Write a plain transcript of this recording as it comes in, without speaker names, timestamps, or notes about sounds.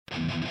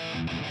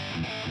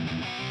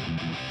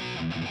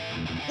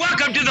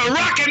Welcome to the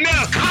Rock and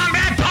Metal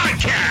Combat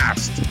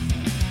Podcast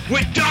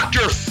with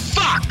Dr.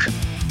 Fuck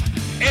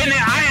and the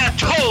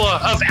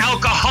Ayatollah of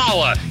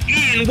Alcohola,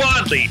 Ian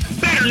Wadley,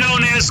 better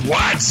known as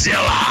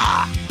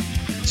Wadzilla.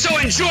 So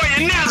enjoy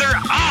another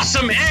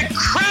awesome,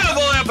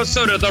 incredible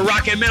episode of the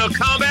Rock and Metal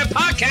Combat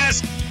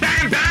Podcast.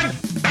 Bam, bam,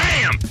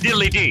 bam,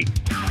 diddly dee.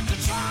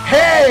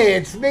 Hey,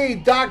 it's me,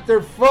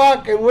 Dr.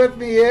 Fuck, and with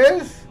me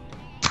is...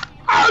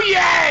 Oh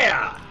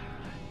yeah!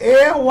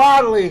 Ian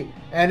Wadley.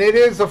 And it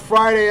is a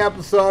Friday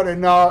episode,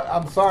 and no,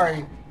 I'm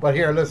sorry, but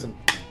here, listen.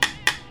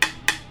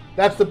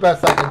 That's the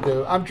best I can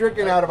do. I'm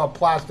drinking out of a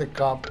plastic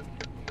cup.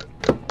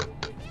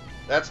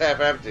 That's half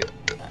empty.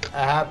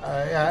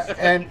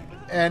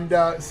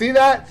 See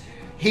that?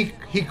 He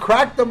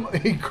cracked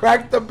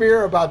the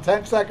beer about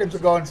 10 seconds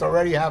ago, and it's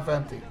already half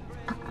empty.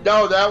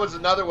 No, that was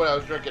another one I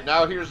was drinking.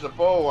 Now here's the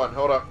full one.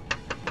 Hold up.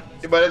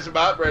 But it's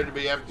about ready to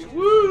be empty.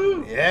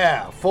 Woo!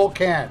 Yeah, full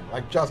can,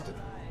 like Justin.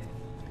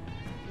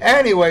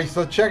 Anyway,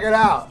 so check it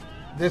out.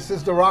 This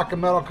is the Rock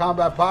and Metal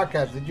Combat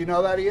Podcast. Did you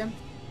know that, Ian?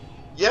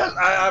 Yes,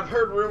 I've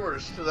heard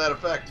rumors to that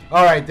effect.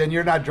 All right, then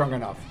you're not drunk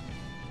enough.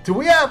 Do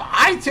we have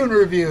iTunes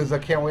reviews? I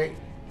can't wait.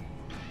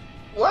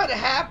 What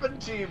happened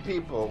to you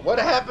people? What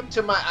happened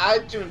to my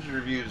iTunes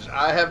reviews?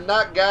 I have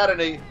not got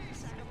any.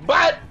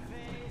 But,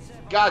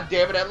 God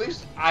damn it, at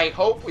least I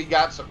hope we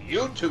got some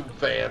YouTube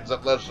fans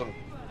that left some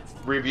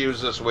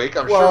reviews this week.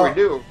 I'm sure we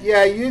do.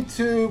 Yeah,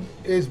 YouTube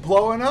is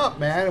blowing up,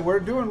 man. We're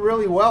doing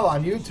really well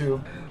on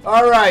YouTube.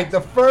 All right,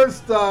 the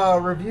first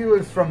review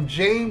is from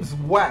James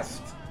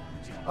West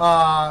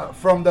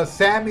from the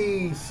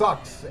Sammy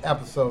Sucks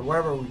episode,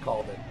 whatever we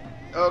called it.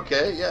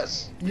 Okay,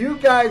 yes. You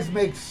guys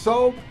make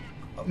so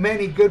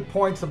many good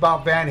points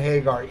about Van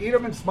Hagar. Eat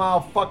 'em and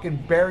Smile fucking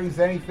buries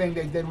anything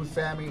they did with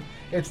Sammy.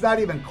 It's not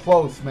even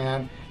close,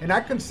 man. And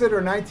I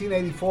consider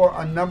 1984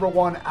 a number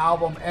one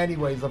album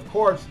anyways. Of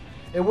course,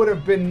 it would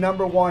have been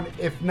number one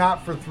if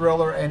not for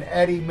Thriller, and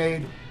Eddie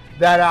made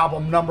that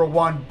album number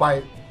one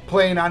by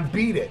playing on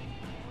Beat It.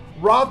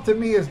 Roth to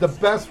me is the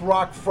best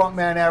rock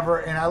frontman ever,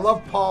 and I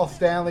love Paul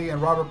Stanley and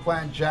Robert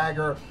Plant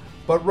Jagger,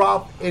 but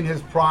Roth in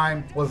his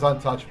prime was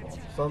untouchable.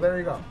 So there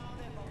you go.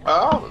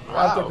 Oh,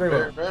 wow.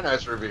 Very, very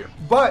nice review.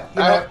 But,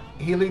 you know,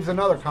 he leaves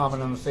another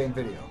comment on the same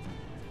video.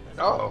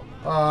 Oh.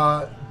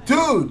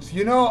 Dudes,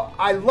 you know,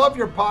 I love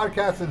your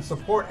podcast and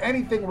support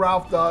anything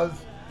Ralph does,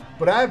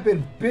 but I've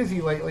been busy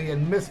lately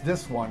and missed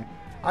this one.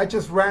 I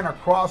just ran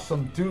across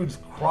some dudes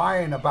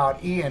crying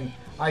about Ian,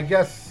 I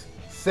guess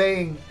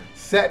saying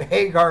set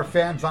Hagar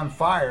fans on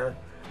fire.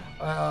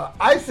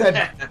 I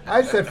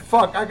said,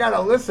 fuck, I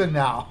gotta listen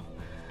now.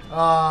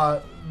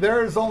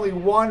 There's only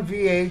one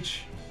VH,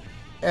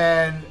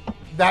 and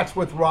that's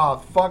with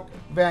Roth. Fuck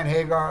Van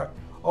Hagar.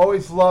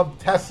 Always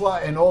loved Tesla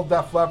and Old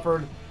Def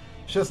Leppard.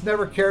 Just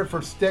never cared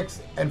for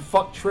Styx, and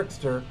fuck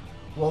Trickster.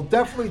 Well,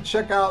 definitely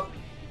check out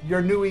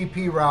your new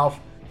EP,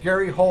 Ralph.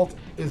 Gary Holt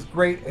is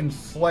great in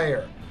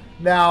Slayer.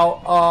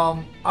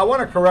 Now, I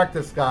want to correct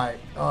this guy.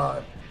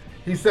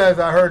 He says,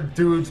 I heard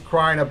dudes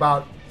crying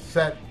about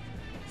set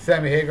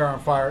Sammy Hagar on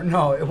fire.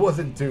 No, it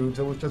wasn't dudes.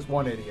 It was just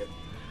one idiot.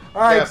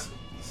 All right, yes.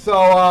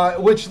 So,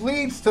 which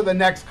leads to the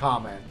next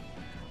comment.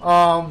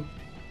 I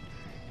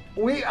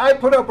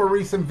put up a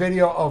recent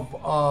video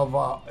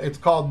of it's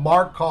called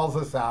Mark Calls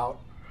Us Out.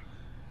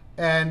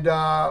 And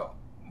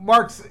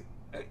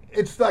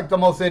it's like the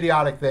most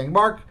idiotic thing.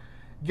 Mark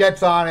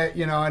gets on it,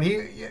 you know,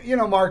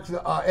 and Mark's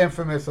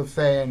infamous of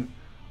saying,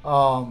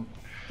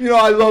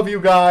 I love you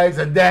guys,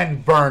 and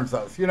then burns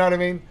us. You know what I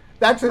mean?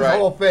 That's his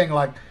whole thing.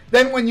 Like,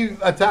 then when you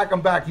attack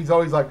him back, he's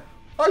always like,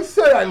 I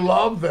said I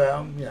love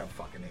them. Yeah,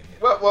 fucking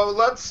idiot. Well,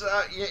 let's,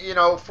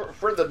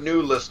 for the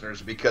new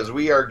listeners, because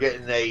we are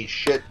getting a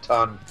shit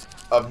ton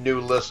of new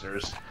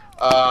listeners.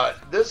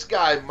 This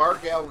guy,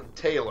 Mark Allen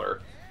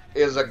Taylor,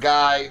 is a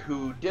guy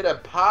who did a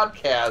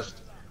podcast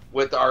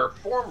with our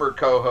former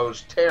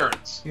co-host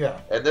Terrence. Yeah.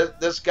 And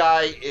this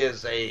guy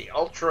is a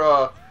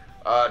ultra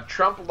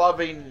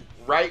Trump-loving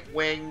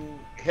right-wing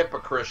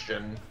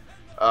Christian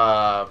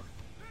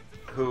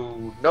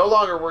who no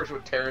longer works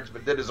with Terrence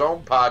but did his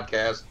own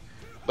podcast.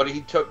 But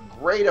he took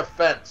great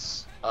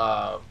offense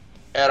at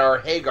our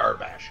Hagar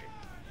bashing.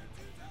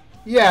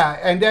 Yeah,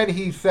 and then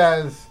he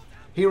says,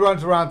 he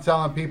runs around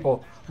telling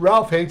people,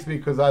 Ralph hates me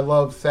because I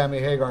love Sammy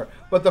Hagar.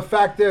 But the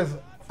fact is,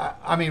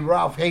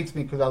 Ralph hates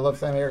me because I love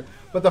Sammy Hagar.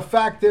 But the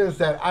fact is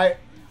that I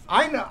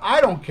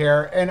don't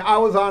care. And I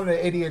was on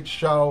the idiot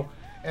show,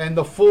 and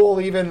the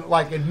fool even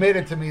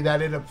admitted to me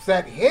that it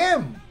upset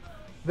him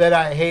that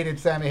I hated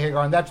Sammy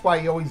Hagar, and that's why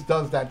he always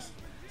does that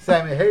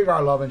Sammy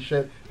Hagar love and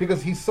shit,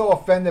 because he's so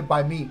offended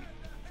by me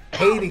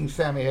hating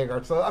Sammy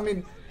Hagar. So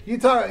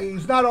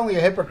he's not only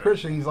a hypocrite,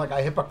 he's like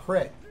a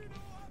hypocrite.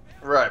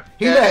 Right.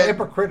 He's a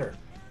hypocrite.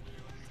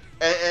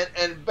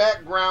 And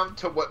background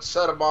to what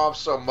set him off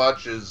so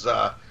much is,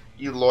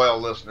 you loyal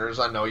listeners,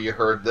 I know you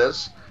heard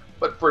this,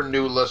 but for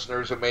new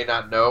listeners who may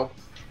not know,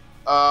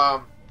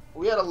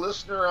 we had a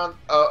listener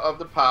of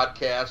the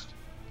podcast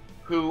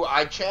who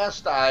I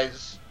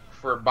chastised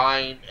for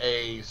buying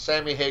a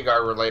Sammy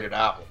Hagar related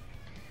album.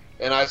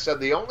 And I said,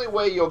 the only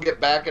way you'll get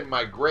back in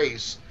my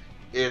grace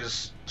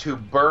is to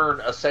burn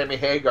a Sammy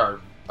Hagar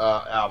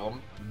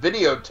album,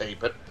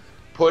 videotape it,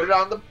 put it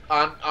on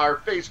our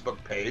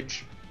Facebook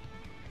page,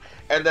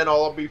 and then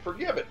I'll be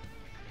forgiven.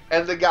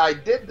 And the guy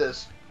did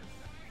this,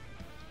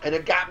 and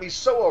it got me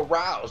so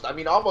aroused. I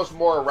mean, almost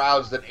more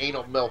aroused than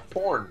anal milk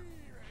porn.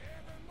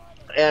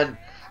 And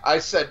I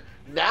said,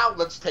 now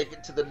let's take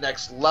it to the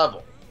next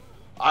level.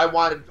 I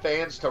wanted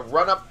fans to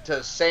run up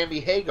to Sammy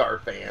Hagar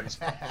fans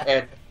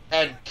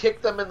and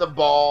kick them in the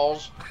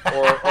balls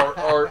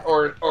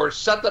or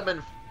set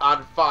them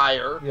on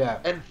fire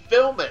and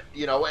film it,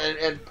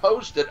 and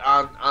post it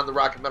on the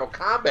Rock and Metal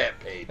Combat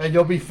page. And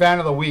you'll be fan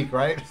of the week,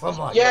 right?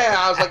 Something like that. Yeah,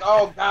 I was like,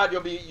 oh God,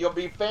 you'll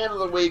be fan of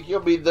the week. You'll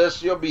be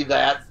this. You'll be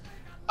that.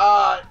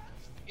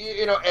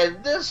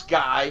 And this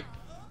guy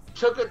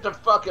took it to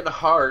fucking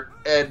heart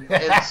and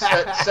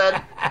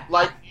said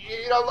like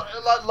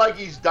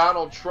he's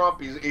Donald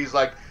Trump. He's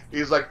like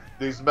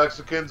these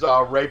Mexicans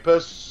are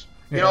rapists.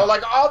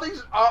 Like all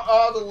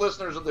the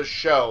listeners of the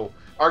show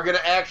are going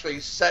to actually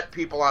set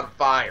people on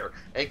fire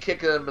and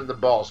kick them in the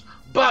balls.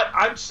 But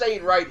I'm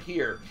saying right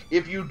here,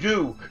 if you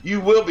do, you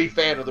will be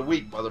fan of the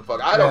week,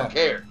 motherfucker. I don't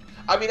care.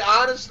 I mean,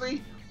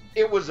 honestly,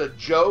 it was a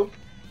joke,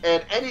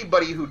 and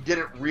anybody who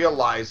didn't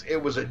realize it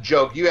was a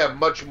joke, you have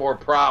much more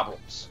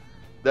problems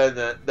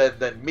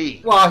than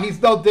me. Well,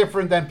 he's no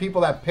different than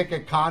people that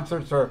picket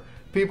concerts or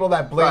people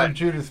that blame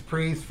Judas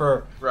Priest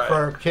for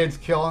kids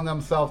killing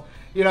themselves.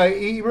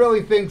 He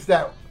really thinks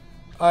that,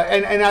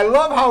 and I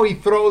love how he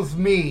throws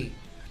me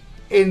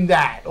in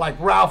that, like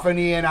Ralph and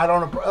Ian. I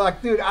don't know,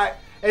 like, dude, I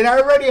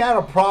already had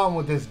a problem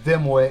with this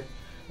dimwit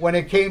when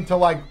it came to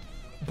like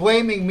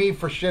blaming me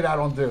for shit I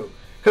don't do.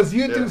 Because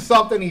you do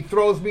something, he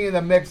throws me in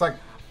the mix. Like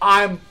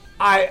I'm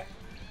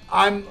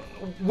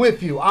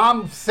with you.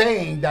 I'm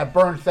saying that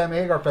burn Sammy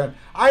Hagar fan.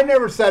 I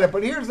never said it,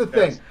 but here's the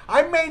thing.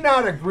 I may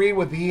not agree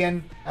with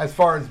Ian as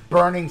far as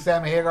burning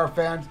Sammy Hagar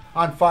fans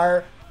on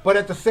fire, but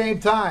at the same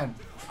time,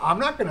 I'm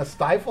not going to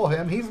stifle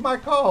him. He's my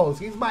co-host.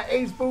 He's my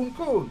Ace Boone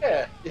Coon.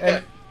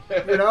 And,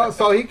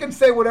 so he can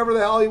say whatever the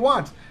hell he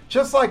wants.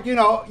 Just like,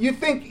 you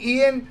think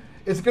Ian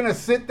is going to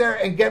sit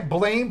there and get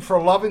blamed for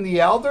loving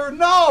the elder?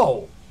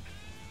 No.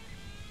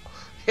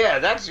 Yeah,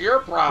 that's your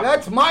problem.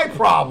 That's my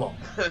problem.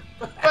 but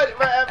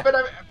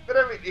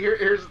I mean,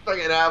 here's the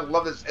thing, and I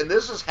love this, and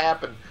this has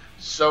happened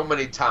so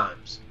many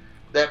times,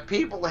 that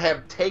people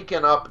have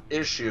taken up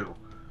issue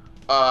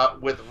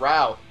with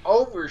Ralph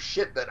over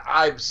shit that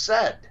I've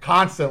said.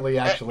 Constantly,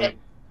 actually. And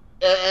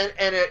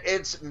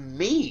it's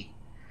me.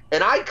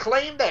 And I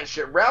claim that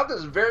shit. Ralph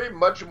is very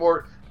much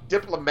more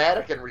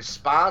diplomatic and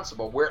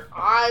responsible, where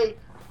I'm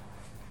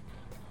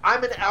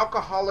an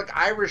alcoholic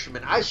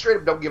Irishman. I straight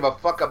up don't give a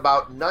fuck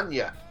about none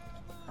yet.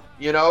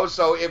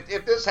 So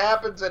if this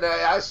happens and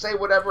I say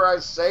whatever I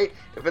say,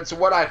 if it's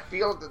what I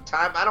feel at the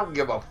time, I don't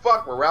give a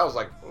fuck. Where Ralph's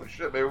like, oh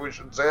shit, maybe we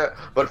shouldn't say it.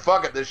 But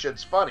fuck it, this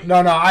shit's funny. No,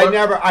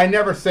 I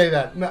never say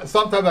that.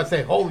 Sometimes I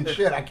say, holy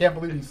shit, I can't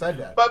believe you said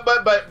that.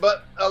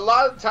 But a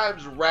lot of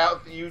times,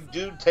 Ralph, you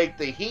do take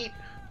the heat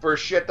for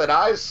shit that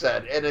I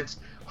said, and it's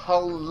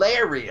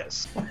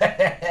hilarious.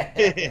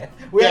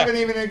 We haven't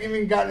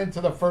even gotten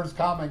into the first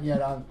comment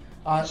yet on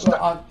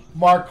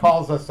Mark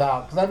calls us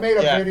out, because I made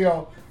a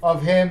video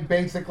of him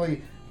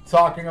basically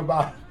talking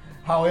about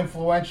how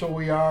influential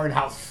we are and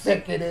how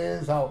sick it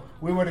is, how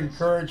we would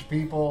encourage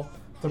people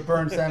to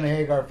burn Sammy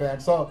Hagar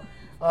fans. So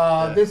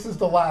this is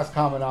the last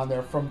comment on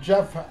there from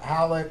Jeff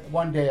Hallett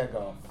 1 day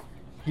ago.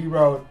 He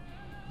wrote,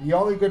 "The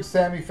only good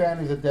Sammy fan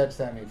is a dead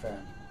Sammy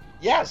fan."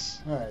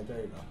 Yes. All right,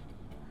 there you go.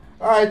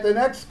 All right, the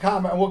next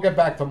comment, and we'll get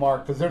back to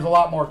Mark because there's a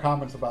lot more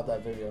comments about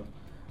that video.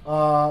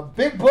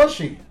 Big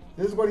Bushy.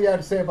 This is what he had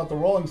to say about the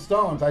Rolling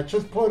Stones. I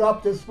just put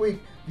up this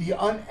week the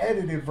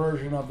unedited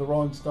version of the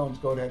Rolling Stones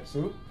Goat Head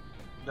Suit.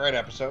 Great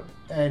episode.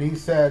 And he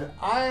said,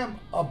 I am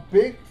a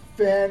big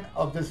fan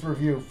of this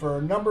review for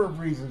a number of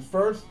reasons.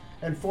 First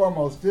and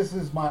foremost, this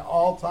is my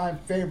all-time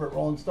favorite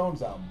Rolling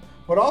Stones album.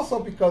 But also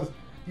because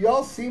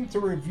y'all seem to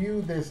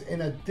review this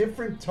in a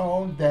different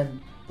tone than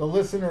the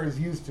listener is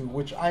used to,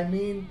 which I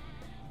mean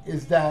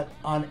is that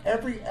on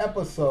every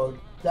episode,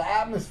 the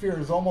atmosphere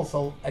is almost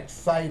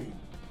exciting.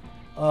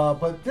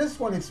 But this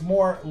one, it's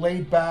more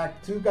laid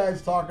back. Two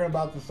guys talking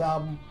about this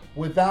album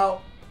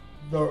without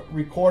the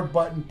record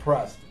button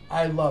pressed.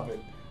 I love it.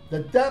 The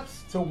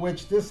depths to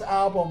which this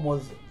album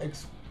was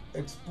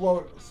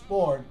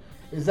explored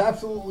is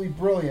absolutely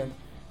brilliant.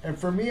 And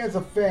for me as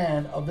a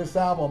fan of this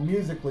album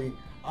musically,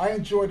 I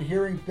enjoyed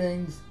hearing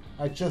things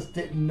I just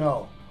didn't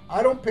know.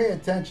 I don't pay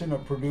attention to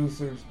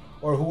producers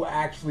or who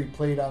actually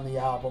played on the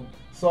album,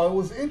 so it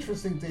was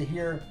interesting to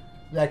hear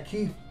that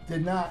Keith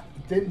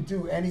didn't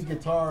do any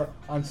guitar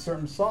on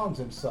certain songs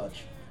and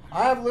such.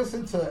 I have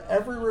listened to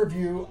every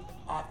review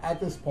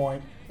at this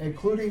point,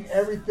 including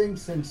everything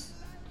since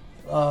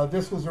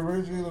this was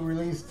originally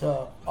released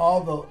to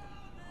all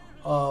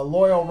the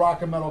loyal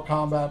Rock and Metal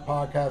Combat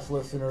podcast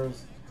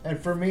listeners, and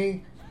for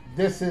me,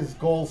 this is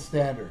gold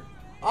standard.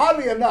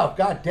 Oddly enough,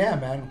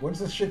 goddamn man, when's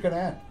this shit gonna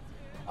end?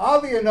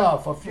 Oddly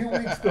enough, a few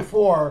weeks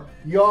before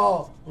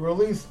y'all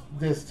released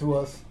this to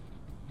us,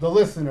 the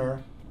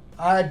listener,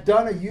 I had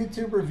done a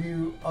YouTube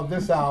review of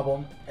this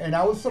album, and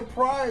I was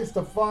surprised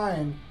to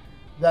find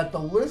that the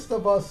list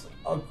of us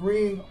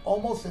agreeing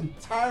almost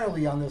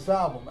entirely on this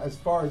album as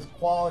far as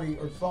quality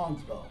or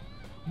songs go.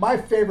 My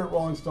favorite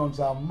Rolling Stones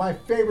album, my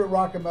favorite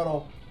rock and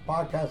metal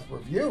podcast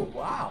review.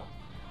 Wow.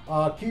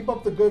 Keep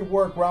up the good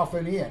work, Ralph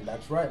and Ian.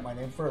 That's right, my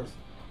name first.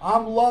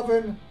 I'm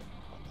loving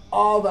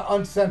all the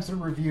uncensored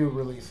review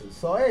releases.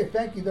 So, hey,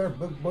 thank you there,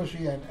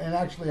 Bushy. And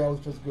actually, I was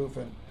just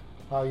goofing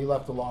how you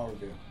left a long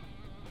review.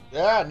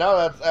 Yeah,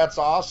 no, that's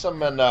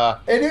awesome. And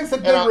it is a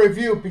good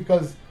review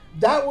because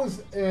that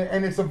was,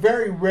 and it's a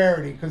very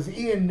rarity because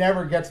Ian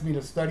never gets me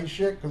to study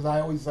shit because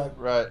I always,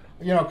 right.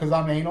 You know, because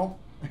I'm anal.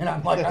 And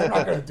I'm like, I'm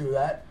not going to do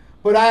that.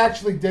 But I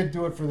actually did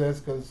do it for this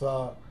because,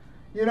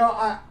 you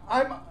know,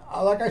 I'm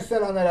like I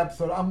said on that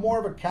episode, I'm more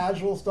of a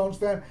casual Stones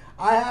fan.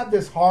 I have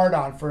this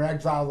hard-on for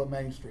Exile on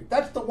Main Street.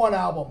 That's the one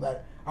album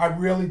that I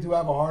really do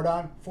have a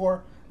hard-on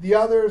for. The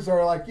others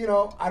are like, you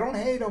know, I don't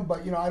hate them,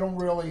 but, you know, I don't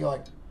really,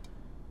 like,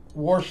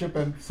 worship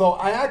him. So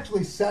I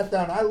actually sat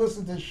down, I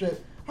listened to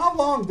shit. How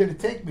long did it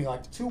take me?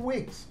 Like 2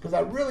 weeks. Because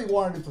I really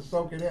wanted it to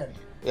soak it in.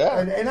 Yeah.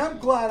 And I'm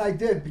glad I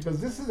did because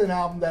this is an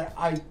album that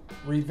I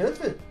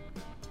revisit,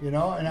 you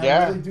know, and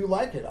I really do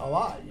like it a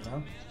lot, you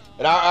know.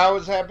 And I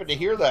was happy to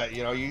hear that.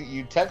 You know,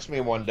 you text me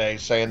one day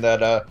saying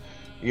that,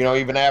 you know,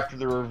 even after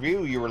the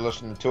review, you were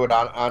listening to it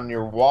on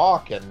your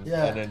walk and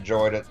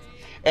enjoyed it.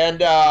 And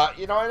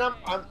you know,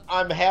 and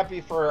I'm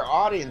happy for our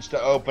audience to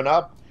open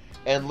up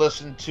and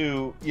listen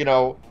to, you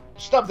know,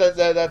 stuff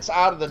that's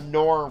out of the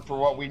norm for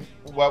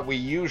what we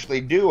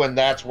usually do, and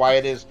that's why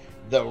it is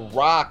the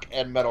Rock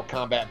and Metal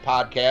Combat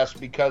Podcast,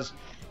 because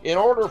in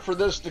order for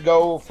this to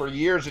go for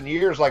years and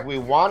years like we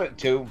want it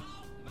to,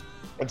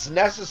 it's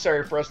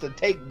necessary for us to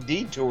take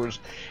detours.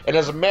 And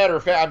as a matter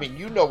of fact, I mean,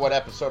 you know what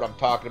episode I'm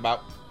talking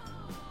about,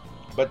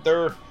 but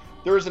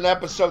there's an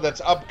episode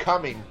that's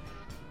upcoming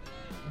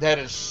that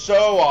is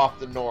so off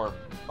the norm.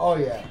 Oh,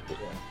 yeah.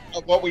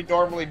 Of what we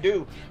normally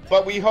do.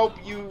 But we hope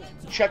you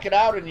check it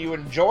out and you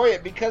enjoy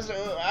it because,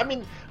 I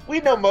mean, we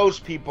know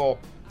most people,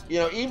 you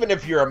know, even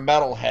if you're a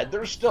metalhead,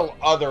 there's still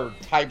other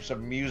types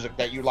of music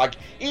that you like,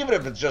 even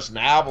if it's just an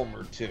album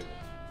or two,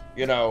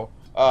 you know.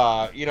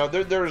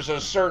 There's a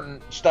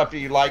certain stuff that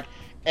you like,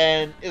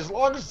 and as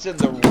long as it's in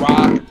the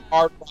rock,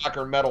 hard rock,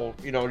 or metal,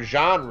 you know,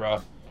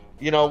 genre,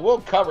 you know,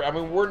 we'll cover. I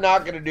mean, we're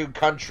not going to do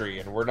country,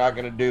 and we're not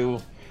going to do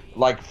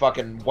like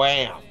fucking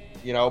Wham,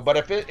 you know. But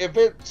if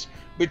it's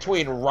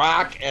between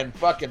rock and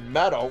fucking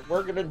metal,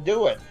 we're going to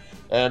do it,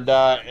 and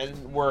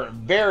we're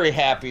very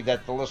happy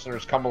that the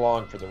listeners come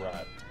along for the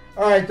ride.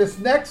 All right, this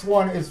next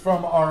one is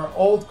from our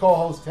old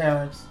co-host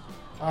Terrence,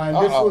 and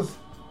this was.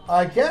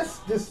 I guess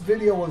this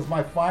video was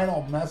my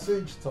final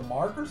message to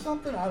Mark or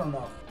something. I don't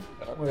know.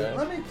 Okay. Wait,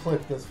 let me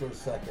click this for a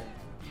second.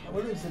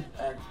 What is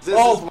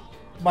it?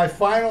 My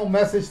final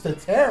message to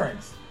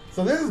Terrence.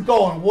 So this is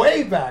going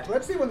way back.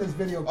 Let's see when this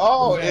video.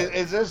 Oh,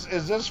 is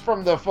this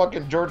from the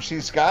fucking George C.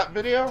 Scott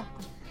video?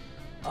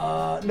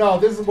 No,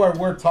 this is where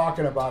we're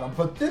talking about him.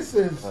 But this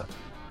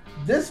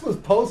was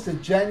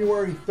posted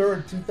January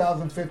 3rd,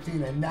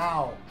 2015, and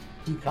now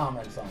he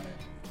comments on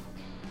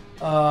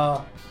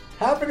it.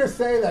 Happy to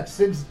say that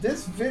since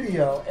this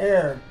video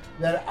aired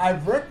that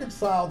I've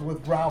reconciled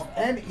with Ralph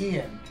and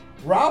Ian.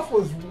 Ralph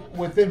was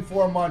within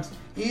 4 months.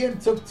 Ian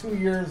took 2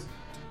 years,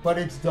 but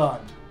it's done.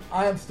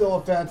 I am still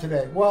a fan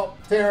today. Well,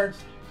 Terrence,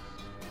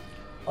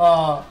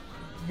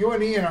 you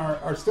and Ian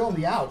are still in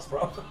the outs,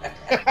 bro.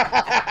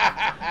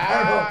 I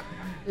don't know.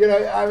 You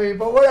know, I mean,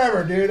 but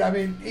whatever, dude. I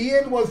mean,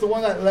 Ian was the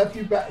one that let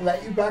you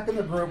back in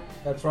the group.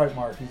 That's right,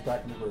 Mark. He's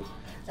back in the group.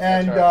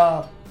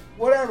 And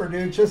whatever,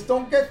 dude. Just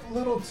don't get a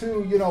little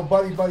too, you know,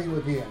 buddy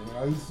with Ian. You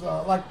know, he's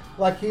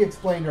like he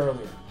explained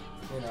earlier.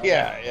 You know?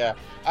 Yeah.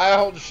 I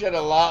hold shit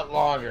a lot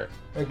longer.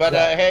 Exactly. But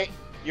hey,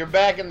 you're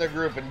back in the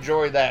group.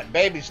 Enjoy that.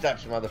 Baby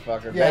steps,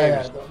 motherfucker.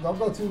 Yeah. Don't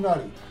go too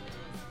nutty.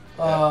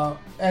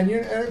 And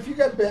if you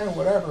get banned or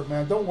whatever,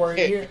 man, don't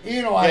worry.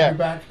 Ian will have you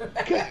back.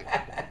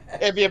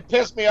 If you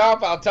piss me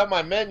off, I'll tell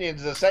my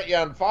minions to set you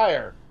on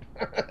fire.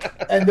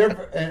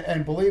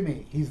 and believe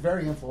me, he's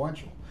very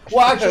influential.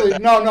 Well, actually,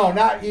 no,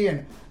 not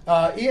Ian.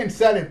 Ian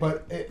said it,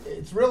 but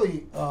it's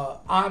really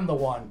I'm the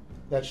one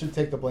that should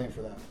take the blame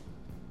for that.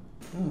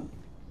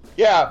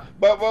 Yeah,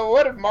 but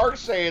what did Mark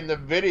say in the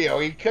video?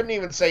 He couldn't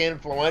even say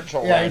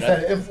influential. Yeah, he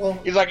said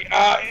influential. He's like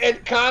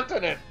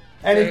incontinent.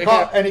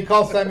 And he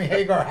called Sammy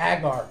Hagar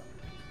Hagar.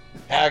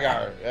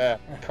 Hagar, yeah.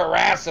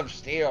 Cuirass of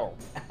steel.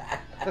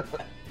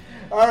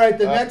 All right,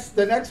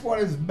 the next one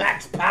is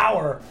Max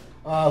Power.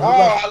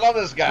 I love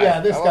this guy.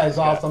 Yeah, this guy's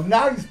awesome.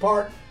 Now he's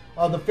part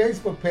of the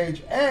Facebook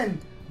page, and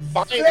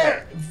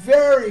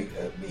very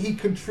he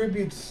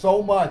contributes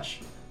so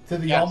much to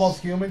the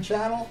Almost Human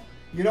channel.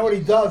 You know what he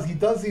does? He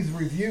does these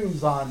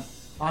reviews on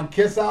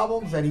Kiss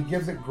albums, and he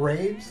gives it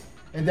grades,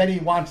 and then he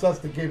wants us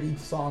to give each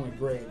song a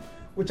grade,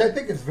 which I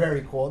think is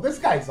very cool. This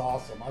guy's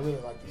awesome. I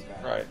really like this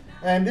guy. Right.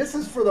 And this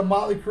is for the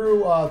Motley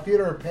Crue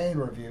Theater of Pain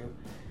review.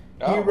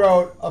 He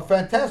wrote a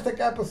fantastic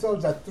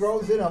episode that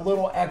throws in a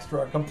little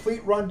extra, a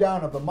complete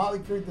rundown of the Motley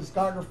Crue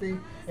discography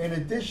in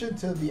addition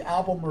to the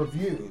album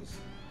reviews.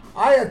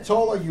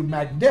 Ayatollah, you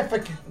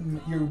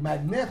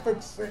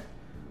magnificent,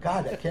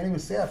 God, I can't even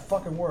say that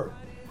fucking word.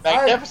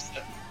 Magnificent.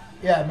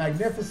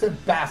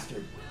 Magnificent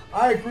bastard.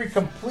 I agree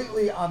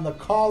completely on the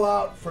call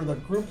out for the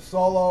group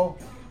solo,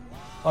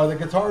 or the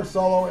guitar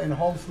solo in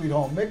Home Sweet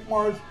Home. Mick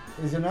Mars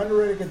is an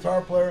underrated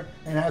guitar player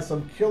and has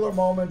some killer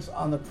moments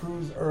on the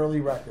Crue's early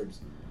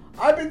records.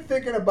 I've been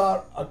thinking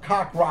about a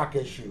cock rock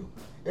issue.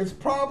 It's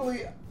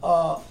probably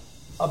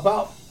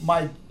about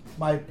my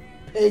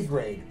pay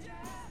grade,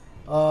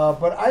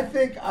 but I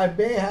think I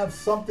may have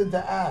something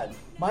to add.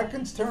 My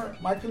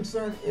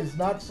concern is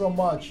not so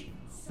much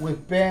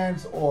with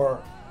bands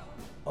or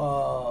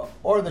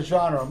the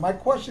genre. My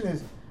question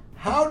is,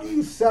 how do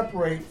you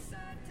separate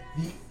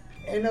the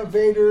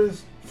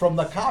innovators from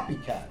the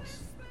copycats?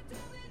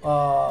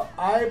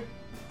 I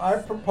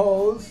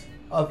propose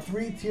a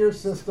 3-tier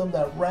system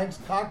that ranks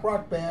cock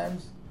rock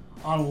bands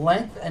on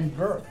length and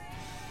girth.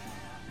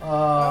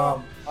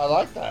 I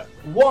like that.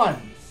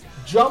 1,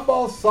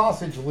 Jumbo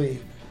Sausage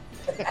League.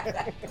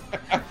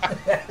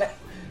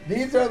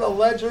 These are the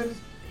legends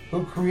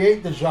who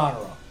create the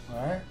genre.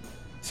 All right.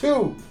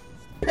 2,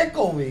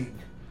 Pickle League.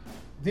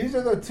 These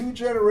are the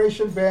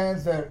 2-generation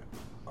bands that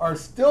are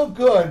still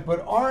good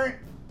but aren't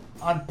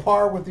on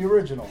par with the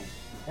originals.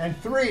 And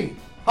 3,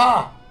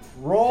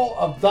 Roll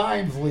of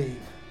Dimes League.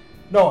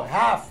 No,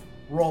 half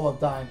Roll of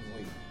Dimes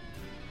League.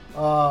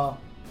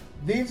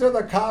 These are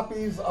the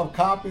copies of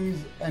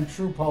copies and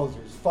true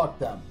posers. Fuck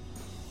them.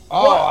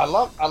 Oh,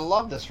 I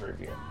love this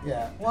review.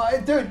 Yeah.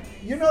 Well, dude,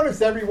 you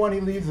notice everyone he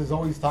leaves is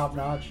always top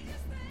notch.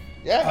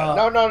 Yeah.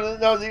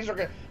 No. These are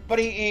good. But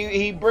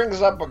he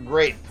brings up a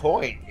great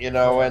point, and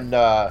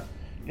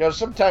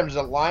sometimes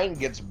the line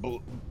gets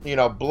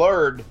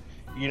blurred,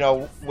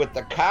 with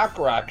the cock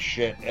rock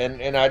shit,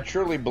 and I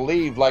truly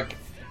believe, like,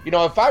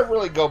 if I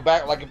really go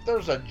back, like, if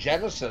there's a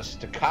genesis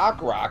to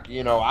cock rock,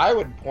 I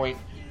would point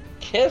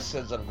Kiss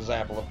as an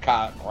example of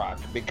cock rock,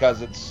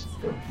 because it's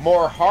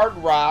more hard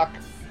rock,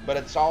 but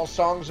it's all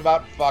songs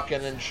about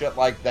fucking and shit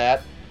like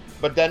that.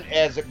 But then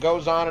as it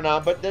goes on and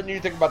on, but then you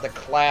think about the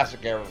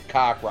classic era of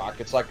cock rock,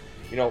 it's like,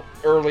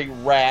 early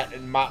Rat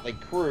and Motley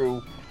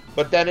Crue,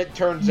 but then it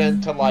turns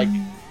into, like,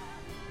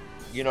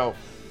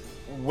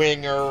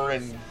 Winger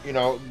and,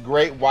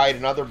 Great White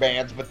and other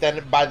bands, but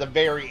then by the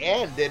very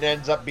end, it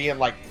ends up being,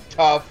 like,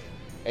 Tough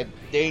and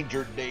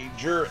Danger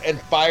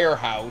and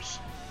Firehouse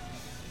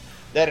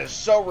that is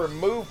so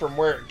removed from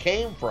where it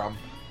came from,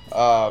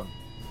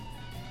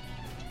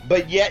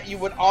 but yet you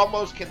would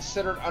almost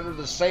consider it under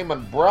the same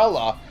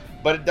umbrella,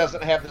 but it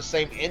doesn't have the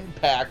same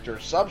impact or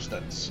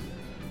substance.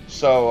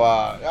 So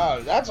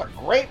that's a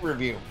great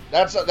review.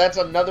 That's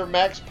another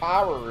Max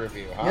Power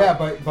review, huh? Yeah,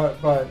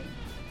 but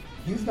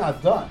he's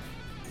not done.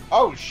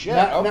 Oh shit!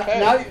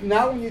 Okay.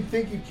 Now when you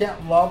think you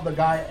can't love the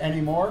guy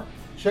anymore,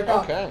 check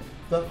out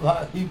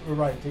he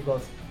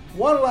goes,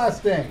 one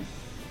last thing.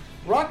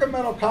 Rock and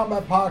Metal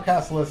Combat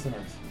Podcast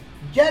listeners,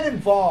 get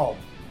involved.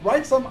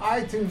 Write some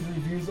iTunes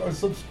reviews or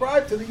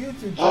subscribe to the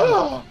YouTube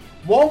channel.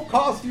 Won't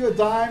cost you a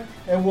dime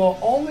and will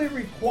only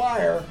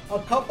require a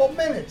couple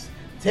minutes.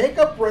 Take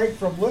a break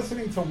from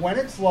listening to When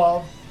It's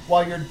Love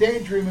while you're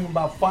daydreaming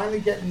about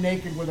finally getting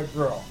naked with a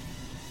girl.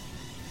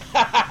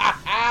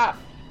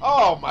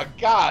 Oh my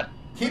God!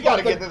 We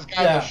gotta get this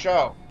guy on the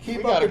show.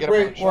 Keep up the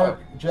great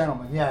work,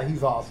 gentlemen. Yeah,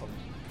 he's awesome.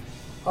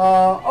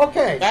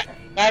 Okay.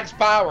 Max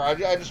Power.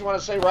 I just want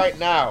to say right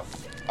now,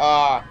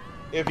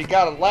 if you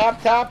got a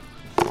laptop,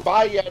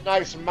 buy you a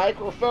nice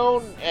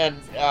microphone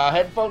and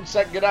headphone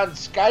set. Get on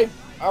Skype.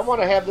 I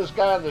want to have this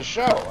guy on the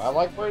show. I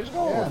like where he's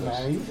going with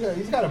this. Man,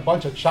 he's got a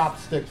bunch of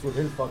chopsticks with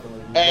his fucking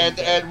reviews.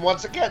 And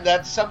once again,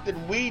 that's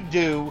something we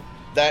do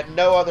that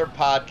no other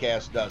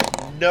podcast does.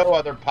 No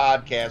other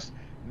podcast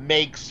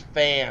makes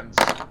fans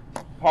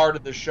part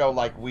of the show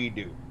like we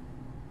do.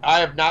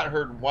 I have not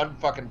heard one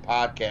fucking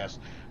podcast.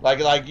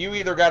 Like you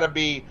either got to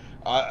be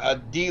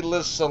a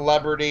D-list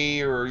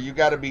celebrity or you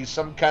got to be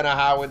some kind of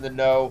how in the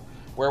know,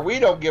 where we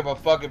don't give a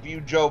fuck if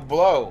you Joe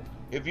Blow.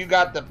 If you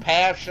got the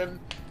passion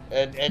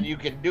and you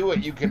can do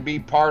it, you can be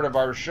part of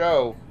our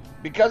show,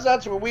 because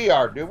that's what we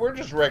are, dude. We're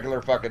just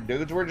regular fucking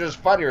dudes. We're just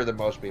funnier than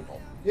most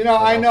people.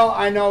 I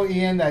know,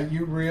 Ian, that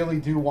you really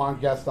do want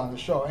guests on the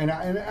show, and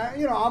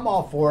I'm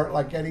all for it,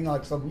 like getting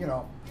like some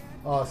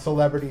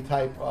celebrity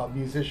type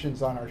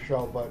musicians on our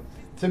show. But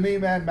to me,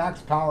 man,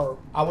 Max Power,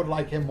 I would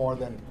like him more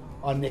than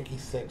Nikki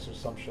Sixx or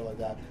some shit like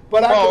that.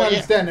 But I can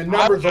understand the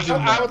numbers.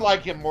 I would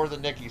like him more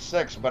than Nikki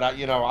Sixx, but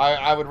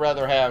I would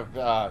rather have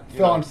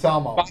Phil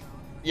Anselmo.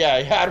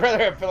 I'd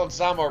rather have Phil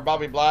Anselmo or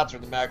Bobby Blotzer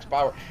than Max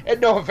Power. And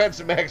no offense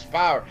to Max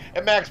Power.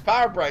 And Max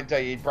Power probably tell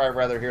you he'd probably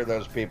rather hear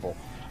those people.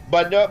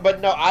 But no,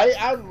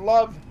 I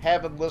love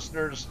having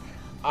listeners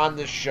on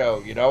this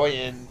show,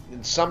 and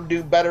some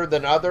do better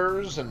than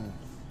others, and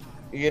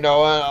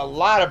a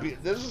lot of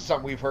people. This is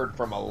something we've heard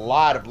from a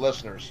lot of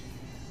listeners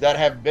that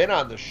have been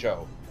on the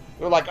show,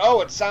 They're like, oh,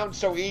 it sounds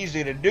so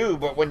easy to do,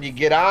 but when you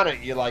get on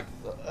it, you're like,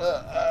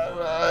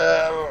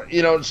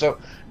 so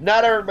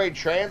not everybody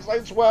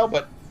translates well,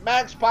 but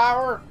Max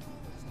Power,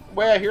 the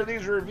way I hear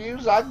these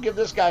reviews, I'd give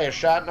this guy a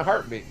shot in a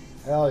heartbeat.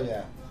 Hell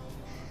yeah.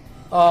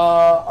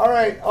 All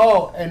right.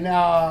 Oh, and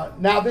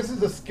now this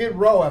is a Skid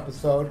Row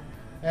episode,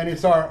 and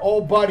it's our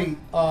old buddy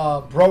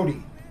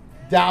Brody,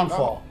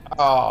 Downfall.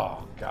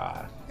 Oh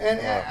God. And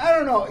I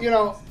don't know,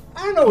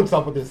 I don't know what's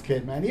up with this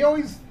kid, man. He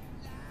always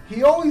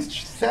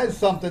says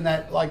something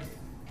that like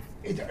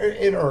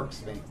it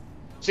irks me.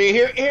 See,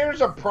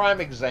 here's a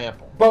prime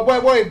example. But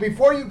wait,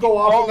 before you go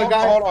off on the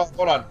guy,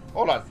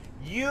 hold on.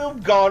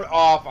 You've gone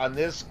off on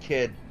this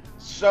kid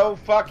so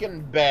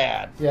fucking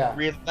bad, yeah,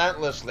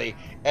 relentlessly,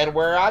 and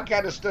where I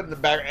kind of stood in the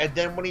back, and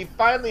then when he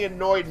finally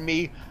annoyed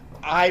me,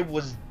 I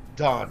was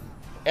done,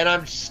 and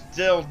I'm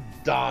still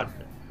done.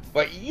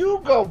 But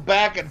you go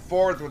back and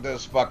forth with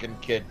this fucking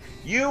kid.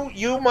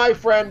 You, my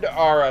friend,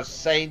 are a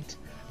saint.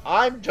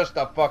 I'm just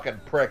a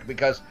fucking prick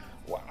because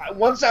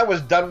once I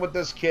was done with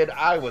this kid,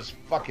 I was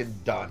fucking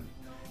done.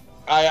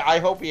 I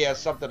hope he has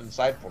something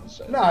insightful to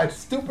say. No, it's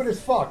stupid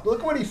as fuck.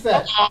 Look what he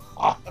said.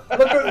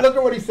 look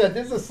at what he said.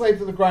 This is a Slave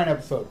to the Grind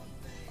episode.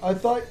 I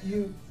thought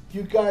you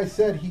guys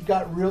said he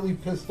got really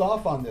pissed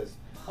off on this.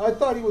 I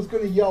thought he was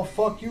going to yell,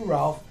 fuck you,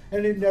 Ralph,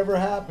 and it never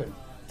happened.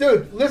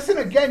 Dude, listen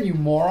again, you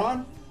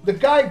moron. The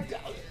guy,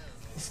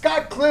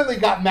 Scott clearly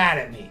got mad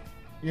at me.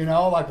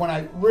 Like when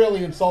I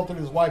really insulted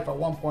his wife at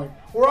one point,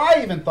 where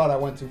I even thought I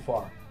went too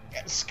far.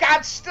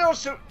 Scott's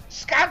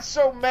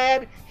so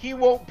mad he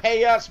won't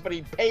pay us, but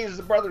he pays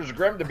the Brothers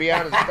Grimm to be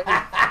on his page.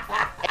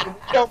 And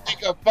we don't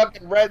make a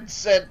fucking red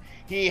cent.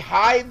 He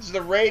hides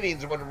the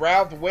ratings when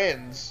Ralph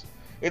wins.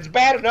 It's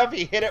bad enough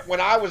he hit it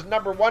when I was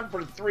number 1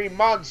 for 3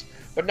 months,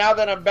 but now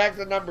that I'm back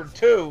to number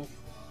 2,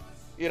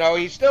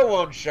 he still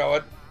won't show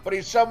it. But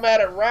he's so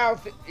mad at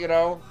Ralph,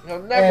 he'll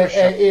never show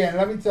it. Hey, Ian,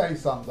 let me tell you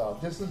something, though.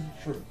 This is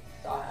the truth.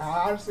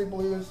 I honestly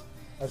believe this.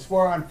 I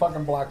swear on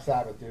fucking Black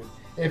Sabbath, dude.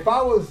 If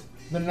I was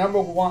the number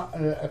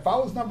 1, if I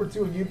was number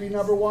 2 and you'd be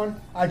number 1,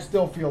 I'd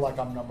still feel like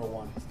I'm number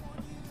 1.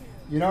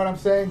 You know what I'm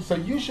saying? So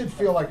you should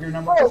feel like you're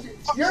number 2.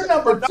 You're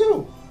number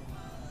 2.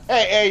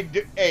 Hey,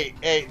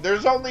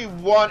 there's only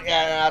one,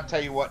 and I'll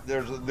tell you what,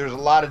 there's a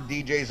lot of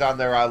DJs on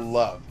there I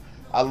love.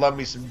 I love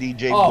me some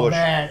DJ Bush. Oh,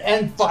 man,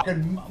 and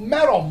fucking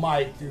Metal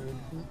Mike, dude.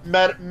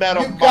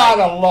 Metal You Mike.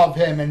 gotta love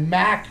him, and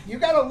Mac. You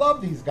gotta love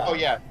these guys. Oh,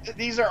 yeah.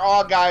 These are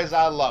all guys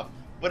I love.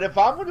 But if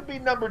I'm going to be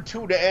number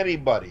 2 to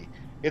anybody,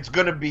 it's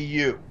going to be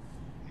you.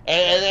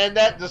 And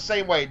that the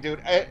same way,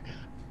 dude.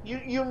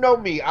 You know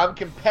me. I'm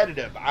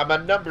competitive. I'm a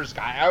numbers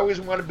guy. I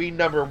always want to be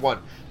number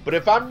 1. But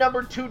if I'm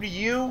number 2 to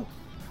you,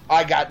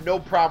 I got no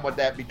problem with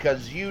that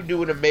because you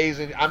do an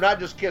amazing. I'm not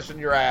just kissing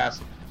your ass.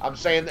 I'm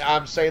saying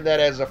that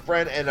as a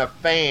friend and a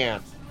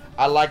fan.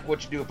 I like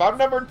what you do. If I'm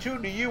number 2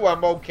 to you,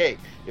 I'm okay.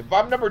 If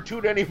I'm number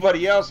 2 to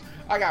anybody else,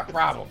 I got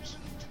problems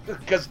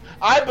because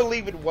I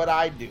believe in what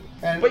I do.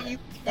 But you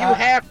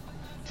have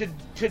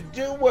to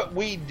do what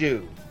we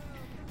do.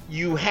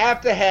 You have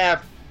to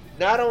have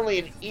not only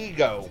an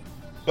ego,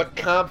 but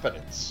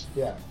confidence.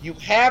 Yeah. You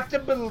have to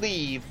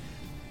believe.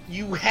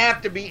 You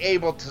have to be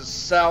able to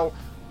sell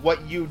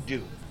what you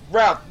do.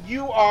 Ralph,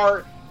 you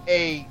are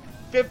a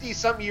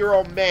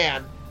 50-something-year-old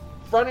man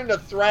fronting a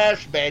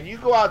thrash band. You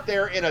go out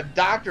there in a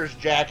doctor's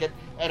jacket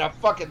and a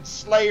fucking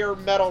Slayer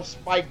metal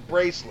spike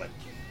bracelet.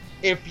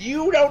 If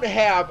you don't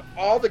have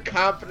all the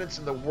confidence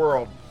in the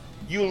world,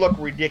 you look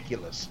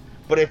ridiculous.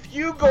 But if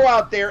you go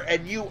out there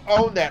and you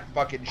own that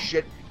fucking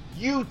shit,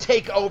 you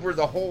take over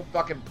the whole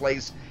fucking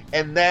place,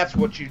 and that's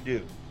what you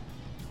do.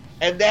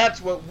 And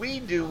that's what we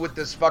do with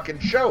this fucking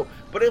show.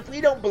 But if we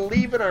don't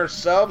believe in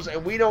ourselves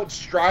and we don't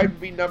strive to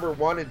be number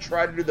 1 and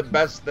try to do the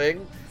best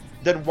thing,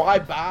 then why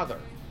bother?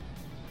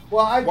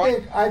 Well,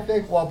 I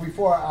think. Well,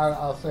 before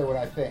I'll say what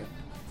I think.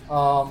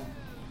 I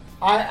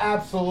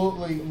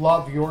absolutely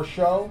love your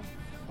show.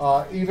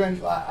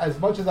 Even as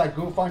much as I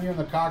goof on you in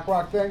the cock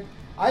rock thing,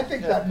 I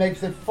think that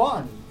makes it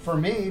fun for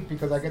me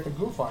because I get to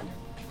goof on you.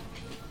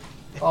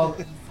 Oh,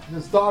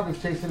 this dog is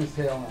chasing his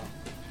tail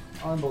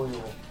now.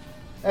 Unbelievable.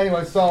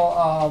 Anyway,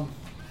 so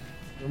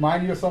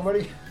remind you of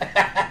somebody?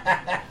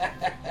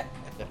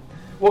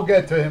 We'll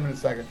get to him in a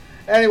second.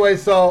 Anyway,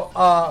 so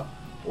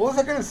what was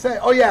I going to say?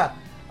 Oh, yeah.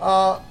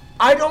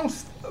 I don't,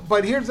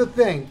 but here's the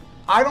thing.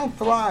 I don't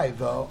thrive,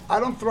 though.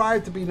 I don't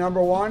thrive to be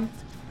number 1.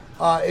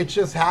 It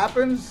just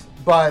happens,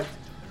 but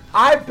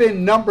I've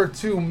been number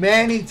 2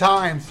 many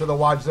times to the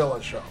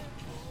Wadzilla show.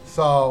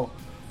 So,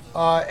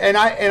 and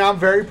I'm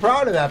very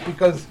proud of that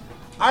because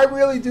I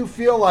really do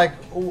feel like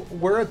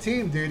we're a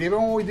team, dude.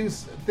 Even when we do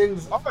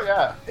things,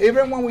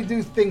 even when we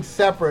do things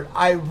separate,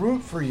 I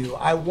root for you.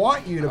 I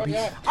want you to be.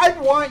 Yeah. I'd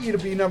want you to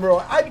be number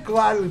 1. I'd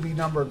gladly be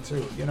number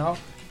 2.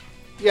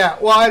 Yeah.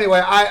 Well,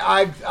 anyway,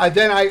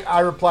 I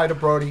replied to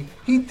Brody.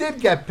 He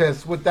did get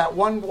pissed with that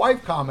one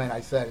wife comment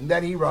I said, and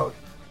then he wrote,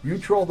 "You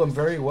trolled him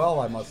very well,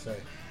 I must say."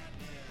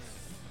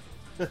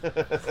 What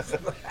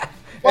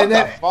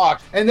the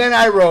fuck? And then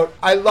I wrote,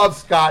 "I love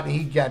Scott and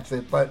he gets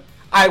it, but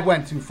I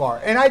went too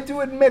far. And I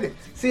do admit it.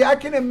 See, I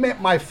can admit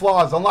my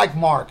flaws, unlike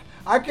Mark.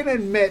 I can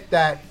admit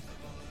that,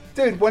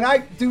 dude, when I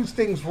do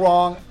things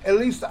wrong, at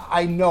least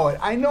I know it.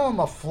 I know I'm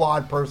a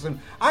flawed person.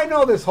 I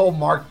know this whole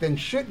Mark thing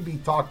shouldn't be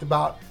talked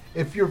about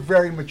if you're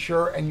very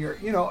mature and you're,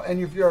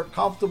 and if you're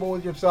comfortable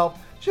with yourself,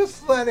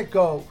 just let it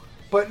go.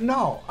 But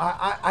no,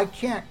 I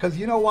can't, because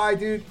you know why,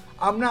 dude?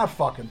 I'm not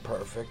fucking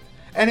perfect.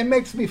 And it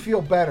makes me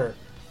feel better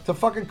to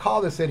fucking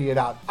call this idiot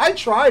out. I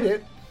tried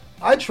it.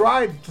 I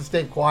tried to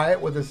stay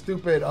quiet with a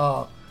stupid,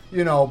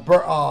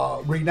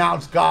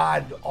 renounce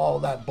God, all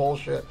that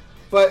bullshit.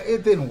 But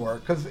it didn't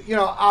work because,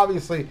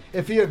 obviously,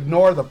 if you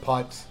ignore the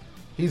putts,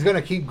 he's going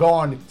to keep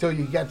going until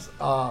he gets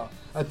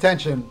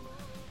attention.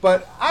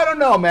 But I don't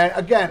know, man.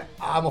 Again,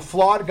 I'm a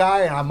flawed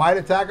guy and I might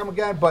attack him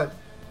again, but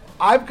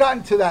I've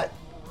gotten to that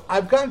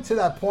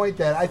point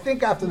that I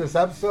think after this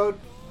episode,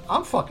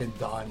 I'm fucking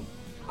done.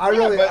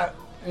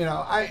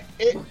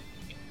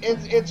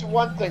 It's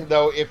one thing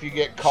though if you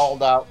get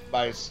called out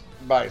by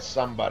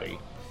somebody,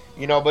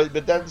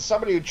 but then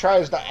somebody who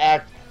tries to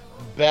act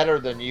better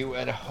than you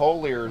and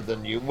holier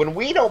than you when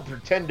we don't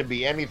pretend to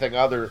be anything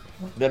other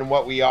than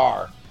what we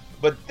are.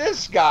 But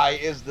this guy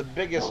is the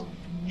biggest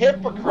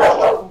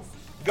hypocrite.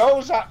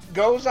 Goes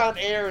on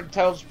air and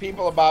tells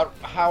people about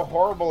how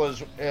horrible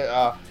his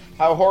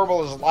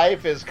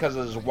life is because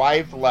his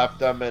wife left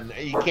him and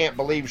he can't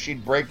believe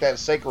she'd break that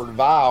sacred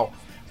vow.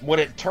 When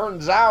it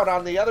turns out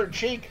on the other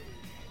cheek,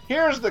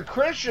 here's the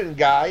Christian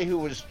guy who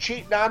was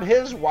cheating on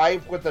his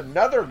wife with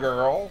another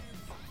girl,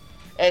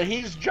 and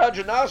he's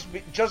judging us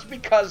just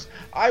because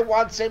I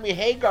want Sammy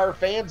Hagar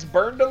fans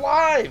burned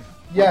alive.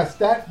 Yes,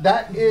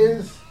 that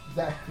is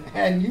that,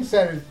 and you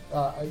said it.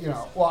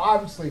 Well,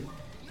 obviously,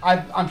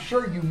 I'm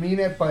sure you mean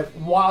it, but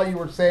while you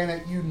were saying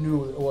it, you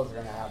knew it wasn't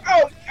going to happen.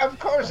 Oh, of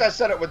course I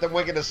said it with the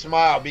wickedest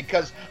smile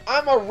because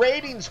I'm a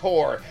ratings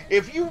whore.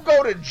 If you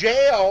go to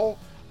jail,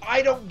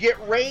 I don't get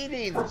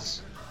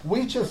ratings.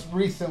 We just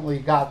recently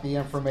got the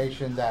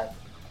information that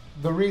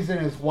the reason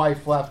his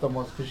wife left him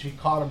was because she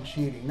caught him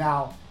cheating.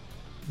 Now,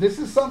 this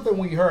is something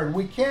we heard.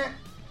 We can't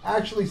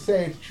actually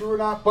say it's true or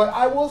not, but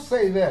I will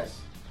say this.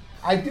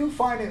 I do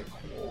find it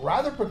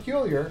rather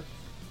peculiar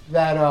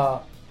that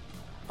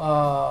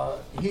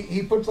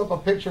he puts up a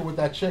picture with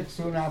that chick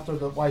soon after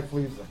the wife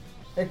leaves him.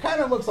 It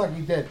kind of looks like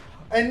he did.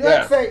 And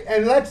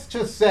let's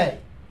just say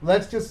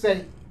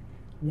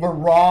we're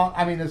wrong.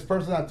 I mean, this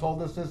person that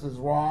told us this is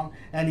wrong,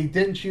 and he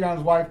didn't cheat on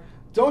his wife.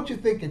 Don't you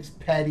think it's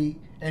petty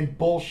and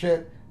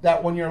bullshit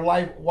that when your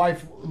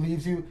wife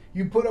leaves you,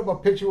 you put up a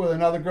picture with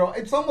another girl?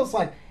 It's almost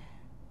like,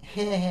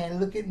 hey,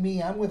 look at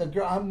me, I'm with a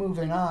girl, I'm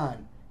moving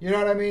on. You know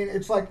what I mean?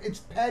 It's like, it's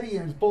petty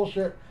and it's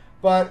bullshit.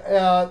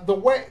 But the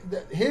way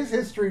his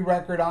history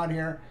record on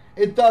here,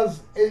 it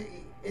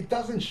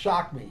doesn't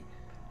shock me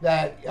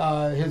that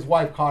his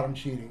wife caught him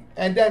cheating,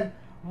 and then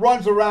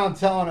runs around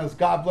telling us,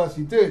 "God bless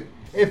you, dude."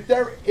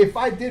 If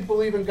I did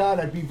believe in God,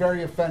 I'd be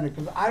very offended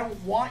because I don't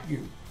want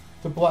you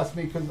to bless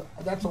me because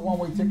that's a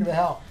one-way ticket to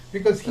hell.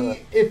 Because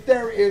if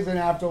there is an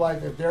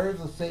afterlife, if there is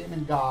a Satan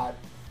and God,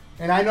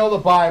 and I know the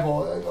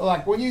Bible,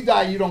 like when you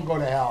die, you don't go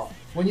to hell.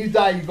 When you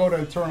die, you go to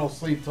eternal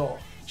sleep till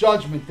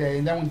Judgment Day,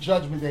 and then when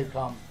Judgment Day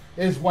comes,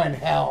 is when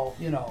hell,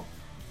 you go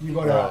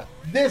to hell.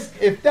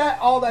 If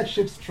all that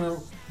shit's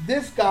true,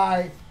 this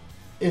guy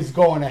is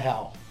going to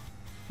hell.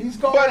 He's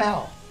going to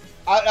hell.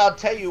 I'll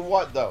tell you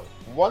what, though.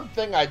 One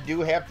thing I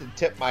do have to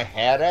tip my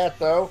hat at,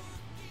 though,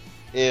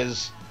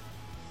 is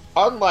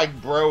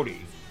unlike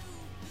Brody,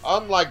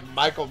 unlike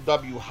Michael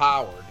W.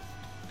 Howard,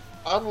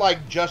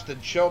 unlike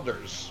Justin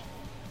Childers,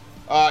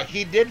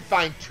 he did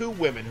find 2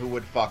 women who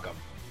would fuck him.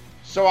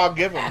 So I'll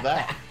give him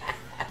that.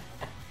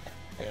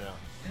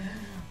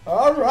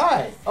 All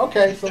right.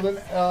 Okay, so then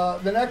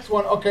the next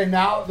one. Okay,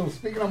 now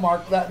speaking of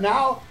Mark,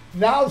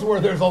 now's where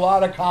there's a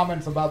lot of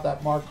comments about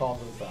that Mark calls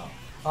us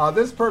out.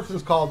 This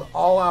person's called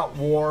All Out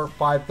War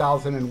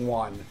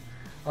 5001.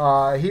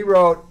 He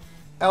wrote,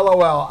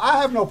 LOL,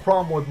 I have no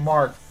problem with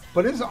Mark,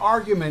 but his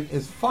argument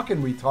is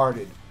fucking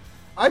retarded.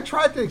 I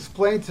tried to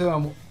explain to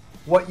him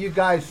what you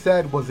guys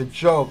said was a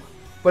joke,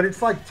 but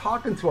it's like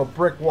talking to a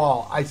brick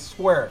wall, I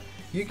swear.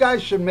 You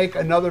guys should make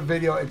another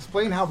video,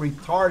 explain how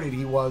retarded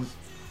he was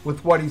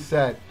with what he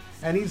said.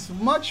 And he's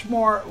much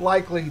more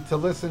likely to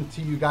listen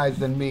to you guys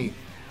than me.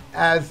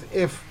 As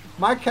if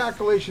my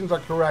calculations are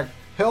correct,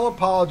 he'll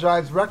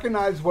apologize,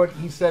 recognize what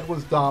he said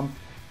was dumb,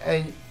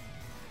 and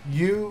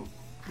you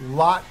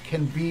lot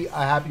can be a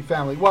happy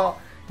family. Well,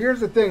 here's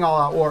the thing, All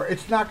Out War.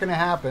 It's not going to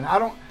happen.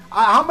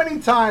 How many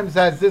times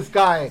has this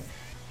guy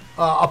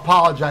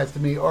apologized to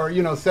me or,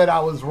 said I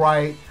was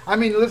right? I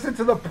mean, listen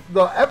to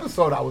the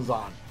episode I was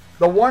on.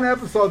 The one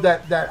episode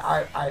that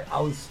I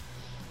was...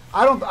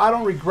 I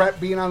don't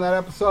regret being on that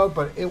episode,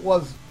 but it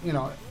was,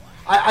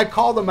 I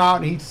called him out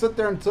and he sit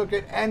there and took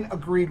it and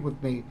agreed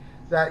with me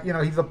that,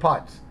 he's a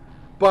putz.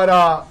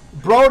 But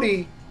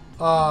Brody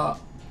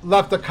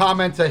left a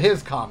comment to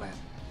his comment,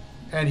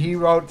 and he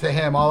wrote to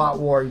him, All Out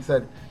War. He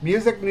said,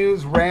 music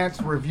news,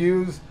 rants,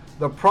 reviews.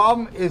 The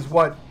problem is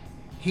what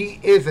he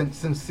isn't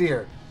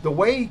sincere. the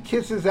way he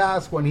kisses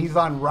ass when he's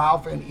on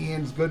Ralph and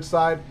Ian's good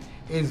side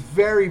is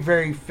very,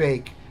 very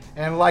fake.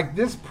 And like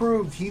this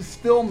proved he's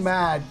still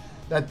mad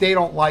that they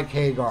don't like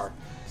Hagar.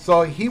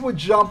 So he would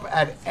jump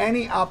at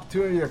any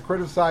opportunity to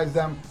criticize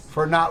them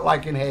for not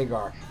liking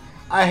Hagar.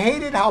 I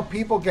hated how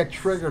people get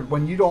triggered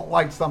when you don't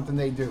like something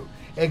they do.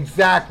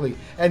 Exactly.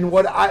 And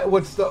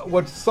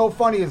what's so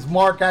funny is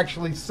Mark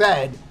actually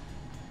said,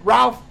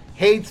 Ralph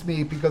hates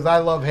me because I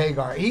love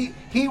Hagar. He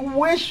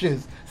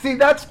wishes. See,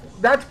 that's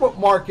what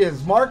Mark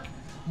is. Mark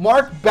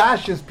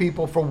bashes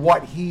people for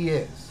what he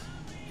is,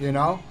 you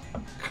know,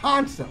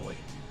 constantly.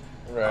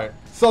 Right.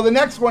 So the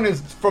next one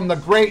is from the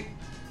great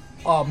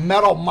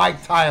Metal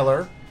Mike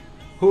Tyler,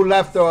 who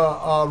left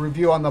a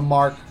review on the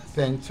Mark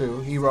thing too.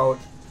 He wrote,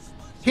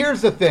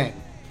 "Here's the thing.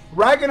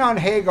 Ragging on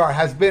Hagar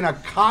has been a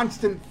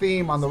constant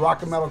theme on the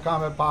Rock and Metal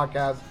Combat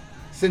podcast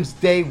since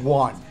day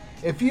one.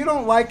 If you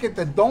don't like it,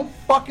 then don't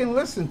fucking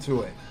listen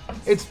to it.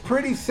 It's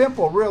pretty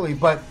simple, really,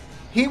 but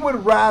he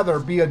would rather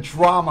be a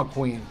drama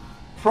queen.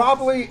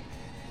 Probably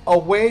a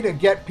way to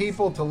get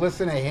people to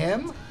listen to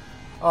him?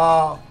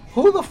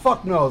 Who the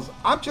fuck knows?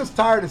 I'm just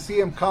tired to see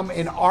him come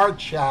in our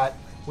chat,"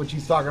 which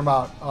he's talking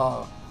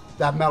about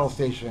that metal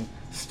station,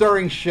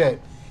 "stirring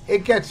shit.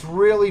 It gets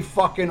really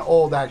fucking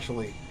old,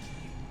 actually.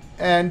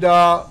 And,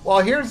 well,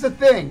 here's the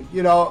thing,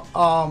 you know,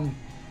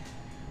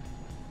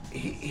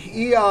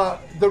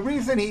 the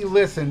reason he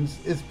listens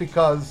is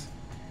because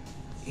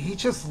he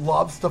just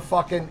loves to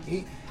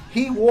fucking,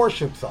 he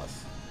worships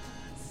us.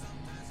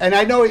 And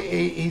I know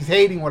he's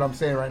hating what I'm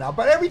saying right now,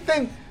 but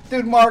everything,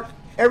 dude, Mark,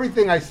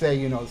 everything I say,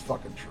 you know, is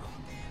fucking true.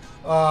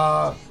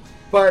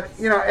 But,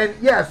 you know, and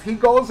yes, he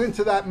goes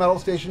into that metal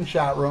station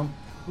chat room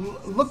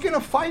looking to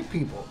fight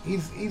people. He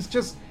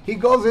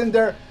goes in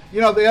there,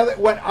 you know,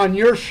 when on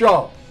your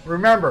show,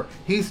 remember,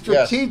 he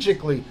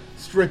strategically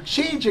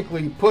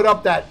put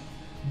up that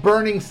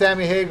burning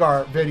Sammy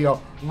Hagar video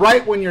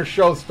right when your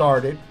show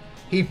started.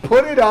 He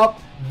put it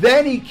up,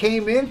 then he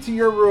came into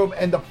your room,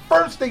 and the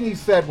first thing he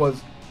said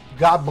was,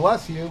 "God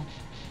bless you."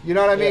 You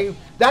know what I mean?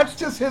 That's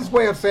just his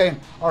way of saying,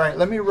 all right,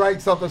 let me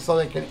write something so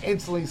they can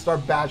instantly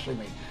start bashing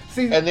me.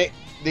 See, and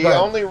the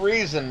only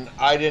reason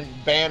I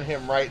didn't ban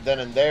him right then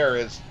and there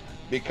is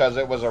because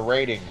it was a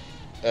rating,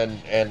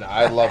 and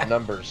I love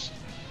numbers.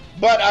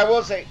 But I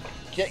will say,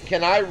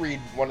 can I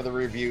read one of the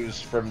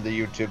reviews from the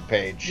YouTube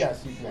page?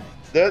 Yes, you can.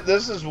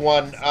 This is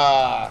one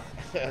that,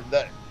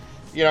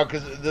 you know,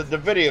 because the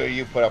video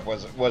you put up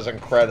was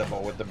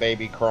incredible with the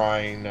baby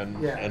crying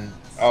and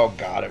oh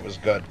god, it was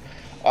good.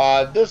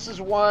 This is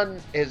one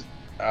is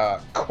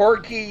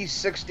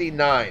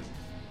Corky69,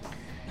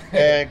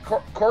 and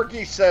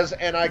Corky says,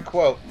 and I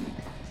quote,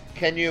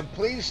 "Can you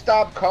please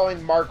stop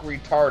calling Mark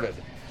retarded?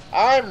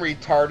 I'm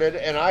retarded,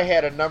 and I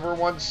had a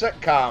 #1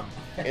 sitcom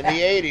in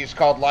the 80s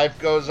called Life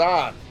Goes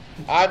On.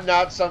 I'm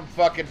not some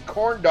fucking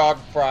corn dog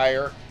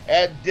fryer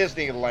at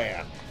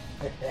Disneyland.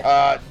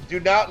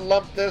 Do not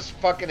lump this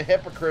fucking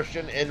hypocrite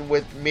in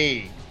with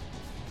me.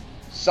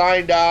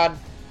 Signed on,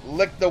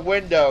 lick the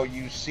window,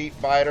 you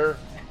seat biter."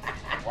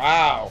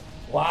 Wow.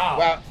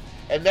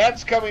 And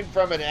that's coming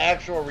from an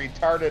actual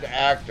retarded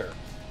actor.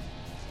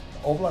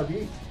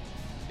 Obladi.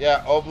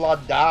 Yeah,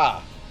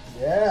 Oblada.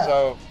 Yeah.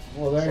 So,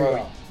 well, there you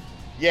go.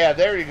 Yeah,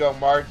 there you go,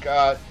 Mark.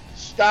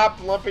 Stop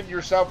lumping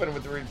yourself in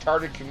with the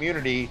retarded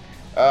community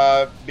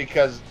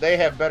because they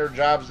have better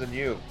jobs than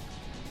you.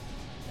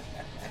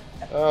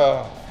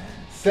 Oh,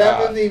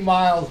 70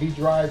 miles he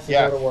drives to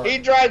go to work. He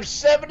drives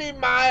 70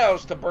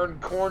 miles to burn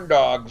corn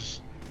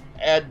dogs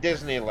at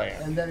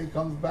Disneyland. And then he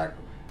comes back,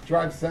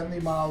 drives 70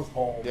 miles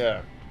home.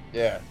 Yeah.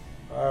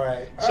 All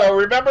right. So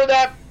remember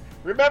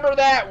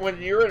that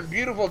when you're in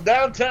beautiful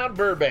downtown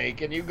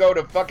Burbank and you go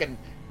to fucking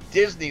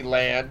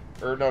Disneyland,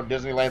 or no,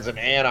 Disneyland's in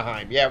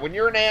Anaheim. Yeah, when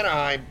you're in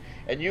Anaheim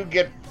and you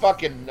get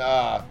fucking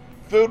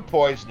food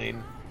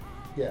poisoning,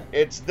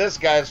 it's this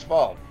guy's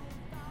fault.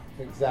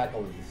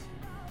 Exactly.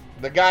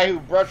 The guy who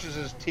brushes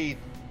his teeth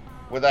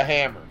with a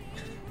hammer.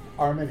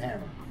 Arm and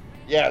Hammer.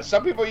 Yeah,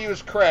 some people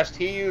use Crest.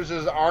 He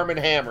uses Arm and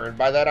Hammer, and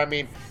by that I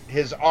mean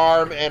his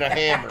arm and a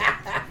hammer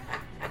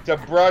to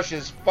brush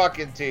his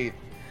fucking teeth.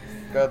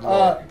 Good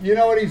Lord. You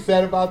know what he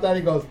said about that?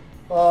 He goes,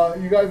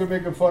 "You guys are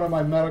making fun of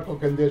my medical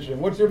condition.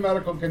 What's your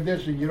medical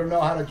condition? You don't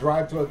know how to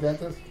drive to a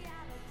dentist?"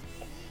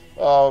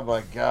 Oh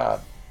my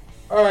God.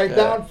 All right,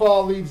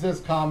 Downfall leaves this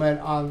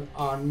comment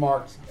on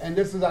Mark's, and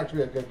this is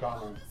actually a good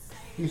comment.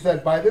 He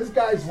said, "By this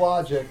guy's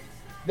logic,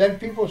 then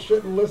people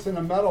shouldn't listen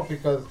to metal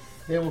because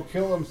they will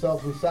kill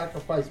themselves and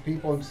sacrifice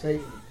people and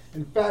Satan.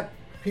 In fact,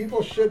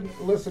 people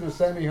shouldn't listen to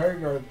Sammy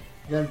Hagar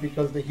then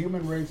because the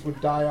human race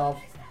would die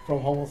off from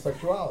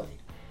homosexuality."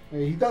 I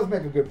mean, he does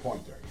make a good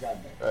point there. You got to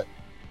make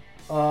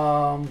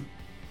it.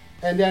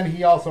 And then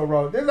he also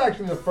wrote, this is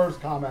actually the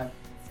first comment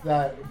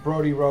that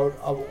Brody wrote.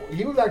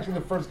 He was actually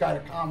the first guy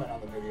to comment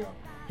on the video.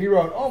 He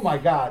wrote, "Oh my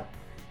God,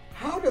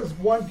 how does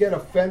one get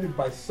offended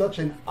by such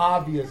an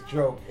obvious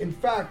joke? In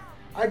fact,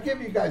 I give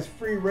you guys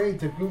free reign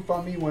to goof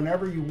on me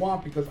whenever you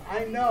want because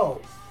I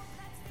know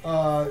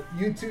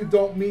you two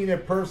don't mean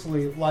it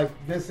personally like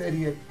this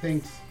idiot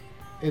thinks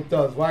It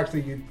does. Well,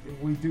 actually,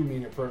 we do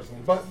mean it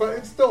personally, but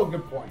it's still a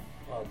good point,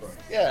 Bryce.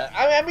 Yeah,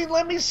 I mean,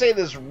 let me say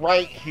this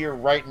right here,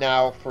 right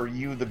now, for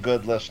you, the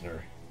good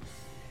listener.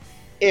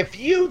 If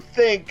you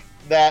think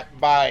that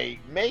by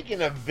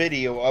making a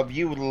video of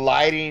you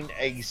lighting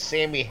a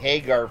Sammy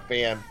Hagar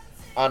fan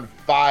on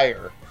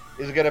fire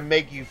is going to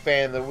make you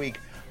fan of the week,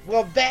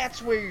 well,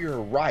 that's where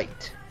you're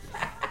right.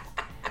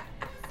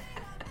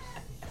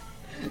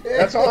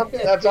 That's all I'm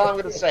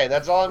going to say.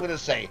 That's all I'm going to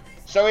say.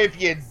 So if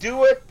you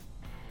do it,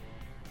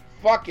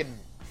 fucking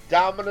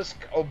Dominus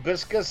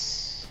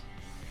Obiscus,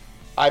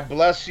 I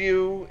bless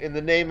you in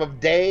the name of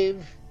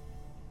Dave.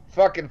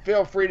 Fucking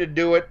feel free to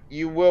do it.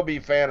 You will be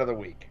fan of the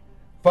week.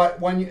 But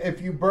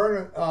if you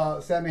burn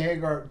Sammy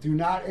Hagar, do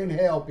not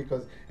inhale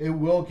because it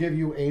will give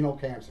you anal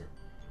cancer.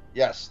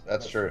 Yes,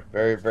 that's true.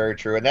 Very, very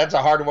true. And that's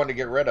a hard one to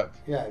get rid of.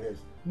 Yeah, it is.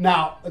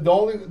 Now,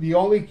 the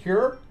only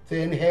cure to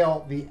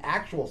inhale the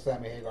actual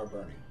Sammy Hagar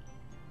burning.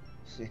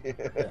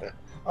 Yeah.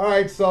 All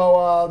right,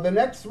 so the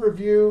next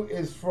review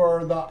is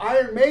for the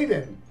Iron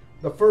Maiden,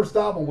 the first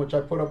album, which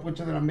I put up, which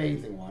is an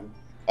amazing one.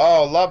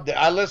 Oh, loved it.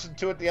 I listened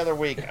to it the other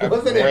week.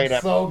 Wasn't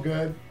it so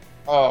good?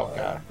 Oh,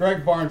 God.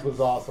 Greg Barnes was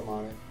awesome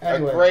on it.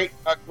 Anyway,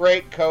 a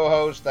great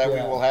co-host that we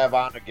will have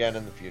on again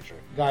in the future.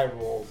 Guy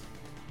rules.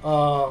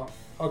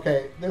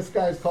 Okay, this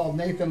guy's called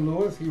Nathan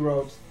Lewis. He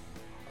wrote,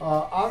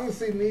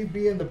 obviously me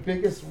being the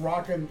biggest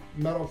rock and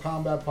metal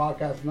combat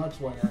podcast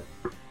nutswinger,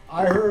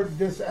 I heard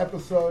this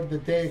episode the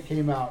day it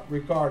came out,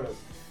 regardless.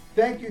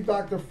 Thank you,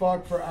 Dr.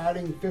 Fuck, for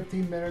adding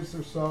 15 minutes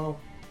or so,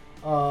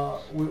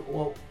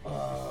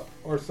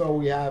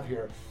 we have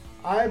here.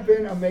 I've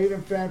been a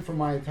Maiden fan for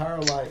my entire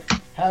life.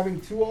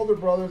 Having two older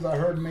brothers, I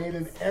heard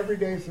Maiden every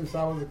day since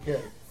I was a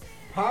kid.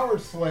 Power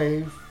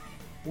Slave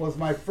was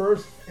my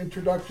first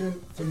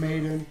introduction to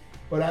Maiden,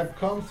 but I've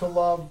come to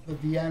love the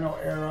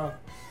Diano era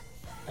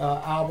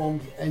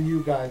albums and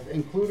you guys,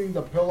 including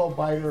the pillow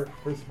biter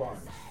Chris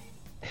Barnes.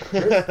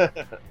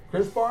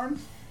 Chris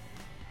Barnes?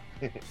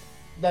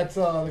 That's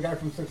the guy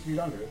from 6 Feet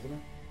Under, isn't it?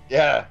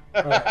 Yeah.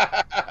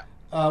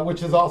 Right.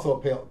 Which is also a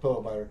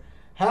pillow biter.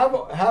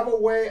 Have a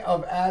way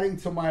of adding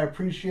to my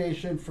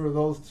appreciation for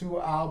those two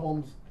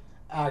albums,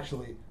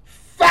 actually.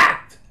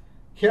 Fact!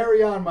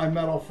 Carry on, my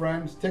metal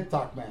friends.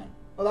 TikTok Man.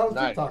 Oh, that was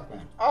nice. TikTok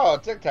Man. Oh,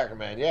 TikTok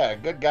Man. Yeah,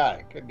 good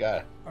guy. Good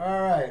guy.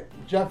 All right.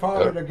 Jeff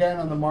Harvard again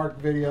on the Mark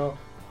video.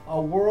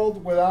 A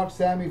world without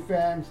Sammy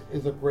fans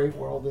is a great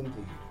world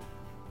indeed.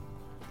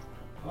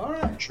 All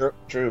right.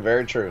 True.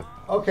 Very true.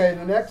 Okay,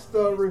 the next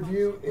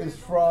review is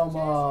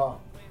from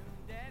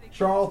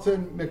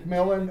Charlton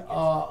McMillan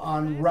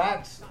on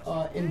Rat's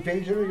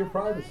Invasion of Your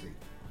Privacy.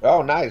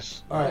 Oh,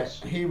 nice. All right,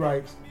 he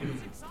writes,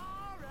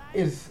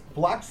 is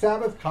Black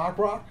Sabbath cock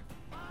rock?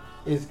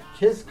 Is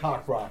Kiss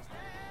cock rock?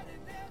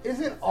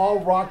 Isn't all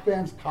rock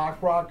bands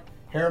cock rock,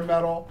 hair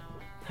metal,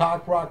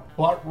 cock rock,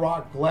 butt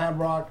rock,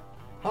 glam rock?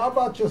 How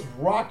about just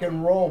rock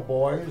and roll,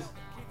 boys?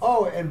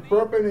 Oh, and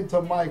burping into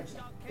mics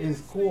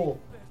is cool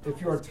if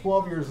you're a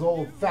 12 years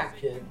old fat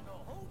kid.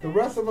 The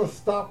rest of us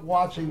stop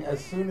watching as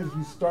soon as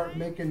you start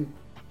making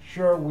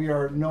sure we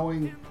are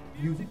knowing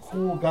you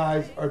cool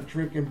guys are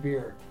drinking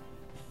beer.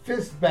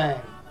 Fist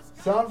bang.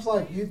 Sounds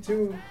like you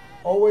two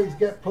always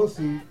get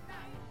pussy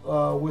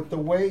with the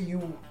way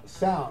you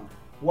sound.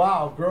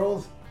 Wow,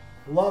 girls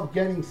love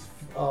getting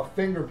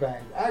finger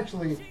banged.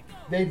 Actually,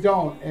 they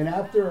don't. And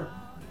after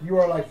you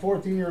are like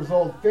 14 years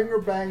old, finger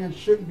banging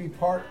shouldn't be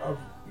part of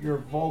your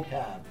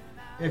vocab.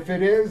 If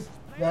it is,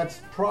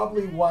 that's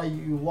probably why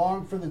you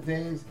long for the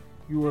days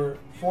you were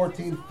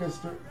 14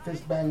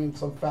 fist banging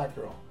some fat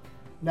girl.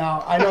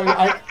 Now I know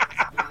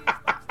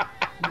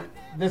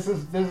this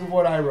is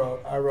what I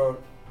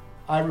wrote.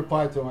 I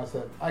replied to him. I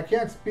said, I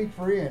can't speak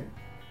for Ian,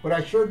 but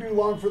I sure do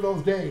long for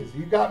those days.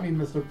 You got me,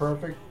 Mr.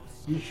 Perfect.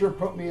 You sure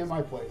put me in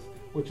my place,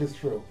 which is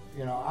true.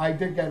 You know, I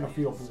did get in a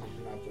fetal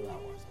position after that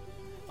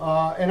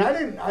one. And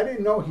I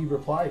didn't know he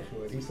replied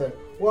to it. He said,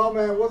 well,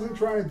 man, I wasn't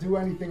trying to do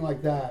anything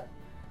like that.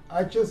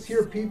 I just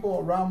hear people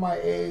around my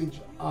age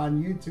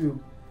on YouTube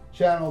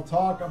channel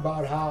talk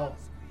about how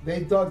they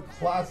dug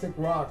classic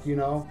rock, you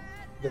know,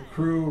 The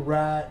Crew,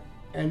 Rat,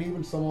 and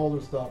even some older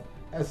stuff.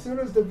 As soon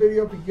as the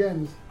video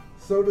begins,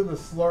 so do the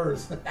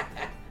slurs.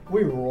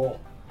 We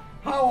roll.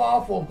 How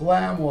awful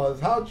glam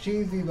was, how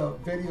cheesy the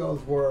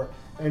videos were,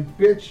 and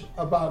bitch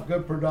about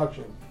good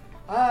production.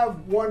 I have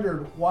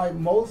wondered why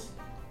most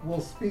will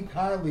speak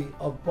highly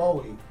of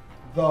Bowie,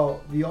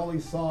 though the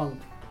only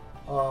song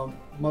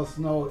must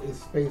know is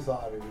Space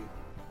Oddity.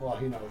 Well,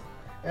 he knows.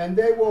 And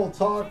they will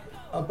talk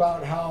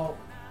about how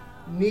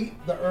neat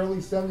the early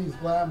 70s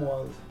glam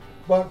was.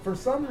 But for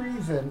some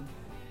reason,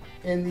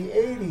 in the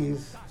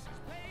 80s,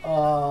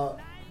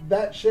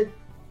 that shit,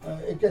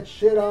 it gets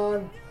shit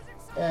on.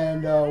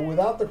 And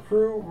without the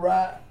Crew,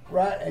 Rat,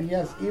 and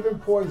yes, even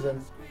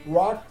Poison,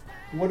 rock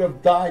would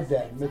have died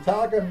then.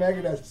 Metallica and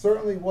Megadeth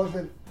certainly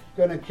wasn't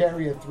going to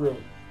carry it through.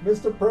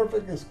 Mr.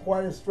 Perfect is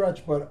quite a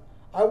stretch, but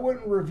I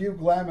wouldn't review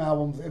glam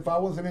albums if I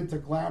wasn't into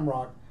glam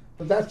rock.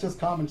 But that's just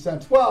common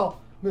sense. Well,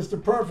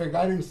 Mr. Perfect,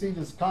 I didn't see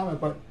this comment,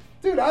 but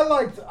dude, I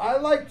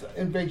liked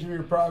Invasion of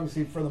Your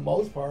Privacy for the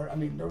most part. I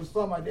mean, there was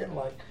some I didn't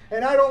like,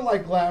 and I don't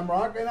like glam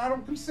rock, and I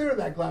don't consider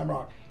that glam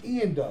rock.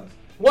 Ian does.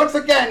 Once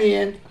again,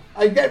 Ian,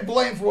 I get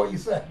blamed for what you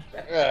said.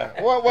 Yeah,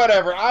 well,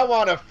 whatever. I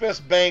want to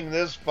fist bang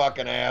this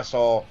fucking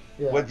asshole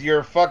with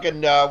your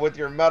fucking with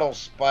your metal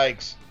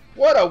spikes.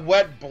 What a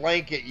wet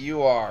blanket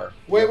you are.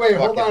 Wait,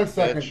 hold on a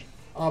second.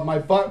 My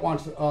butt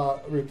wants to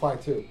reply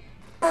too.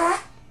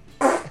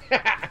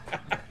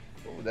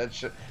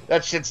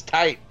 That shit's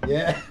tight.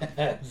 Yeah,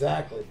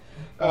 exactly.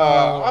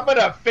 I'm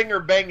gonna finger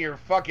bang your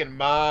fucking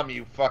mom,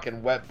 you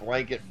fucking wet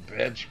blanket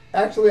bitch.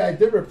 Actually, I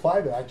did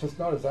reply to that. I just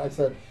noticed. I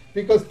said,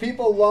 because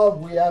people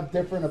love, we have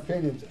different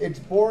opinions. It's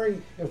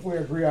boring if we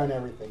agree on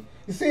everything.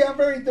 You see, I'm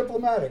very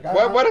diplomatic.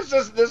 What is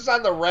this? This is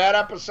on the Rat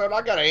episode?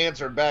 I gotta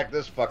answer back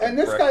this fucking And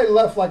this prick. guy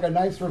left like a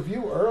nice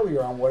review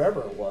earlier on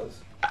whatever it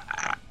was.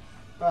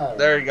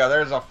 There you go.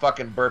 There's a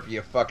fucking burp,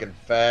 you fucking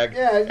fag.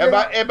 Yeah.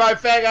 And by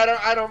fag,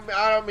 I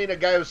don't mean a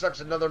guy who sucks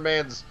another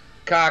man's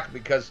cock,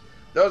 because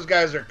those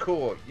guys are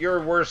cool.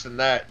 You're worse than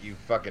that, you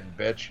fucking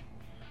bitch.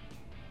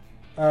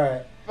 All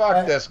right.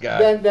 Fuck this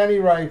guy. Then he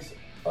writes,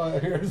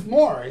 here's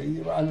more.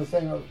 On the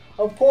same.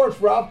 Of course,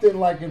 Ralph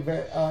didn't like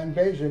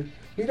Invasion.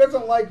 He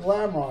doesn't like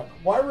glam rock.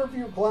 Why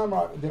review glam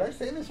rock? Did I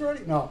say this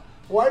already? No.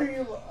 Why do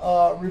you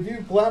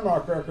review glam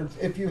rock records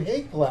if you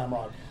hate glam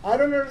rock? I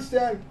don't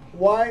understand.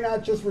 Why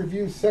not just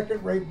review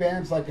second-rate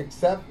bands like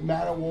Accept,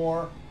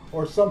 Manowar,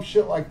 or some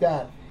shit like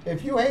that?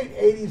 If you hate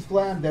 80s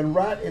glam, then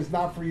Rat is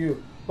not for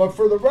you. But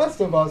for the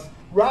rest of us,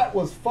 Rat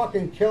was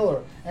fucking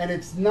killer, and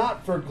it's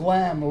not for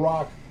glam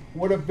rock.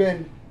 Would have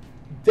been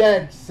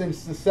dead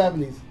since the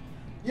 70s.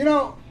 You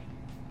know,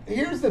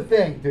 here's the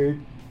thing,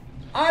 dude.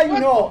 I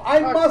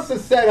must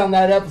have said on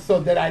that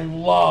episode that I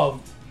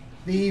loved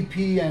the EP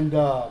and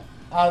Out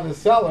of the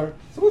Cellar.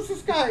 So what's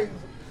this guy?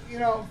 You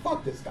know,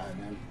 fuck this guy,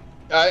 man.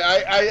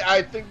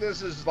 I think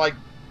this is like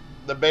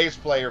the bass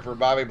player for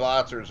Bobby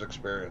Blotzer's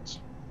experience.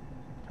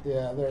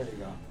 Yeah, there you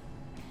go.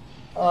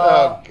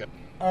 Okay.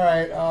 All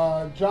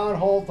right, John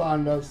Holt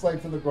on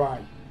Slave to the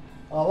Grind.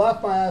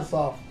 Laughed my ass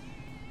off.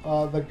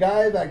 The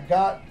guy that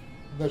got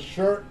the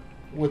shirt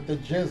with the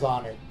jizz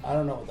on it. I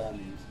don't know what that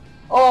means.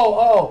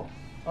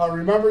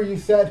 Remember you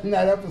said in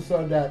that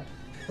episode that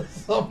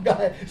some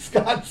guy,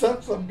 Scott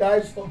sent some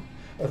guy some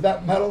of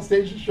that Metal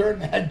Station shirt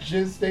and had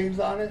jizz stains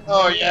on it?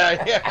 Oh,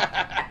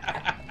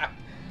 yeah.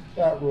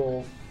 That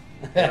rules.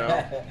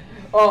 Yeah.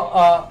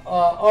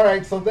 All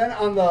right, so then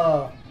on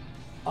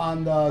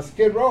the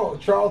Skid Row,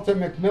 Charlton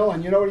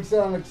McMillan, you know what he said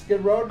on the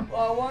Skid Row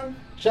one?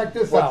 Check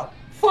this out.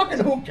 Fucking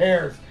who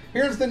cares?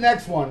 Here's the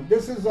next one.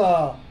 This is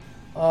Andrew.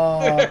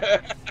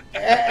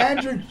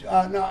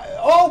 No,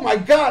 oh my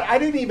God, I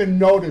didn't even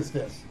notice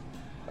this.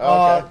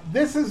 Okay.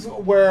 This is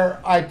where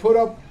I put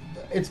up.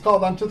 It's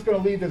called. I'm just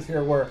going to leave this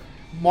here where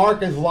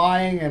Mark is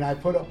lying, and I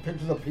put up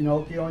pictures of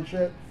Pinocchio and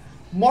shit.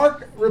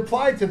 Mark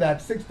replied to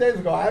that 6 days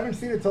ago. I haven't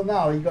seen it till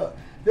now. He go.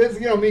 This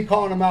is me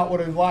calling him out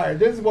with a liar.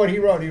 This is what he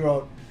wrote. He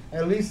wrote,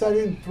 "At least I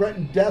didn't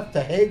threaten death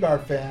to Hagar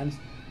fans.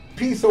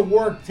 Piece of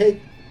work.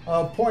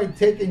 Point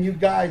taking you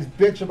guys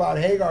bitch about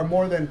Hagar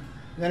more than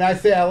I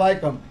say I like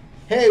them.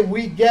 Hey,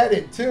 we get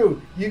it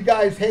too. You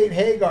guys hate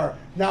Hagar.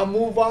 Now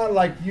move on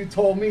like you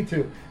told me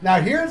to." Now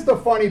here's the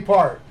funny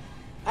part.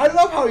 I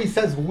love how he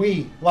says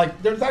we.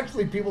 Like there's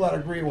actually people that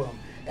agree with him.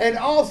 And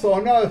also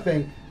another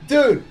thing,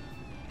 dude,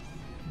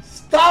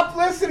 stop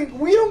listening.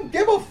 We don't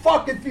give a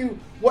fuck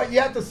what you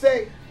have to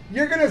say.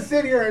 You're gonna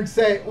sit here and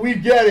say, we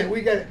get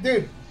it.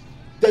 Dude,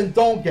 then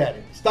don't get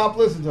it. Stop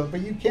listening to it,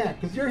 but you can't,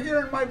 because you're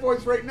hearing my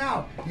voice right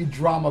now, you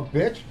drama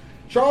bitch.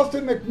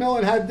 Charleston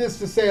McMillan had this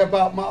to say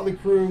about Motley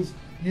Crue's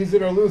Use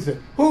It or Lose It.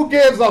 Who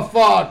gives a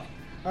fuck?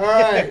 All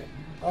right.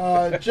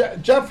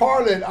 Jeff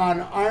Harlett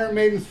on Iron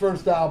Maiden's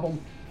first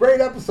album.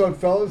 Great episode,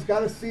 fellas. Got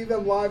to see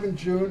them live in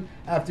June.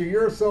 After a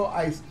year or so,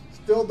 I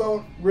still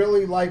don't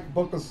really like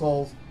Book of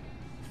Souls.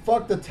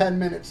 Fuck the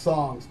 10-minute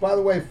songs. By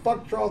the way,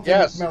 fuck Charlton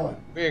McMillan.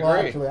 We agree. Well,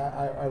 actually,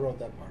 I wrote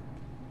that part.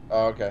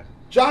 Oh, okay.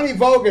 Johnny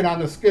Vogan on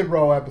the Skid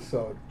Row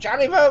episode.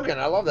 Johnny Vogan,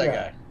 I love that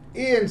guy.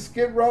 Ian,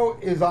 Skid Row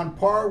is on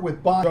par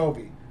with Bon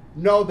Jovi.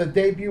 No, the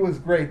debut is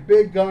great.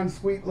 Big Gun,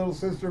 Sweet Little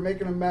Sister,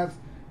 Making a Mess,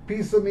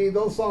 Piece of Me,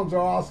 those songs are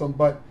awesome.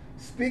 But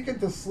speaking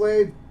to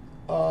Slave,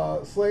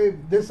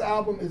 this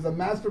album is a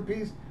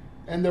masterpiece,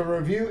 and the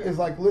review is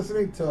like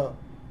listening to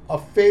a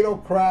Fatal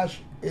Crash.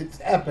 It's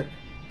epic.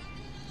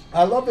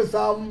 I love this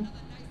album.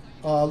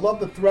 Love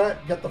the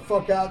Threat, Get the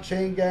Fuck Out,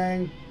 Chain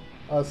Gang,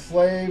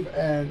 Slave,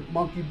 and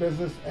Monkey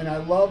Business. And I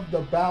love the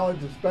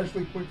ballads,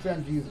 especially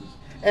Quicksand Jesus.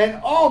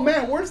 And, oh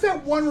man, where's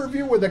that one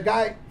review where the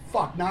guy,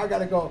 fuck, now I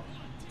gotta go.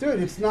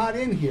 Dude, it's not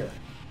in here.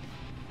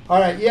 All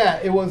right, yeah,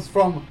 it was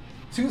from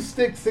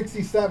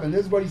 2Stick67.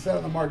 This is what he said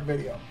on the Mark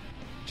video.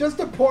 Just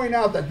to point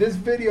out that this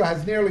video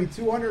has nearly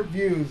 200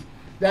 views.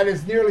 That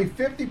is nearly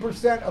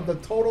 50% of the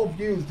total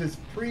views this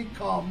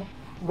pre-cum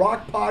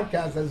rock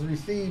podcast has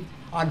received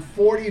on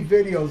 40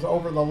 videos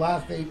over the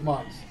last 8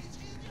 months.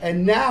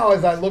 And now,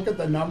 as I look at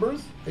the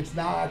numbers, it's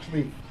now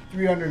actually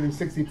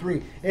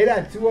 363. It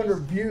had 200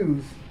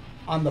 views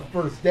on the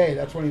first day.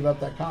 That's when he left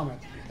that comment.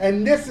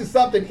 And this is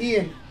something,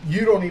 Ian,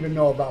 you don't even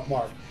know about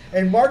Mark.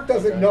 And Mark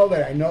doesn't know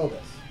that I know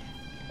this.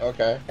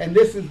 Okay. And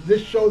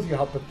this shows you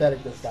how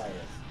pathetic this guy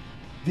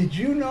is. Did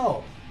you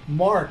know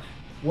Mark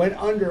went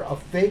under a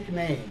fake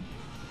name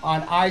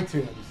on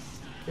iTunes?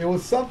 It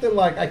was something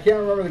like, I can't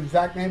remember the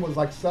exact name, it was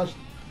like such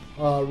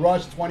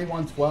Rush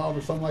 2112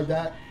 or something like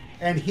that.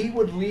 And he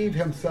would leave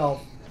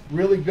himself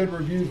really good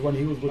reviews when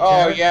he was with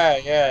Terrence.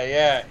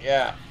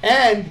 Yeah.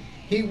 And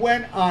he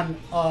went on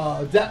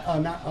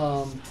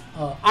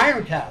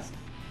Ironcast,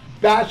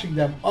 bashing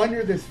them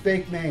under this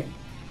fake name.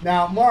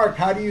 Now, Mark,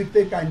 how do you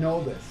think I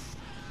know this?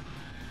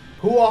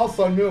 Who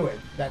also knew it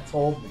that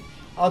told me?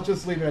 I'll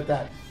just leave it at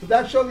that. But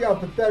that shows you how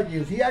pathetic he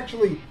is. He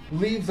actually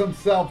leaves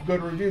himself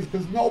good reviews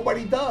because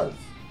nobody does.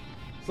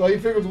 So he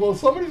figures, well,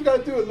 somebody's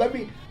got to do it.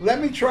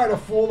 Let me try to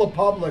fool the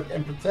public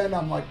and pretend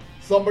I'm like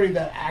somebody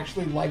that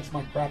actually likes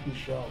my crappy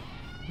show.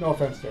 No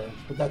offense, Terrence,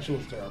 but that show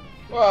was terrible.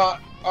 Well,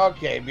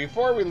 okay.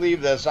 Before we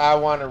leave this, I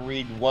want to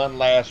read one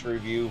last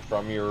review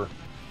from your,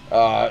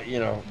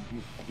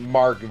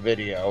 Mark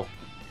video,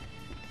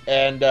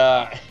 and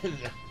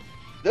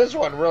this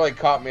one really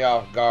caught me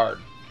off guard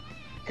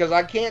because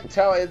I can't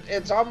tell.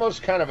 It's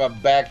almost kind of a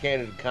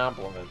backhanded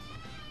compliment.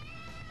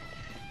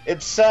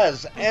 It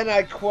says, and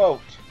I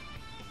quote,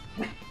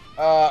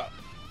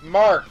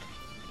 Mark,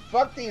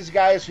 fuck these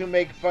guys who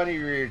make fun of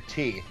your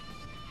teeth.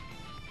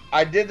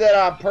 I did that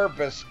on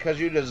purpose because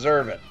you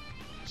deserve it.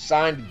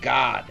 Signed,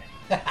 God.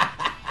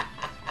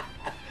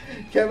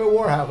 Kevin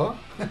Warhave,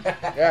 huh?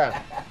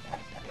 Yeah.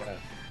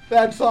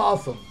 That's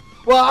awesome.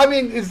 Well, I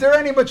mean, is there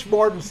any much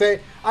more to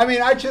say? I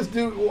mean, I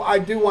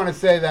do want to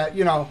say that,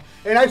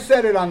 and I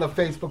said it on the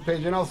Facebook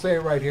page, and I'll say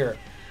it right here.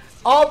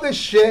 All this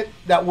shit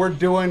that we're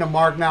doing to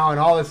Mark now and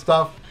all this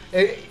stuff,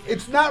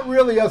 it's not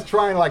really us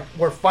trying like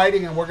we're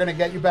fighting and we're going to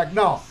get you back.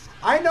 No,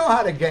 I know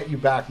how to get you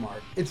back,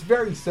 Mark. It's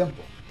very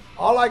simple.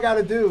 All I got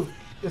to do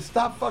is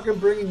stop fucking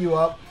bringing you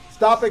up,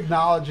 stop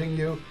acknowledging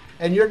you,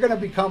 and you're going to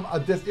become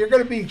you're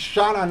going to be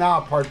Shana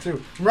Na Part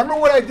 2. Remember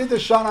what I did to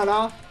Shana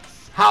Na?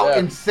 How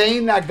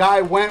insane that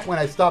guy went when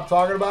I stopped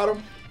talking about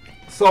him?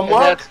 So,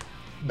 Mark...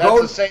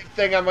 That's the same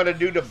thing I'm going to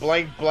do to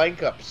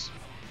blank ups.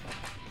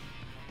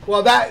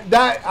 Well,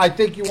 that I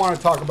think you want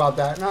to talk about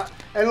that.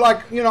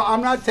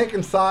 I'm not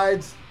taking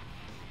sides.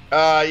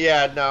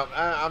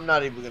 I'm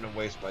not even going to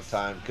waste my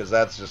time because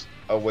that's just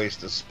a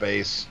waste of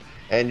space.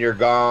 And you're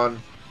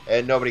gone,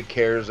 and nobody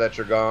cares that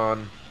you're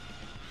gone.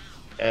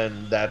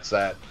 And that's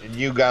that. And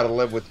you got to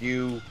live with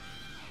you.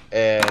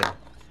 And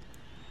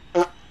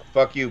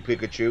fuck you,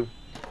 Pikachu.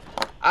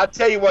 I'll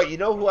tell you what, you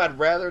know who I'd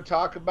rather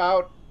talk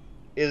about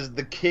is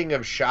the king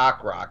of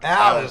shock rock,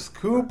 Alice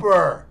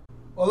Cooper.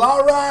 Well,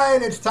 all right,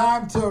 it's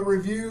time to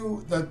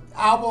review the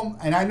album,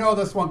 and I know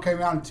this one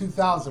came out in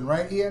 2000,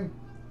 right, Ian?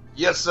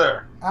 Yes,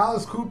 sir.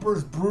 Alice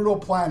Cooper's Brutal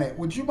Planet.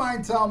 Would you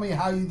mind telling me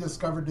how you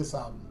discovered this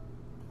album?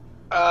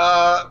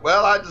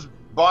 Well, I just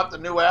bought the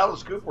new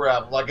Alice Cooper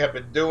album like I've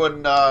been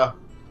doing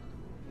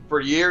for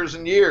years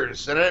and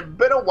years, and it had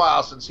been a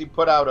while since he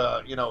put out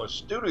a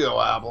studio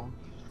album.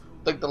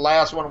 I think the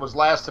last one was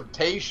Last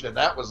Temptation, and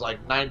that was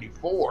like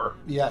 94.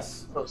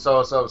 Yes.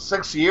 So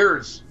 6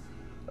 years,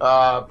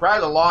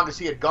 probably the longest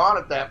he had gone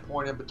at that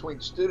point in between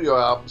studio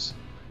albums.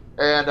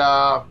 And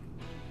I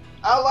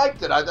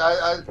liked it.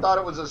 I thought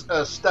it was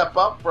a step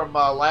up from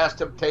Last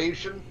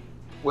Temptation,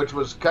 which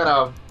was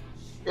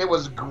it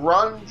was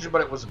grunge,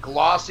 but it was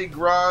glossy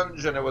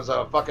grunge, and it was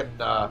a fucking,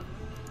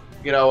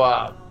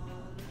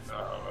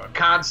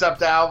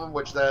 concept album,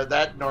 which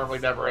that normally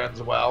never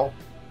ends well.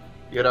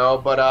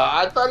 But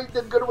I thought he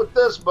did good with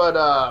this, but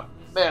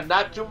man,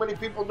 not too many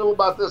people knew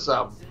about this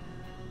album.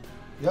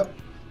 Yep.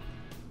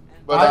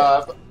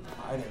 But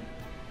I didn't.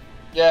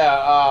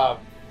 Yeah,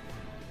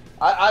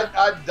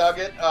 I dug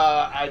it.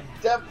 I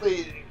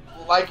definitely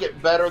like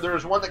it better. There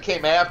was one that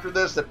came after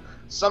this that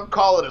some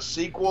call it a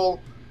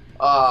sequel.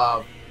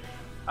 I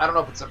don't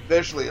know if it's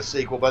officially a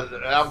sequel, but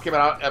an album came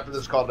out after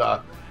this called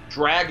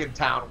Dragon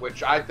Town,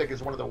 which I think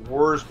is one of the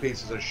worst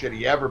pieces of shit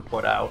he ever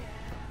put out.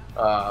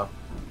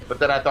 But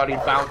then I thought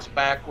he'd bounce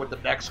back with the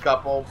next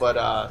couple.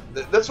 But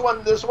this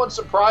one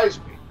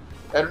surprised me,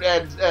 and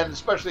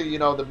especially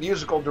the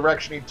musical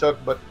direction he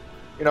took. But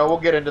we'll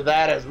get into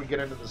that as we get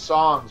into the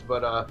songs.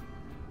 But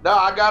no,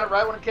 I got it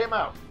right when it came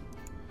out.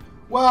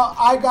 Well,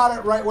 I got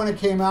it right when it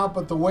came out,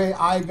 but the way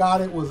I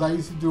got it was I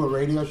used to do a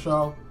radio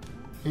show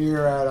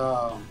here at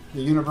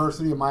the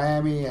University of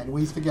Miami, and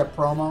we used to get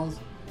promos,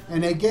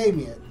 and they gave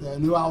me it, the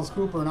new Alice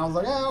Cooper, and I was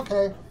like,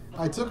 okay.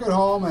 I took it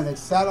home, and it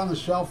sat on the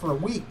shelf for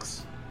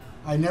weeks.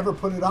 I never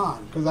put it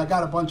on because I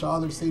got a bunch of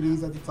other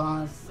CDs at the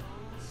time.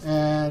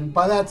 And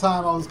by that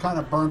time, I was kind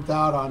of burnt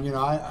out on,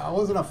 I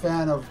wasn't a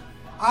fan of,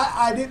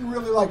 I didn't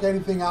really like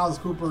anything Alice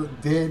Cooper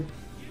did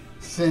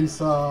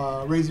since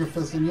Raise Your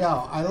Fist and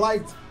Yell. I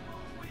liked,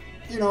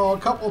 a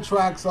couple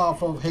tracks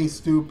off of Hey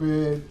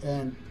Stupid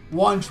and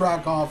one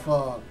track off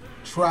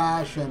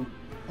Trash. And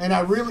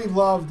I really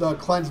loved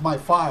Cleanse My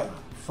Fire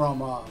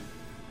from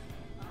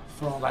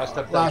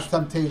Last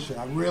Temptation.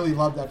 I really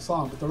loved that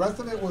song. But the rest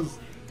of it was,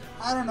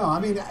 I don't know. I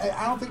mean,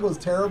 I don't think it was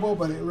terrible,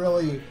 but it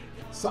really,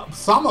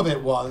 some of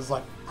it was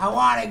like, I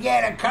want to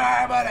get a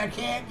car, but I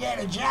can't get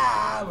a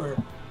job, or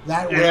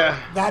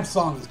that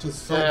song is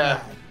just so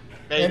bad.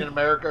 Made in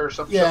America or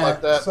something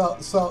like that.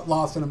 So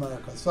Lost in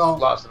America.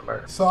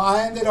 So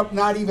I ended up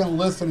not even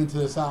listening to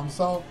this album.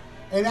 So,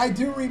 and I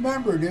do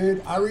remember,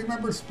 dude. I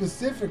remember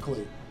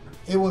specifically,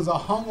 it was a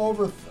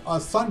hungover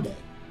Sunday.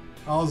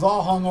 I was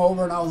all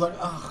hungover, and I was like,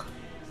 ugh,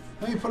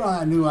 let me put on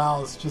that new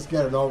Alice, just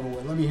get it over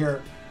with. Let me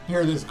hear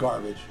this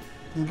garbage.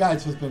 The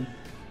guy's just been,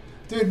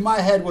 dude. My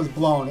head was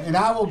blown, and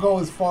I will go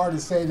as far to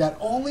say that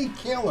only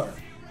Killer,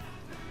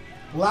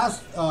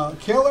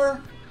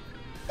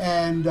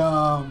 and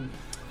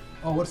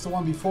what's the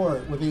one before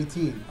it with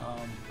 18?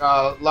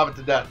 Love It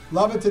to Death.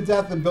 Love It to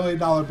Death and $1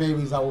 Billion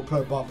Babies I will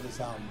put above this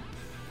album.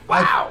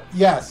 Wow.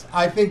 Yes,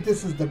 I think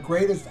this is the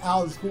greatest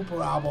Alice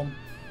Cooper album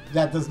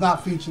that does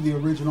not feature the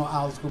original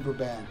Alice Cooper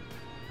band.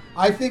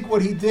 I think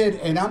what he did,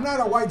 and I'm not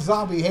a White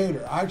Zombie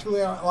hater.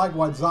 Actually, I like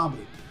White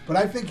Zombie. But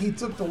I think he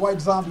took the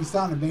White Zombie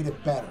sound and made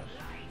it better.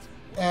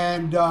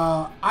 And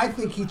I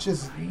think he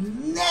just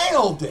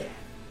nailed it.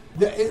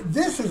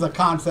 This is a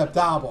concept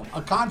album.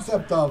 A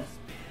concept of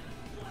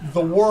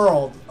the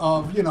world,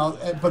 of, you know,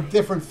 but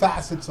different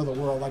facets of the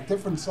world. Like,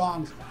 different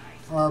songs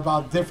are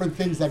about different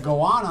things that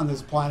go on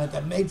this planet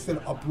that makes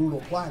it a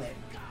brutal planet.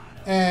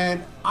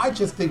 And I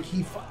just think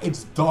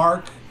it's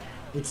dark,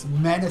 it's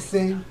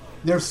menacing.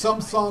 There's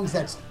some songs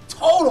that's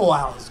total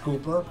Alice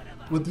Cooper,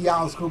 with the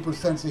Alice Cooper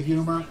sense of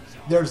humor.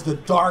 There's the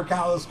dark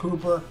Alice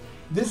Cooper.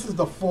 This is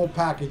the full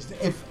package.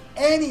 If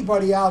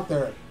anybody out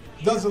there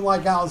doesn't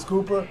like Alice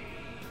Cooper,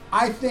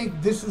 I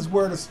think this is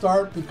where to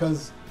start,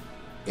 because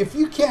if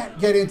you can't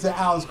get into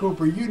Alice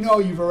Cooper, you know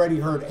you've already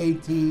heard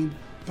 18,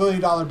 $1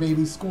 Billion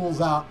Baby, School's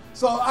Out.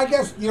 So I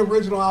guess the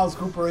original Alice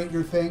Cooper ain't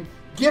your thing.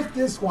 Give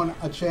this one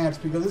a chance,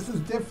 because this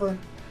is different.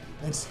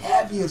 It's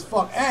heavy as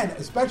fuck, and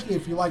especially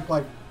if you like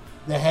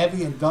the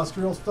heavy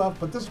industrial stuff.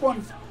 But this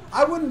one,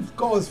 I wouldn't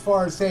go as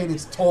far as saying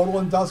it's total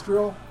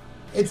industrial.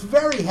 It's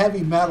very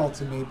heavy metal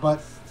to me,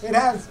 but it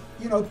has,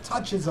 you know,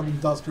 touches of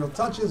industrial,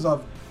 touches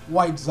of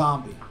White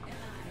Zombie.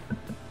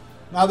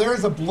 Now, there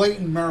is a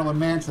blatant Marilyn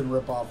Manson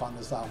ripoff on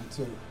this album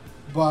too,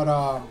 but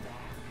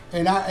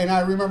and I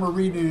remember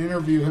reading an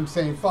interview, him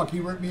saying, "Fuck, he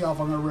ripped me off,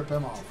 I'm gonna rip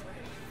him off."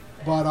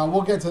 But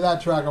we'll get to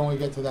that track when we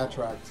get to that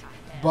track.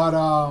 But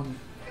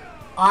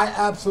I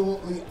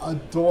absolutely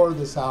adore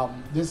this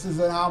album. This is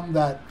an album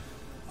that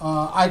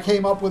I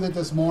came up with it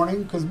this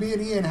morning, because me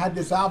and Ian had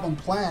this album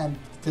planned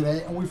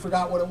today, and we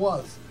forgot what it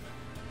was.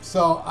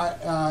 So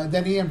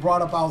then Ian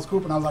brought up Alice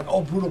Cooper, and I was like,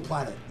 "Oh, Brutal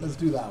Planet, let's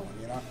do that one,"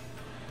 you know.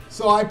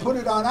 So I put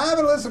it on. I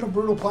haven't listened to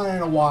Brutal Planet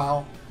in a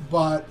while,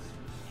 but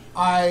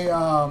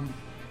I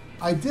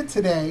did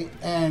today,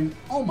 and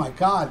oh my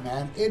God,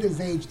 man, it has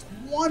aged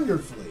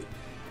wonderfully.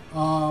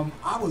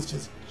 I was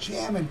just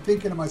jamming,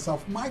 thinking to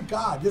myself, my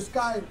God, this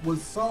guy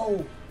was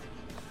so,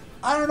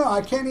 I don't know,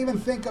 I can't even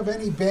think of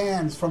any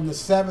bands from the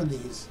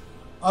 70s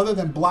other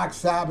than Black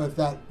Sabbath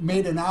that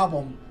made an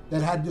album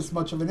that had this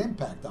much of an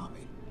impact on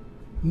me.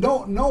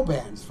 No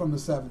bands from the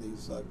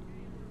 70s,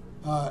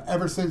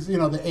 ever since, you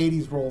know, the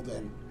 80s rolled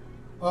in.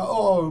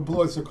 Blue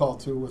Oyster Cult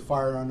too, with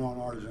Fire Unknown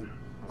Origin.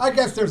 I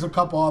guess there's a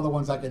couple other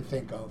ones I can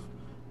think of,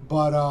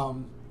 but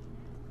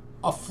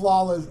a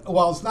flawless,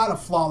 well, it's not a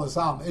flawless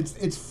album.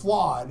 It's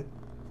flawed.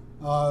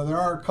 There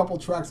are a couple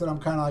tracks that I'm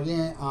kind of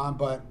like on,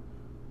 but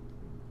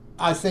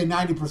I say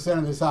 90%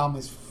 of this album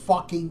is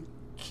fucking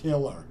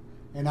killer.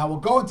 And I will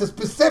go into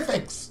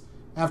specifics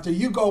after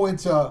you go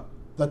into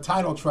the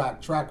title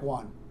track, track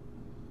 1.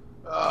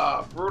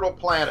 Brutal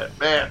Planet,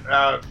 man.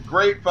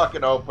 Great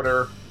fucking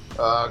opener.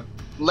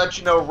 Let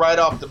you know right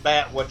off the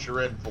bat what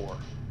you're in for.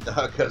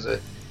 Because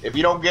if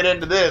you don't get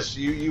into this,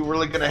 you're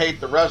really going to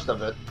hate the rest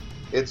of it.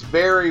 It's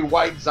very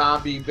White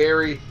Zombie,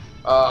 very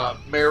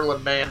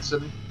Marilyn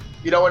Manson.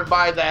 You know, and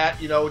by that,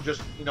 you know,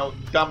 just, you know,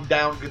 dumbed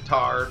down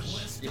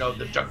guitars, you know,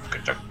 the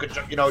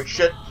you know,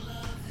 shit.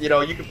 You know,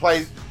 you can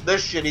play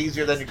this shit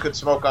easier than you could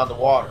Smoke on the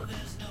Water.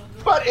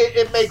 But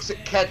it makes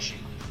it catchy,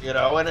 you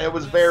know, and it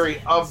was very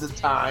of the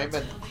time.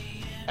 And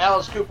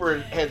Alice Cooper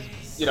has,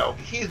 you know,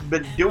 he's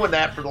been doing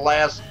that for the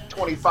last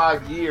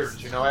 25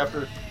 years, you know,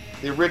 after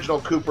the original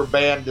Cooper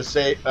band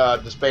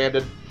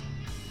disbanded.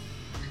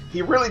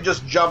 He really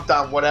just jumped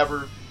on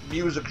whatever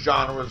music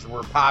genres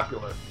were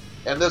popular.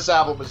 And this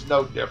album is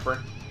no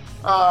different,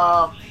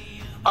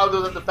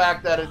 other than the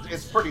fact that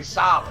it's pretty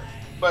solid.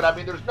 But, I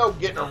mean, there's no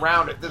getting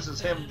around it. This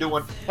is him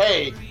doing,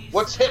 hey,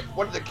 what's hip?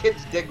 What do the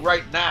kids dig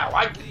right now?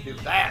 I can do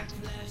that.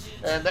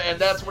 And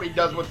that's what he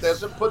does with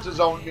this, and puts his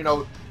own, you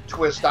know,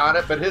 twist on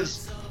it. But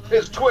his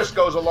twist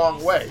goes a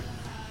long way,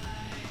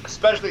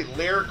 especially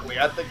lyrically.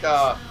 I think,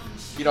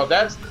 you know,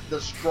 that's the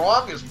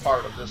strongest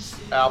part of this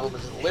album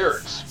is the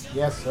lyrics.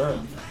 Yes, sir.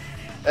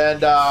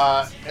 And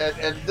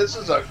this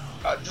is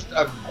just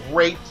a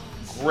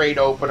great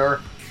opener.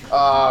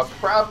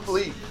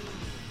 Probably,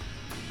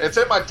 it's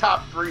in my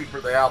top 3 for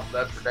the album,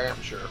 that's for damn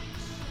sure.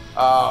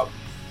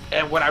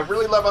 And what I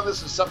really love on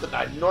this is something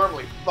I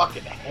normally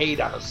fucking hate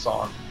on a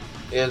song.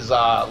 is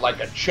like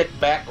a chick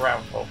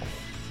background vocal.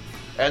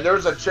 And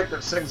there's a chick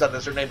that sings on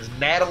this. Her name is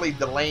Natalie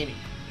Delaney.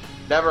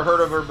 Never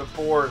heard of her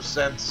before or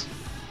since.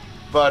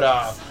 But,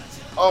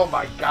 oh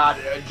my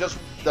God, just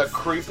the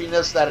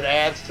creepiness that it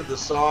adds to the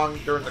song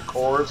during the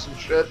chorus and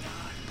shit.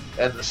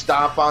 And the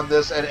stomp on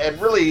this.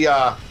 And really,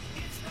 I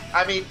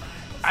mean,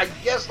 I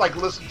guess, like,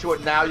 listen to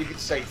it now, you could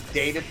say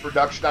dated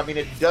production. I mean,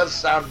 it does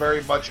sound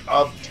very much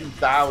of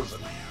 2000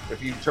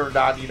 if you turned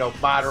on, you know,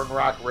 modern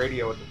rock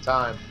radio at the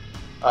time.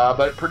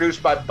 But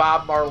produced by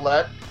Bob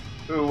Marlette,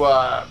 who,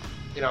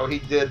 you know, he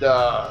did,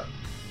 I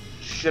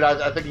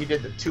think he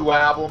did the 2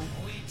 album,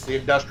 the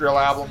Industrial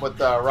album with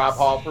Rob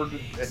Halford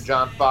and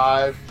John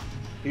Five.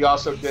 He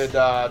also did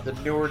the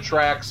newer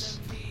tracks,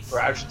 or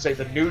I should say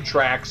the new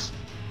tracks,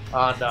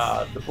 on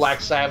the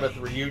Black Sabbath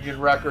reunion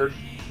record.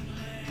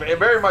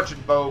 Very much in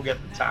vogue at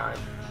the time.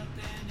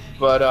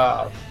 But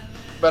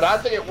I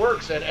think it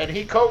works, and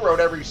he co-wrote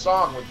every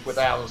song with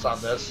Alice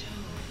on this.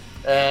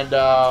 And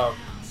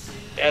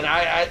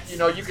I you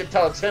know, you can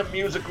tell it's him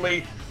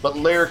musically, but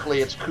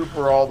lyrically it's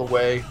Cooper all the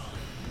way.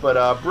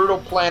 But Brutal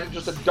Planet,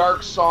 just a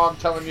dark song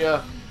telling you,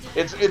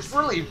 it's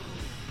really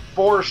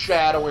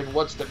foreshadowing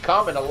what's to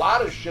come, and a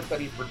lot of shit that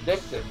he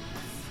predicted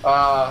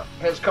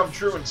has come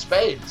true in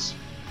spades.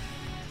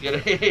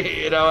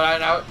 You know, I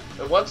know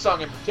one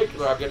song in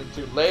particular I'll get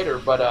into later,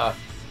 but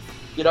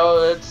you know,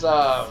 it's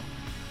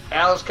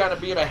Alice kind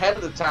of being ahead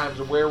of the times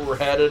of where we're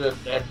headed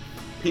and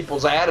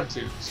people's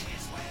attitudes.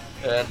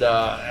 And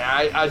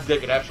I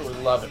dig it,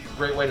 absolutely love it.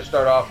 Great way to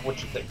start off.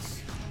 What you think?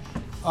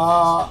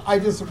 I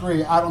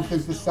disagree. I don't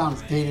think this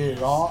sounds dated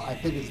at all. I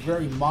think it's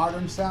very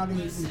modern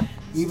sounding,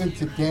 even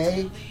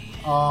today.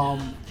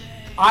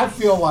 I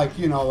feel like,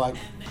 you know, like,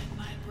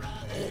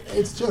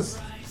 it's just,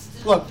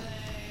 look,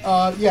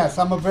 yes,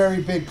 I'm a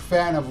very big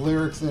fan of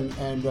lyrics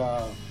and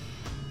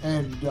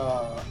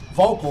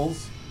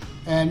vocals.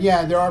 And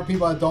yeah, there are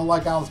people that don't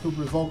like Alice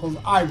Cooper's vocals.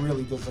 I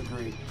really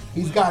disagree.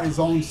 He's got his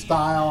own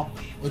style.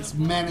 It's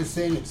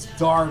menacing. It's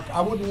dark.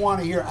 I wouldn't want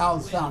to hear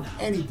Alice sound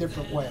any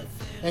different way.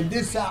 And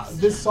this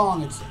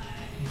song, it's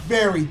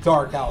very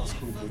dark Alice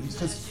Cooper. He's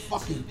just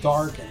fucking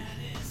dark and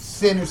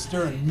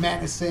sinister and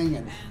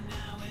menacing.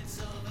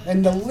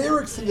 And the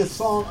lyrics in this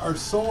song are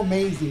so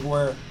amazing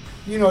where,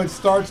 you know, it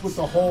starts with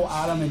the whole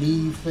Adam and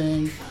Eve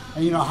thing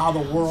and, you know, how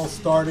the world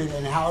started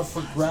and how it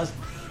progressed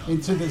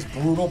into this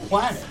brutal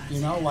planet, you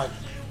know, like,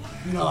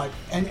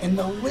 and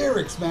the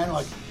lyrics, man,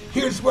 like,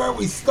 here's where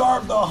we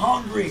starve the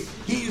hungry.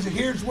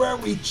 Here's where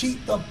we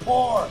cheat the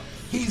poor.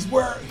 Here's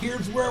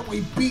where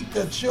we beat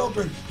the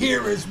children.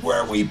 Here is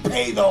where we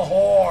pay the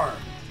whore.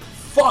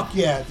 Fuck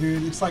yeah,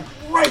 dude. It's like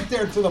right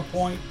there to the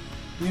point.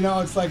 You know,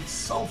 it's like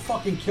so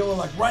fucking killer.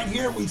 Like right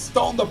here we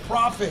stoned the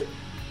prophet,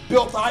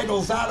 built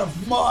idols out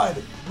of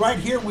mud. Right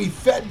here we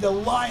fed the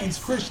lions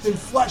Christian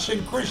flesh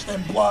and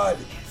Christian blood.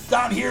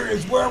 Down here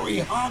is where we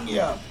hung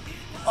ya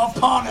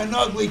upon an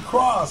ugly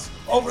cross.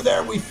 Over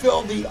there we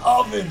filled the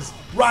ovens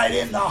right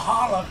in the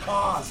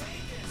Holocaust.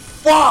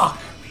 Fuck!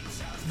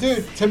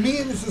 Dude, to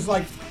me this is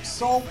like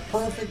so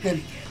perfect.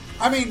 And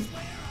I mean,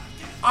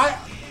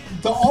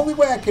 the only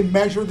way I can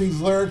measure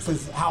these lyrics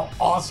is how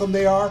awesome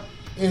they are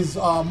is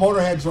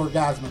Motorhead's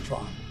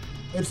Orgasmatron.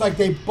 It's like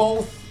they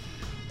both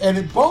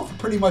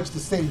pretty much the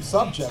same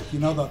subject, you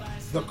know,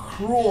 the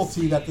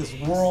cruelty that this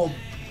world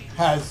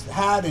has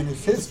had in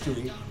its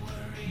history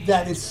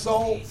that is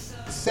so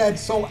said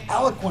so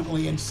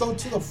eloquently and so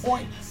to the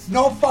point.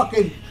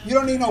 You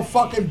don't need no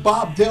fucking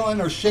Bob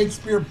Dylan or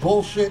Shakespeare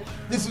bullshit.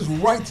 This is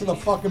right to the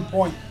fucking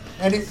point.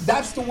 And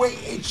that's the way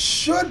it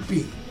should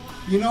be.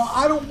 You know,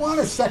 I don't want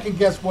to second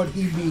guess what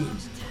he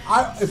means.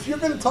 If you're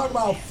going to talk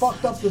about how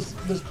fucked up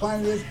this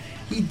planet is,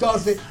 he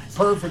does it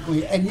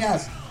perfectly. And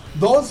yes,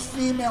 those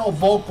female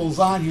vocals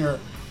on here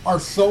are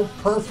so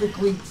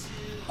perfectly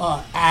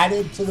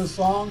added to the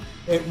song.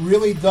 It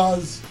really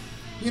does,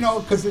 you know,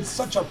 because it's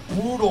such a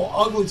brutal,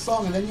 ugly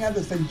song. And then you have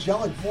this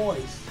angelic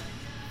voice,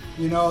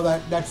 you know,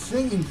 that's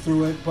singing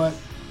through it. But,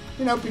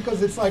 you know,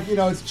 because it's like, you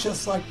know, it's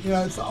just like, you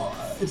know,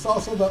 it's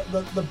also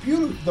the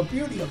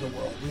beauty of the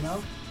world, you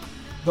know.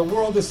 The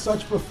world is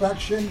such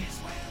perfection.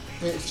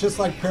 It's just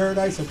like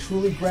paradise, a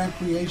truly grand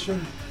creation.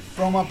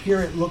 From up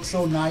here, it looks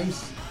so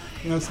nice.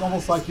 You know, it's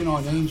almost like, you know,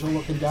 an angel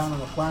looking down on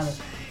the planet.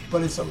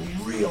 But it's a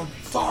real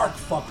dark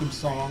fucking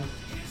song.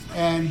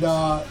 And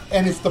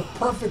it's the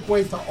perfect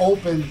way to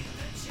open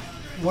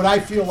what I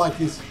feel like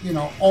is, you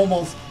know,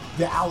 almost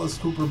the Alice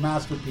Cooper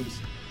masterpiece.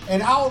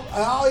 And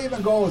I'll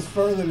even go as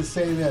further to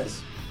say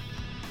this.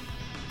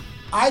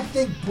 I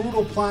think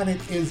Brutal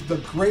Planet is the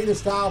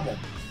greatest album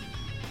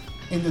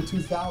in the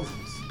 2000s.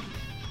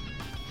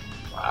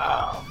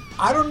 Wow.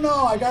 I don't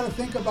know. I got to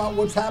think about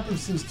what's happened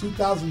since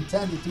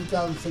 2010 to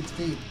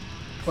 2016.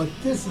 But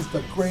this is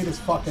the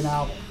greatest fucking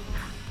album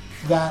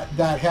that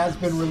has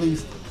been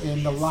released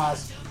in the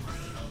last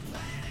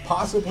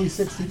possibly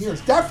 60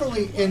 years.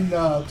 Definitely in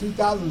the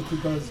 2000s,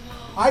 because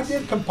I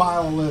did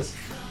compile a list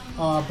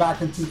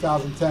back in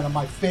 2010 of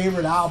my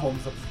favorite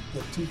albums of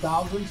the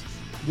 2000s.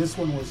 This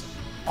one was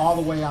all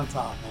the way on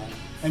top, man.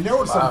 And there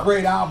were some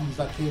great albums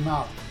that came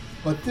out.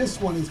 But this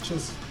one is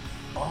just,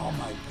 oh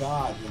my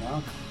God, you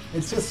know?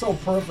 It's just so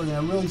perfect, and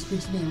it really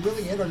speaks to me and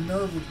really hit a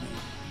nerve with me.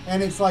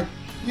 And it's like,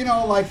 you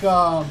know, like,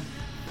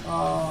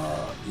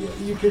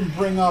 you can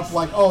bring up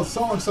like, oh,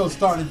 so-and-so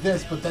started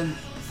this, but then,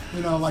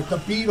 you know, like the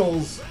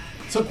Beatles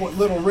took what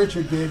Little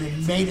Richard did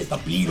and made it the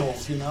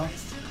Beatles, you know?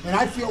 And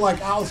I feel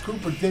like Alice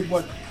Cooper did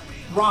what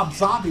Rob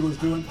Zombie was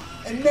doing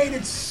and made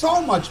it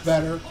so much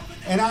better.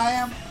 And I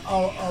am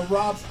a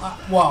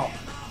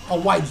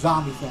White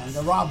Zombie fan.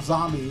 The Rob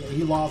Zombie,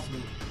 he lost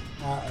me,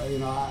 you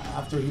know,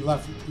 after he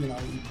left, you know,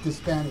 he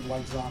disbanded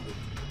White Zombie.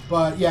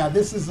 But yeah,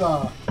 this is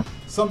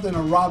something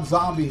a Rob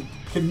Zombie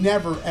could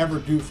never ever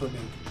do for me.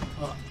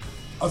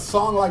 A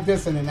song like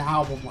this and an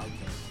album like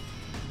this.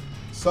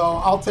 So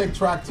I'll take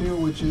track 2,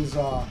 which is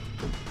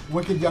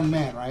Wicked Young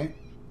Man, right?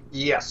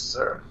 Yes,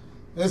 sir.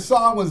 This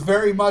song was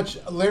very much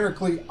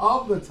lyrically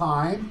of the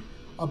time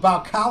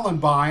about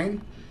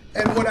Columbine.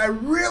 And what I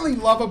really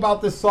love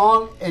about this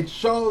song, it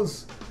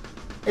shows,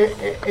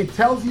 it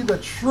tells you the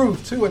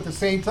truth too at the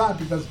same time,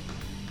 because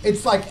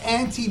it's like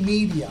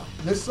anti-media.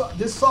 This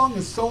song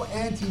is so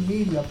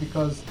anti-media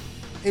because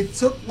it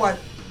took what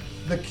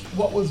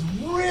was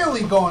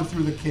really going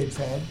through the kid's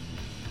head,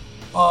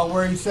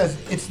 where he says,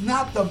 it's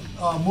not the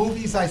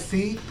movies I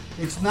see,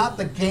 it's not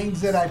the games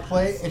that I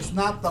play, it's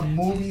not the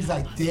movies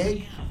I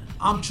dig,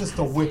 I'm just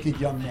a wicked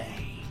young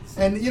man.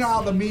 And you know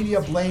how the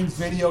media blames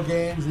video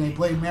games, and they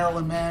blame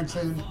Marilyn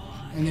Manson,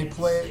 and they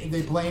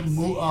blame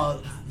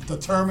the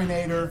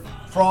Terminator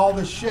for all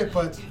this shit.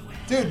 But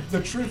dude,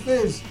 the truth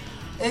is,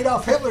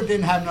 Adolf Hitler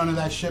didn't have none of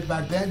that shit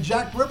back then.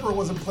 Jack Ripper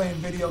wasn't playing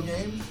video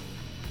games.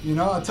 You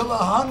know, Attila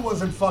Hun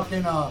wasn't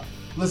fucking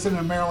listening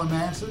to Marilyn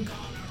Manson.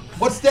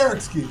 What's their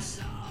excuse?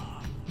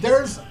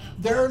 There is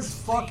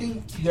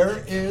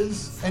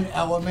an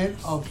element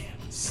of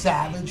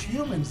savage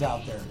humans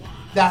out there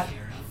that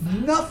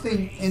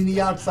nothing in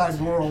the outside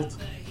world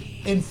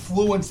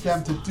influenced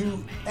them to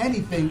do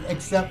anything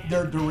except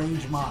their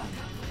deranged mind.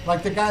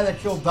 Like the guy that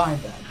killed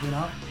Dimebag, you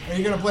know? Are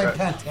you going to blame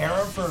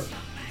Pantera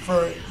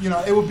for, you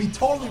know, it would be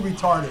totally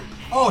retarded.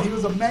 Oh, he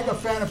was a mega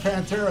fan of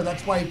Pantera,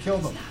 that's why he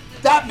killed him.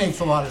 That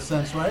makes a lot of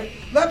sense, right?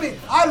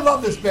 I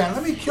love this band.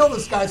 Let me kill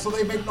this guy so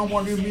they make no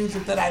more new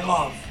music that I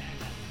love.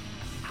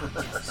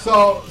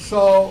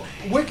 So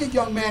Wicked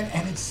Young Man,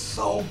 and it's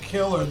so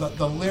killer.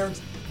 The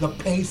lyrics, the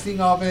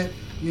pacing of it.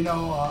 You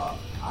know,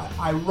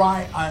 I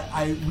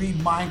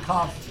read Mein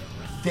Kampf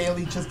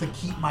daily just to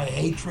keep my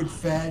hatred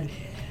fed.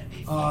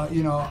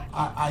 You know,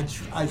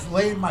 I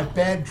lay in my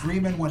bed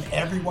dreaming when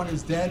everyone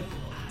is dead.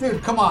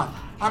 Dude, come on.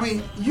 I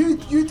mean, you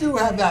do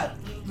have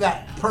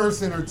that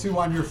person or two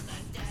on your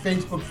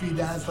Facebook feed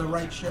that has the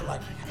right shit, like,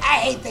 I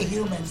hate the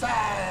humans.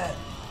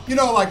 You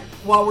know, like,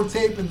 while we're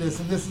taping this,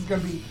 and this is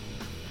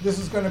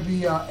gonna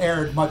be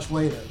aired much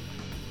later.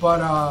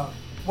 But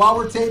while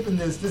we're taping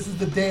this is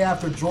the day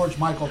after George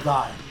Michael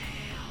died.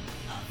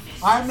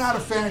 I'm not a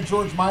fan of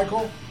George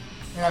Michael,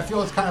 and I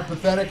feel it's kind of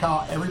pathetic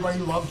how everybody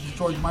loves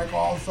George Michael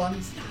all of a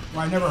sudden.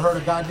 I never heard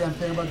a goddamn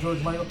thing about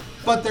George Michael.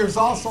 But there's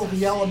also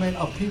the element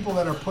of people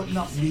that are putting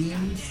up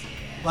memes,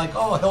 like,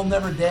 oh, he'll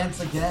never dance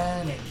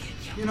again, and,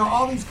 you know,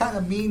 all these kind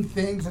of mean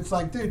things. It's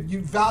like, dude,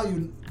 you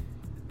value...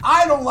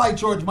 I don't like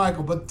George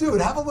Michael, but dude,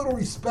 have a little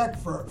respect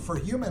for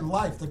human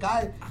life. The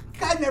guy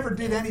never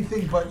did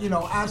anything but, you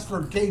know, ask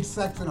for gay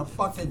sex in a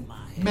fucking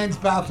men's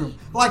bathroom.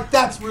 Like,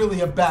 that's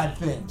really a bad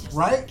thing,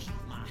 right?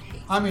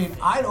 I mean,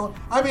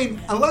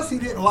 unless he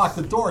didn't lock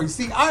the door. You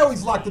see, I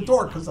always lock the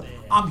door because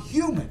I'm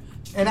human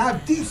and I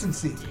have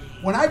decency.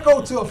 When I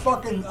go to a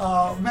fucking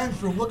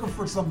men's room looking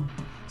for some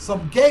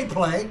gay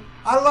play,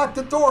 I lock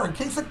the door in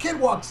case a kid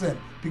walks in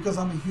because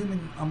I'm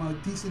a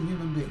decent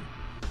human being.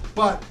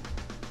 But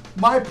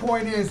my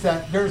point is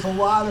that there's a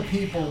lot of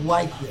people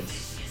like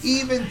this.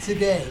 Even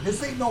today.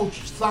 This ain't no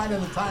sign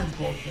of the times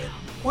bullshit.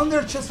 Wasn't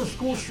there just a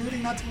school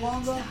shooting not too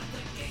long ago?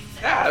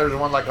 Yeah, there's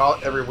one like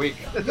every week.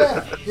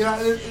 Yeah, you know,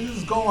 it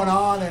is going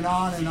on and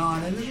on and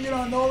on. And, you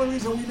know, the only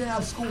reason we didn't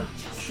have school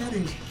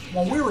shootings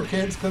when we were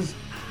kids, because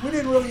we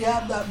didn't really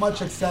have that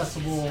much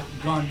accessible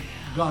guns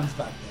back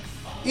then.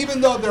 Even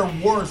though there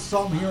were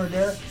some here and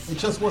there, it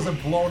just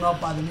wasn't blown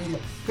up by the media.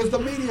 Because the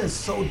media is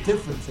so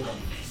different today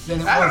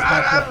than it was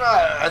back then.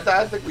 I don't know.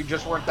 I think we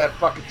just weren't that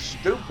fucking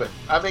stupid.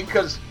 I mean,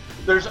 because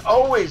there's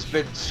always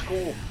been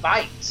school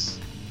fights.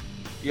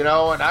 You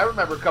know, and I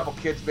remember a couple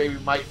kids maybe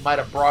might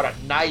have brought a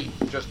knife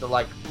just to,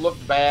 like, look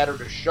bad or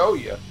to show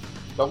you.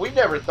 But we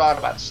never thought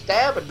about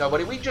stabbing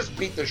nobody. We just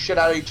beat the shit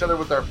out of each other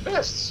with our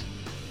fists,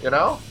 you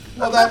know?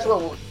 Well,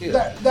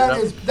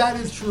 that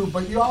is true,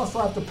 but you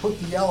also have to put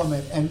the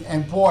element,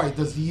 and boy,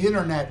 does the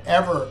internet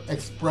ever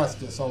express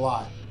this a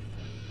lot.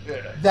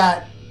 Yeah.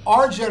 That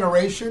our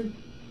generation,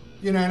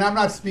 you know, and I'm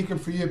not speaking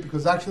for you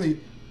because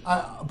actually,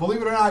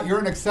 believe it or not, you're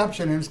an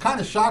exception, and it's kind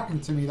of shocking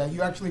to me that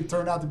you actually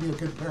turned out to be a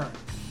good parent.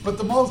 But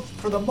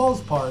for the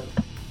most part,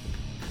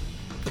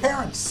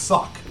 parents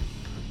suck.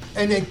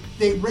 And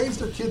they raise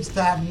their kids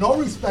to have no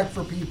respect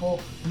for people,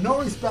 no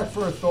respect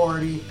for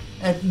authority,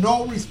 and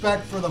no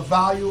respect for the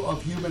value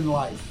of human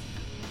life.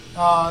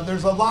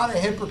 There's a lot of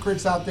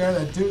hypocrites out there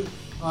that do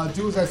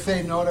as I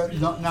say, not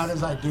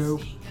as I do.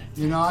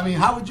 You know, I mean,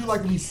 how would you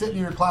like to be sitting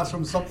in your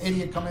classroom, some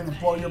idiot come in and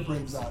blow your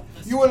brains out?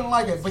 You wouldn't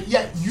like it, but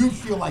yet you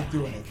feel like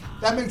doing it.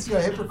 That makes you a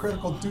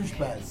hypocritical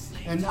douchebag.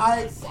 And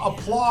I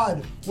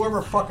applaud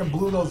whoever fucking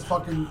blew those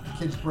fucking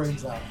kids'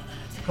 brains out.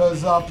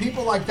 Because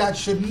people like that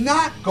should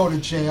not go to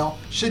jail,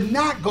 should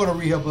not go to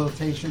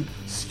rehabilitation,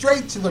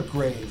 straight to the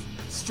grave.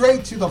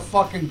 Straight to the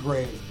fucking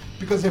grave.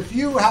 Because if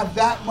you have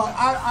that much,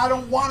 I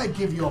don't want to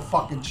give you a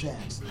fucking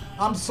chance.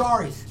 I'm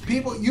sorry.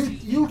 People,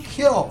 you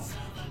kill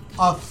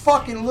a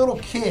fucking little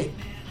kid,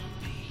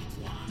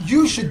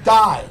 you should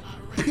die.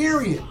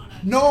 Period.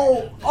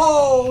 No,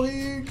 oh,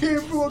 he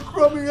came from a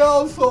crummy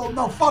household.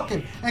 No,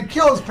 fucking, and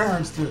kill his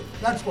parents too.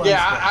 That's what.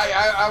 Yeah,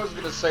 I was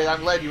gonna say.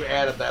 I'm glad you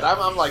added that.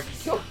 I'm like,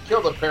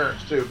 kill the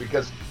parents too,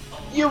 because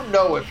you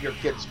know if your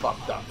kid's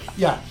fucked up.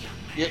 Yeah.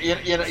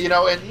 You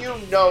know, and you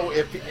know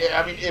if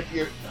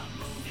you're,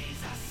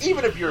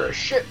 even if you're a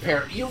shit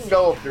parent, you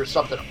know if there's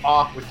something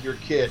off with your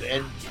kid,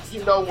 and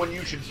you know when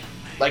you should,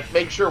 like,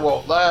 make sure.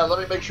 Well, let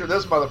me make sure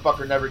this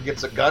motherfucker never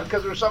gets a gun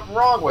because there's something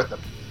wrong with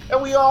him.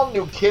 And we all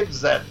knew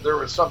kids that there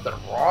was something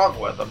wrong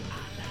with them,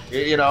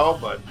 you know.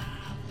 But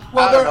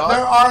well,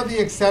 there are the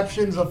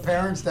exceptions of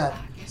parents that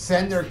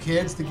send their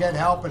kids to get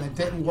help and it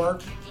didn't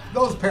work.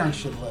 Those parents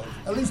should live.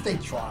 At least they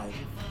tried.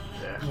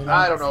 Yeah. You know?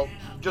 I don't know.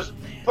 Just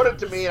put it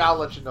to me, and I'll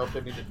let you know if they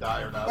need to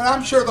die or not. But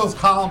I'm sure those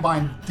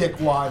Columbine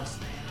dickwads,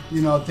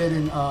 you know,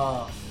 didn't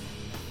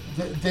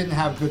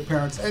have good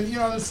parents. And you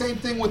know, the same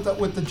thing with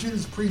the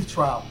Judas Priest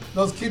trial.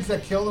 Those kids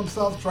that killed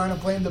themselves trying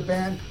to blame the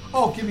band.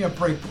 Oh, give me a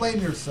break.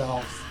 Blame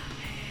yourselves.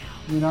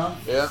 You know?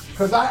 Yeah.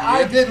 Because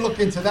I did look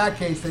into that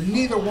case, and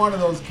neither one of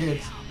those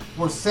kids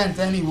were sent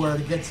anywhere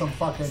to get some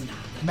fucking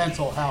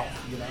mental health,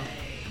 you know?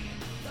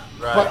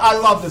 Right. But I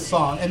love this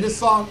song. And this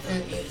song,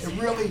 it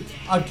really,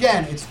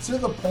 again, it's to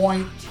the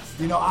point.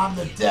 You know, I'm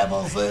the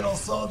devil's little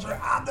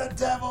soldier. I'm the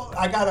devil.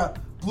 I got a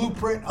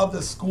blueprint of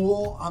the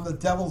school. I'm the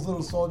devil's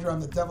little soldier. I'm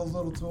the devil's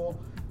little tool.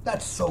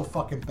 That's so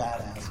fucking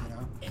badass, you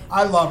know?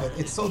 I love it.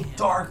 It's so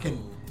dark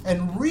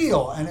and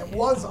real, and it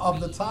was of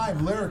the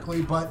time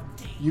lyrically, but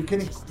you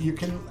can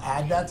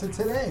add that to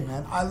today,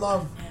 man. I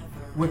love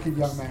Wicked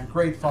Young Man.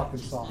 Great fucking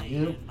song.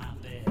 You?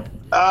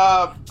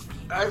 I'd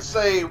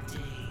say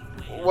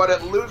what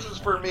it loses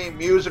for me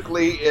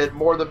musically, it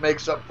more than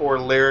makes up for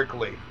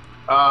lyrically.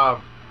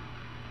 Now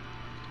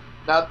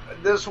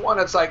this one,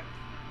 it's like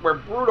where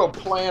Brutal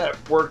Planet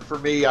worked for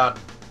me on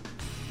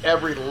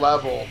every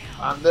level.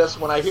 On this,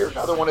 when I hear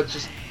another one,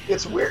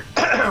 it's weird.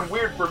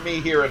 Weird for me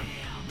hearing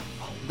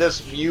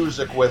this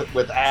music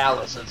with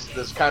Alice. It's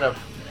this kind of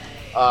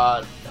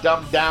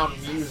dumbed down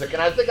music,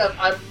 and I think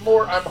I'm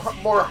more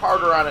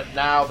harder on it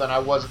now than I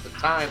was at the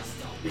time,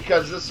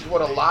 because this is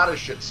what a lot of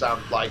shit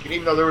sounds like. And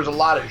even though there was a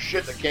lot of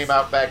shit that came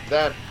out back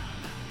then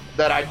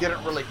that I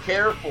didn't really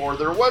care for,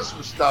 there was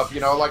some stuff,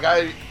 you know, like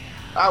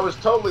I was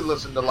totally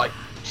listening to like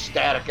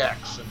Static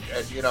X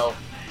and you know,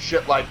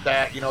 shit like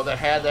that, you know, that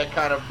had that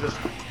kind of just,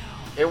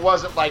 it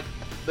wasn't like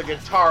the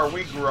guitar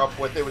we grew up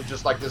with. It was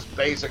just like this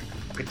basic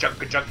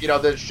ka-chunk, you know,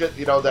 this shit,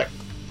 you know, that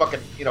fucking,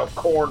 you know,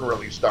 Korn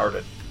really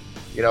started.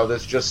 You know,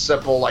 this just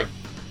simple, like,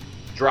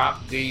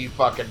 drop D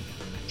fucking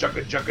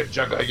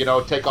chugga, you know,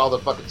 take all the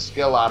fucking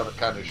skill out of it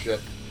kind of shit.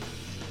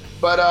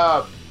 But,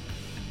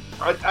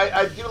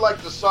 I do like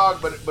the song,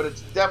 but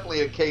it's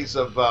definitely a case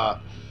of,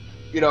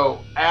 you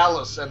know,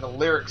 Alice and the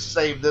lyrics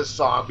saved this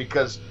song,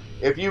 because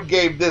if you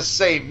gave this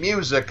same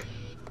music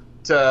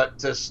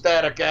to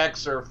Static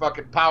X or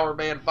fucking Power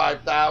Man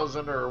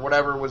 5000 or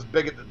whatever was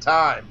big at the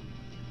time,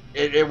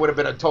 it would have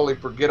been a totally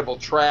forgettable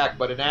track.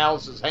 But in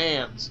Alice's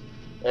hands,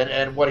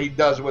 and what he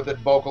does with it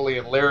vocally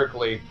and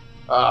lyrically,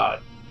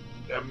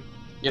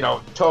 you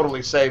know,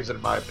 totally saves it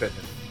in my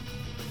opinion.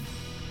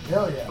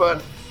 Hell yeah.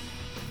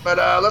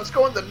 But let's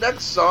go on the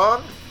next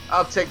song.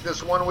 I'll take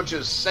this one, which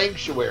is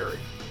Sanctuary.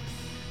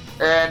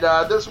 And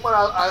this one,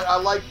 I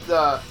like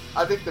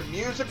I think the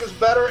music is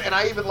better, and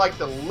I even like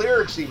the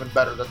lyrics even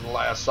better than the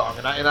last song.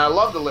 And I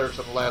love the lyrics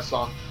of the last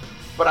song,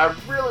 but I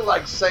really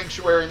like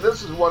Sanctuary. And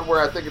this is one where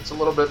I think it's a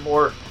little bit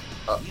more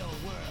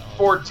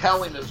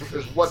foretelling is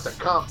what to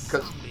come,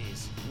 because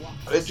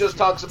it just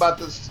talks about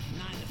this,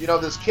 you know,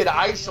 this kid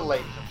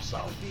isolating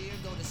himself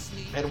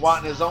and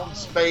wanting his own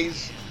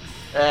space,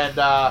 and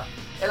I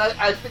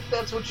think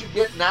that's what you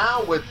get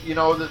now with, you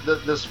know,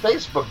 this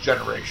Facebook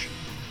generation.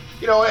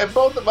 You know, and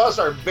both of us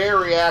are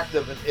very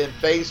active in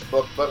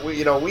Facebook, but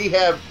we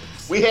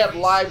have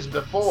lives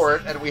before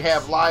it, and we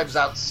have lives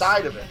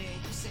outside of it.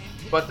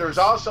 But there's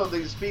also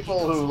these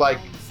people who like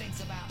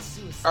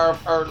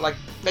are like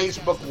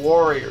Facebook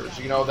warriors,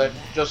 you know, that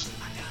just,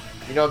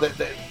 you know, that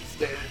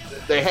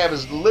they have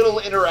as little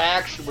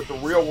interaction with the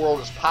real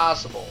world as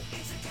possible,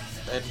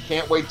 and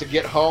can't wait to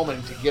get home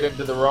and to get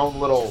into their own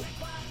little,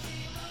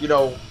 you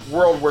know,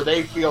 world where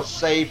they feel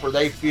safe or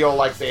they feel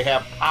like they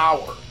have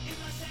power.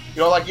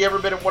 You know, like, you ever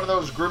been in one of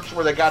those groups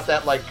where they got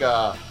that, like,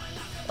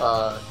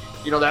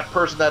 you know, that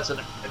person that's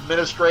an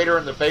administrator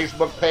in the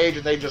Facebook page,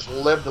 and they just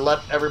live to let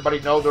everybody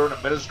know they're an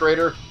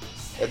administrator,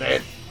 and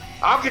then,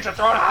 I'll get you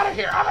thrown out of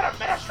here, I'm an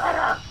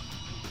administrator,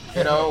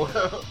 you know,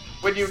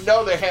 when you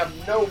know they have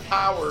no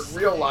power in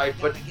real life.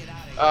 But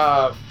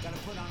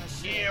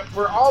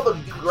for all the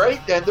great,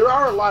 and there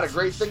are a lot of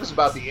great things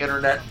about the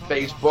internet and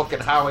Facebook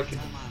and how it can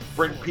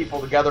bring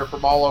people together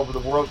from all over the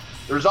world.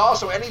 There's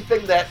also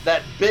anything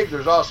that big,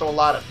 there's also a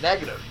lot of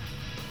negative.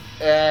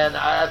 And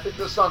I think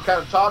this song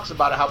kind of talks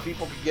about how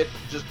people can get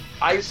just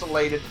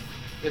isolated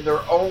in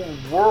their own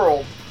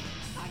world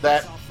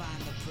that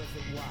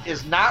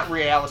is not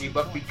reality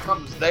but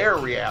becomes their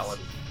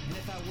reality.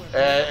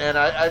 And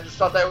I just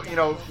thought that,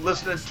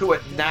 listening to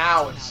it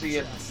now and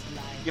seeing,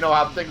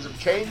 how things have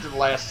changed in the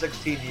last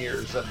 16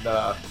 years. And,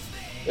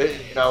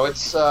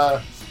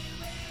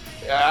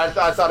 I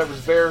thought it was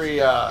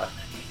very,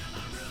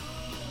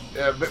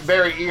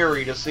 very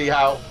eerie to see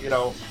how,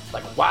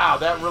 like, wow,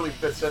 that really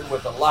fits in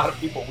with a lot of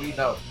people we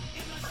know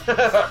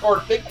or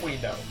think we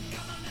know.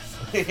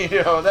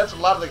 That's a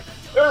lot of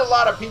there's a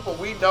lot of people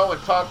we know and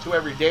talk to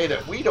every day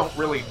that we don't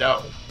really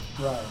know.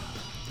 Right.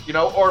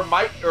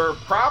 Or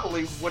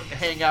probably wouldn't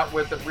hang out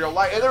with in real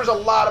life. And there's a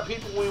lot of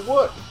people we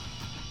would,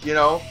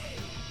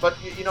 but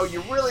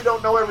you really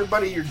don't know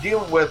everybody you're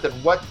dealing with and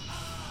what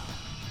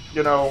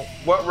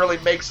really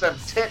makes them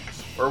tick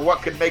or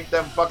what could make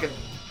them fucking,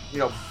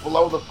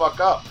 blow the fuck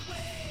up.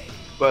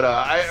 But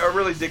I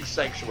really dig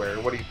Sanctuary.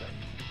 What do you think?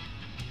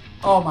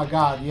 Oh my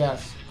God,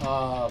 yes.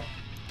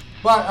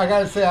 But I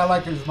gotta say, I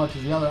like it as much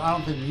as the other. I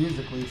don't think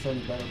musically it's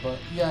any better, but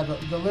yeah,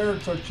 the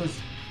lyrics are just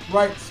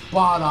right,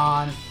 spot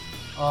on.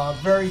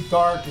 Very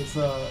dark. It's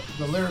the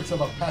lyrics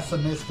of a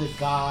pessimistic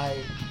guy,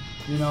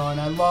 and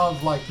I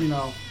love,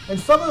 and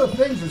some of the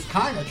things is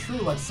kind of true.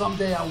 Like,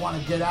 someday I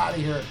want to get out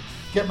of here,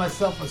 get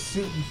myself a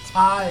suit and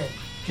tie, and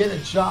get a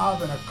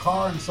job and a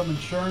car and some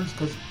insurance,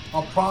 because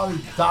I'll probably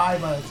die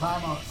by the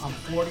time I'm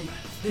 40.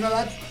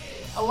 That's,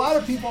 a lot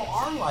of people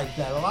are like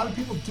that. A lot of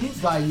people do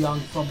die young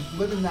from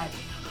living that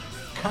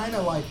kind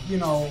of like,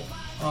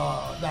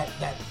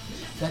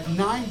 that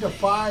 9 to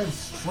 5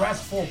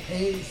 stressful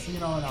pace, in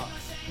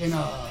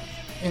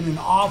an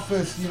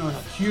office, in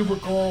a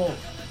cubicle,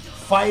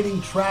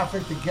 fighting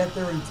traffic to get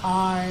there in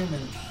time,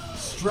 and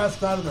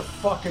stressed out of their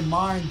fucking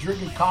mind.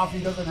 Drinking coffee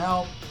doesn't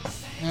help.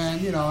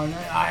 And, and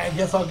I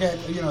guess I'll get,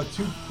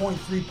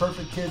 2.3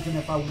 perfect kids, and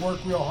if I work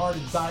real hard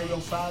and die real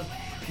fast,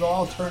 they'll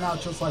all turn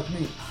out just like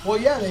me. Well,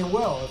 yeah, they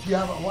will, if you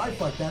have a life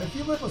like that. If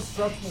you live a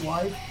stressful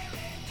life,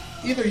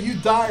 either you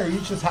die or you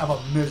just have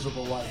a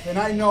miserable life. And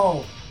I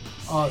know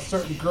a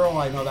certain girl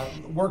I know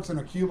that works in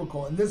a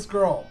cubicle, and this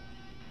girl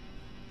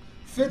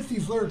fits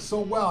these lyrics so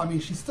well. I mean,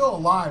 she's still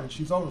alive and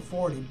she's over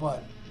 40,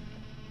 but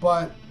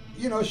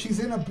she's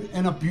in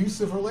an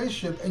abusive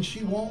relationship and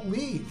she won't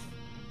leave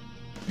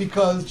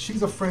because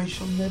she's afraid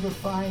she'll never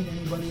find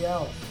anybody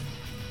else.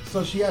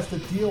 So she has to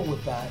deal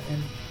with that,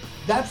 and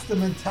that's the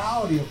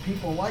mentality of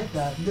people like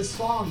that. And this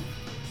song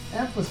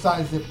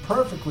emphasized it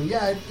perfectly.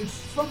 Yeah, it's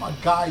from a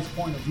guy's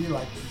point of view,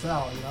 I can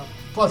tell,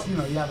 Plus, you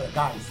have a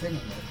guy singing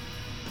it.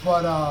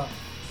 But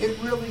it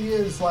really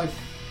is like,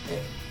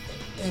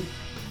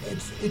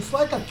 it's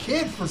like a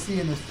kid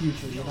foreseeing his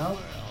future,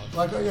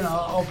 Like,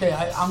 okay,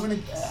 I'm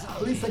going to,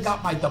 at least I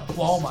got my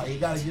diploma. You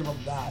got to give him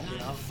that,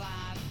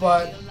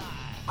 But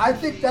I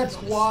think that's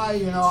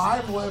why,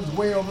 I've lived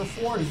way over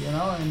 40, and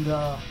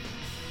I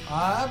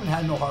haven't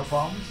had no heart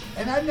problems.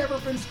 And I've never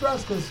been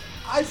stressed because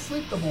I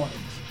sleep the mornings.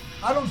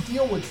 I don't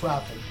deal with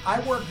traffic.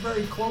 I work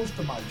very close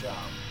to my job.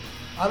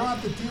 I don't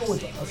have to deal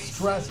with a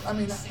stress. I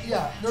mean,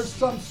 yeah, there's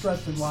some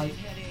stress in life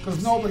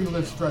because nobody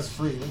lives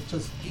stress-free. It's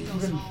just,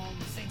 even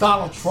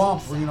Donald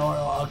Trump or,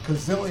 a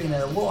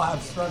gazillionaire will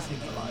have stress in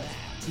their life.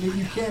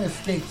 You can't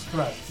escape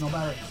stress, no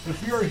matter.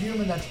 If you're a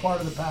human, that's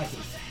part of the package.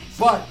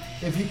 But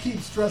if you keep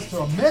stress to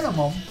a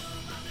minimum,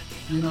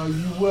 you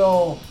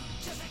will,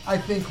 I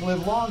think,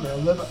 live longer,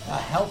 live a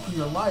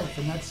healthier life.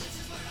 And that's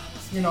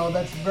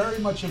very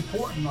much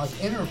important,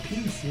 like inner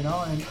peace,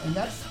 and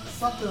that's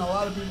something a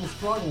lot of people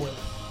struggle with,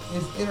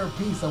 is inner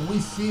peace. And we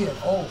see it,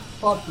 do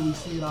we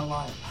see it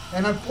online.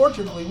 And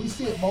unfortunately, we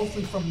see it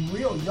mostly from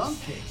real young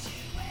kids.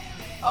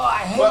 Oh, I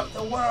hate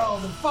the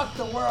world, and fuck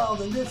the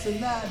world, and this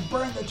and that, and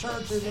burn the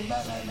churches, and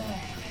that.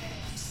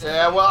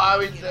 Yeah, well, I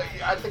mean,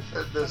 I think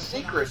the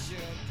secret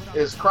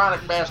is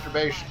chronic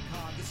masturbation.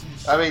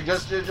 I mean,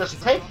 just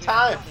take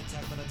time,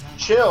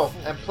 chill,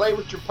 and play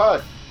with your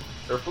pud,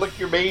 or flick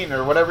your bean,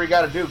 or whatever you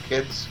got to do,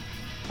 kids.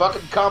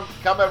 Fucking come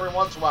every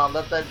once in a while and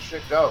let that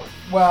shit go.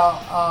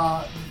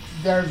 Well,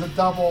 there's a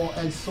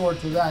double-edged sword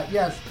to that.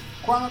 Yes,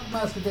 chronic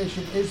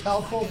masturbation is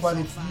helpful, but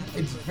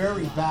it's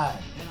very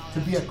bad to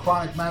be a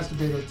chronic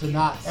masturbator to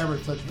not ever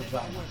touch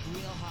vagina.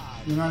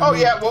 You know what I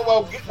mean? Yeah.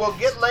 Well,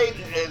 get laid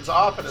as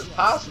often as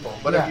possible.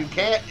 But if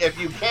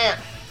you can't,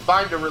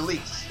 find a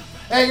release.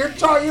 Hey, you're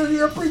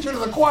preaching to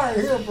the choir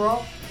here,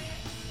 bro.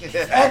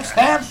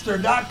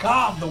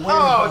 Xhamster.com, the way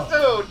to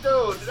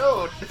go.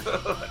 Dude.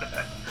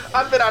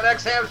 I've been on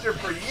Xhamster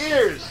for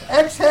years.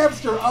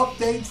 Xhamster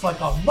updates like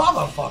a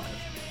motherfucker.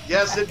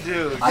 Yes, it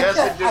do. I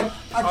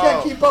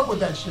can't keep up with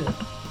that shit.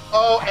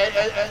 Oh,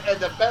 and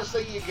the best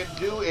thing you can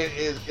do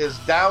is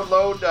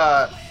download.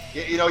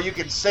 You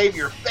can save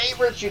your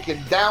favorites. You can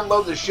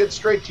download the shit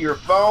straight to your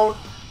phone.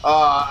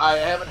 I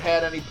haven't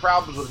had any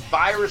problems with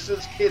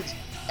viruses. Kids,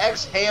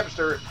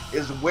 X-Hamster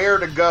is where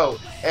to go.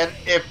 And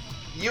if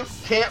you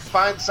can't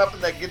find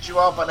something that gets you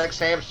off on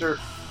X-Hamster,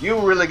 you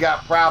really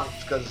got problems,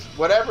 because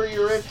whatever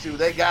you're into,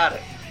 they got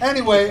it.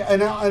 Anyway,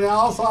 and I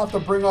also have to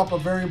bring up a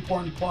very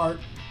important part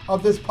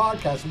of this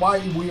podcast, why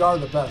we are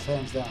the best,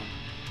 hands down.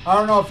 I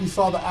don't know if you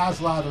saw the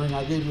ass lathering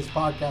I gave this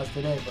podcast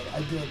today, but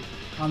I did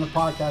on the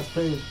podcast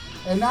page.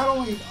 And not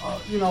only,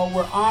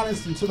 we're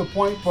honest and to the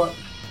point, but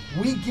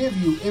we give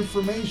you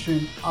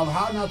information of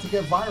how not to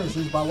get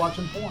viruses by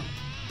watching porn.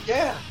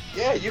 Yeah,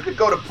 you could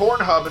go to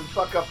Pornhub and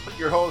fuck up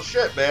your whole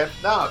shit, man.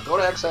 No, go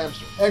to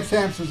X-Hamster.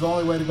 X-Hamster is the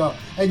only way to go.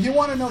 And you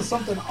want to know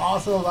something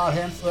awesome about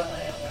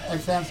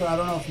X-Hamster? I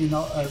don't know if you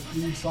know if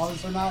you saw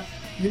this or not.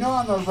 You know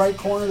on the right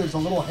corner there's a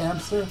little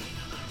hamster?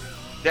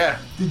 Yeah.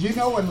 Did you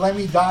know when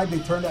Lemmy died they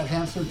turned that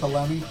hamster into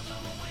Lemmy?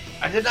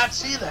 I did not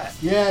see that.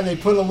 Yeah, and they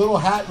put a little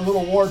hat and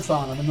little warts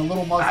on him and a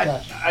little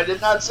mustache. I did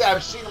not see.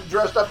 I've seen him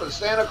dressed up as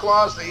Santa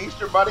Claus, the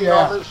Easter Bunny, and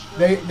all this.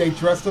 They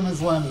dressed him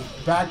as Lemmy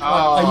back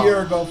like a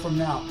year ago from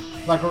now,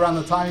 like around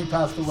the time he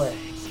passed away.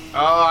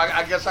 Oh,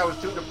 I guess I was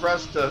too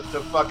depressed to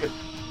fucking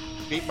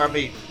eat my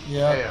meat.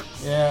 Yeah,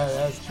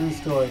 that's a true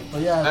story.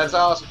 But yeah, that's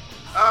awesome.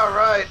 All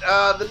right,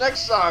 the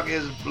next song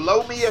is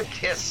 "Blow Me a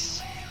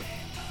Kiss."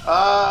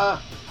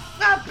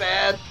 Not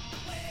bad.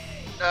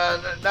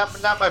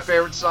 Not my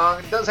favorite song.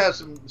 It does have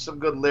some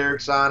good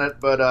lyrics on it,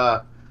 but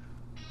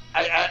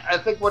I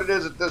think what it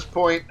is at this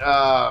point,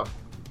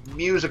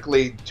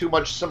 musically, too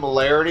much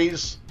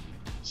similarities.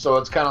 So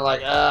it's kind of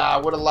like I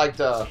would have liked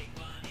to,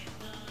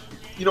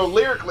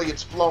 lyrically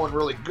it's flowing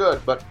really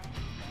good, but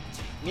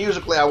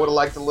musically I would have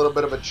liked a little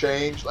bit of a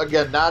change.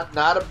 Again, not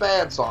a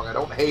bad song. I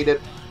don't hate it.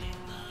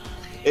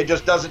 It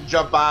just doesn't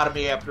jump out of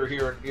me after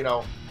hearing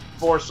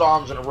 4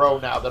 songs in a row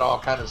now that all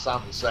kind of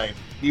sound the same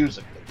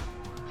musically.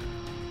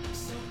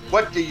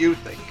 What do you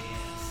think?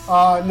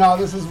 No,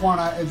 this is one.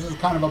 This is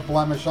kind of a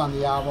blemish on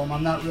the album.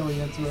 I'm not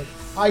really into it.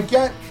 I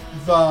get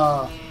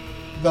the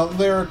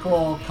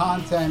lyrical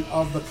content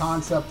of the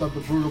concept of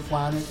the Brutal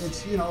Planet.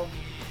 It's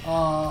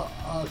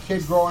a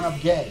kid growing up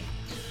gay,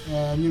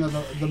 and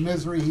the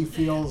misery he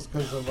feels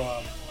because of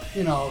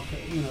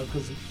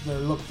because they're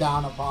looked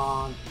down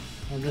upon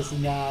and this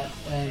and that.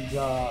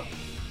 And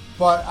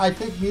but I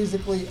think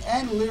musically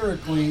and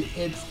lyrically,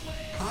 it's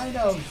kind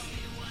of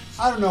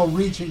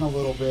reaching a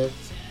little bit.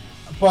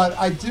 But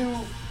I do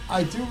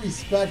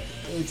respect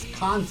its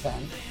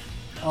content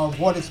of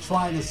what it's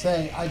trying to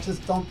say. I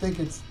just don't think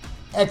it's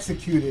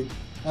executed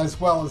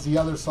as well as the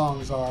other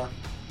songs are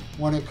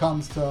when it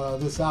comes to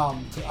this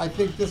album. I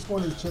think this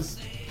one is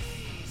just,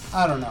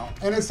 I don't know.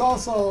 And it's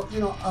also,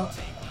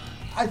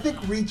 I think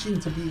reaching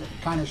to be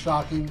kind of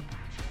shocking.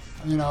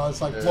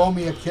 It's like blow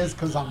me a kiss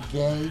because I'm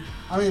gay.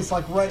 I mean, it's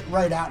like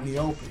right out in the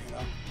open,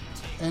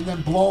 And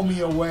then blow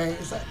me away.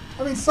 It's like,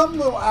 some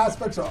little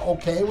aspects are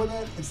okay with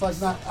it. It's like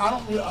not. I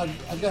don't really,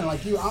 again,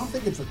 like you. I don't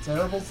think it's a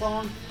terrible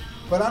song,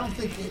 but I don't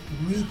think it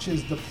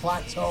reaches the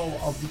plateau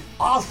of the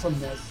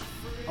awesomeness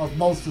of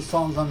most of the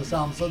songs on this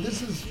album. So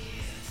this is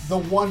the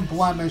one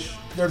blemish.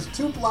 There's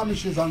 2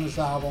 blemishes on this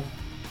album,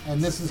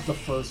 and this is the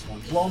first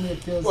one. Blow Me a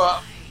Kiss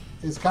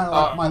is kind of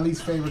like my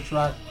least favorite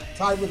track,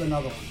 tied with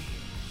another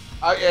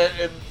one.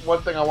 And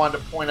one thing I wanted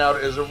to point out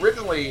is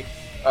originally.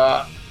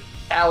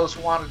 Alice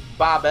wanted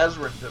Bob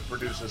Ezrin to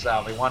produce this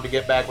album. He wanted to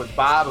get back with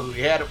Bob, who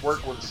he hadn't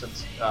worked with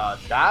since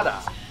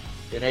Dada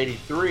in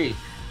 '83.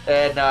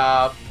 And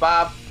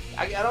Bob,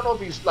 I don't know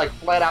if he's like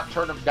flat out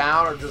turned him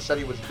down or just said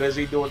he was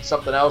busy doing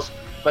something else,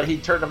 but he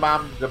turned him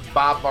on to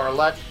Bob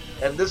Marlette.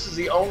 And this is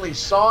the only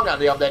song on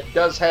the album that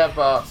does have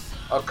a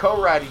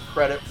co-writing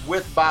credit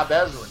with Bob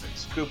Ezrin.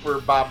 It's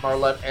Cooper, Bob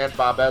Marlette, and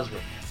Bob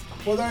Ezrin.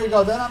 Well, there you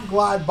go. Then I'm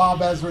glad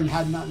Bob Ezrin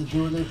had nothing to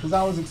do with it, because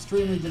I was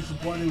extremely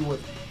disappointed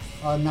with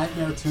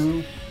Nightmare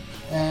 2,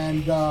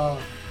 and I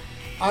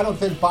don't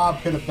think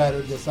Bob could have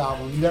bettered this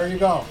album. There you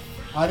go.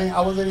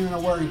 I wasn't even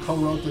aware he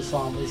co-wrote this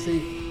song. But see,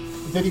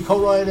 did he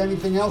co-write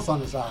anything else on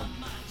this album?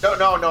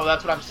 No.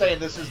 That's what I'm saying.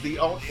 This is the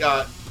only.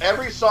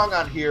 Every song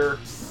on here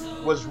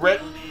was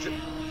written.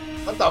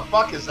 What the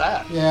fuck is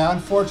that? Yeah,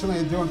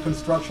 unfortunately, they're doing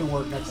construction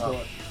work next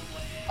door.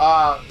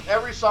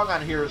 Every song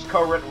on here is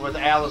co-written with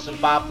Alice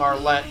and Bob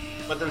Marlette,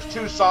 but there's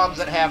 2 songs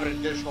that have an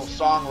additional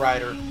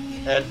songwriter.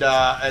 And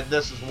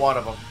this is one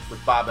of them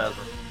with Bob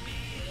Ezrin.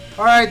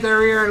 All right,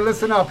 there you are.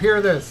 Listen up. Hear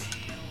this.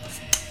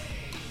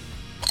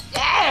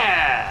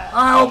 Yeah!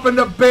 I opened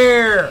a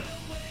beer.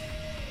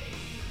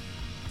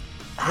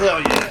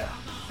 Hell yeah.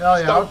 Hell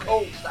yeah. Stone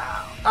Cold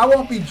style. I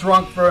won't be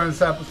drunk for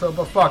this episode,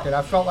 but fuck it.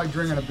 I felt like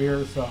drinking a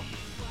beer, so.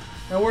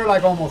 And we're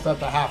like almost at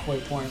the halfway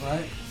point,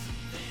 right?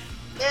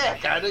 Yeah,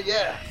 kind of,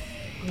 yeah.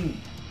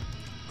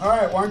 All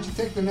right, why don't you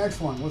take the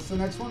next one? What's the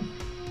next one?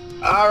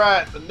 All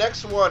right, the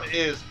next one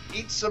is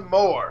Eat Some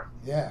More.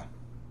 Yeah.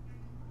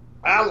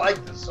 I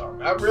like this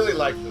song. I really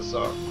like this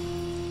song.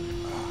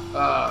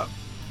 I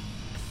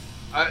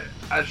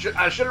should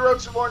have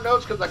wrote some more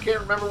notes because I can't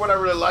remember what I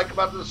really like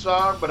about this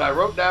song, but I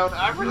wrote down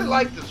I really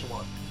like this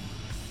one.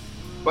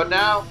 But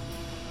now,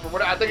 from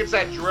what I think it's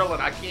that drilling,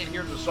 I can't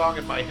hear the song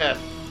in my head.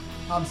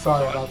 I'm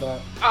sorry about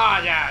that.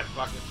 Yeah, it's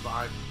fucking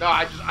fine. No,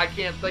 I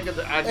can't think of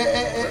the.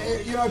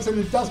 You know, it's an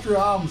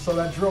industrial album, so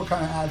that drill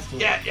kind of adds to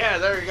it. Yeah,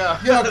 there you go.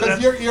 You know,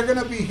 because you're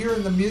gonna be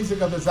hearing the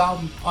music of this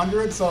album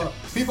under it, so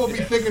people be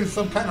thinking it's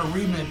some kind of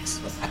remix.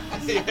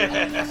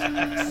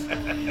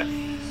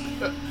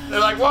 They're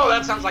like, whoa,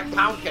 that sounds like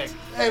Pound Cake.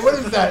 Hey, what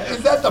is that?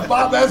 Is that the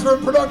Bob Ezra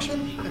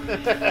production?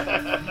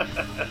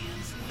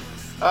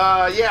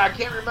 Yeah, I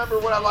can't remember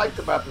what I liked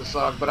about this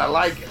song, but I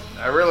like it.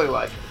 I really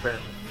like it,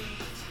 apparently.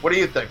 What do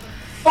you think?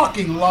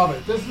 Fucking love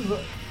it. This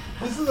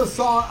is a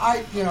song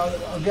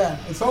again,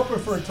 it's open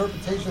for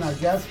interpretation, I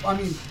guess. I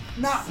mean,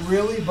 not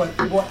really, but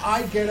what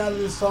I get out of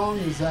this song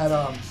is that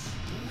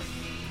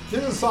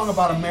this is a song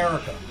about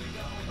America,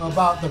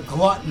 about the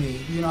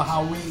gluttony, you know,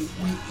 how we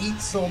eat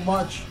so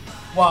much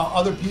while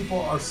other people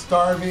are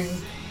starving,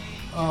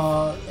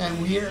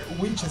 and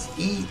we just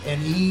eat,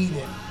 and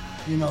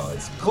you know,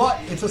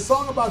 it's a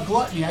song about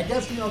gluttony, I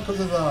guess, you know, because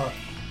of the,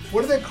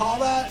 what do they call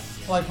that?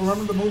 Like,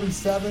 remember the movie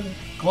Seven?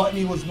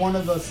 Gluttony was one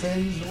of the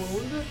sins. What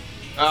was it?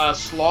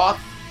 Sloth.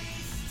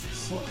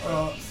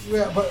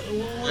 Yeah, but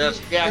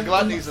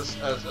gluttony's a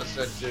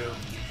sin too.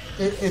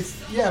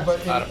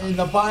 But in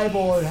the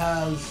Bible it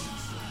has.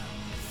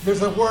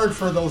 There's a word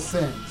for those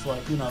sins,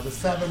 like, you know, the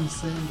 7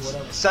 sins,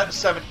 whatever.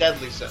 Seven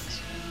deadly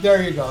sins.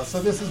 There you go.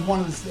 So this is one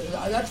of the.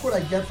 That's what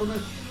I get from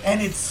it,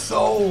 and it's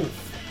so.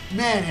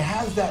 Man, it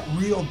has that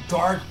real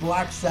dark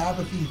Black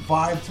Sabbath-y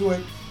vibe to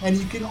it, and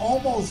you can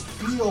almost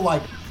feel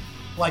like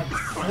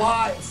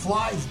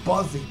flies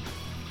buzzing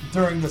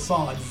during the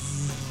song,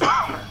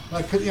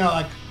 like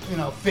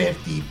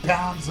 50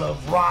 pounds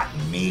of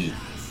rotten meat,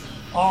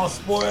 all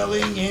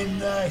spoiling in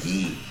the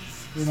heat.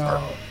 You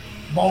know,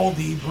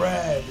 moldy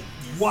bread,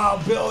 while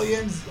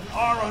billions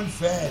are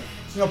unfed.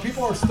 You know,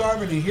 people are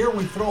starving, and here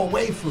we throw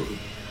away food.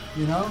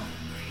 You know,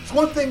 it's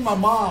one thing my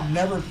mom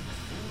never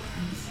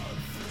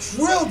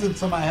drilled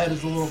into my head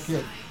as a little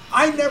kid.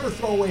 I never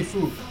throw away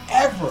food,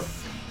 ever.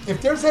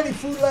 If there's any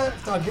food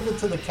left, I'll give it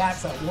to the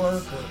cats at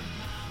work, or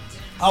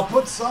I'll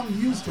put some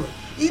use to it.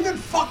 Even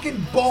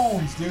fucking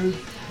bones, dude.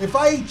 If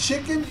I eat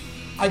chicken,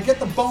 I get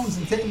the bones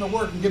and take them to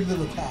work and give them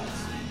to the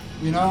cats.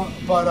 You know?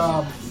 But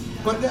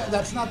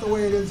that's not the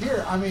way it is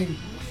here. I mean,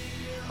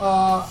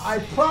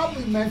 I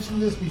probably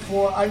mentioned this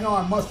before. I know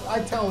I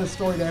tell this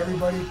story to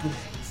everybody because,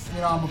 you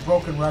know, I'm a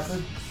broken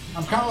record.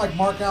 I'm kind of like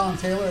Mark Allen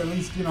Taylor, at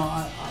least, you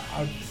know,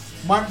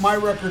 my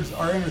records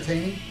are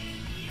entertaining.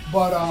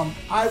 But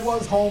I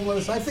was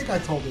homeless. I think I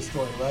told this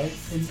story, right?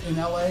 In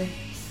LA?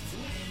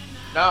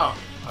 No,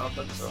 I don't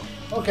think so.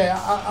 Okay,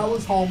 I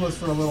was homeless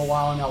for a little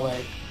while in LA.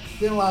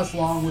 Didn't last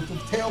long. With the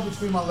tail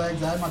between my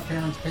legs, I had my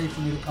parents pay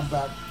for me to come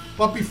back.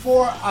 But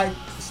before I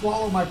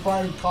swallowed my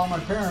pride and called my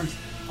parents,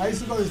 I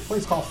used to go to this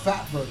place called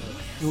Fat Burger.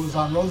 It was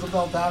on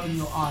Roosevelt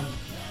Avenue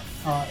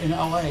in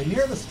LA,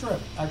 near the Strip,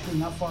 actually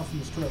not far from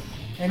the Strip.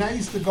 And I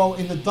used to go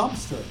in the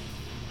dumpster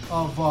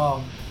of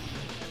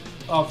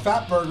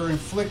Fat Burger and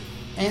flick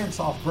ants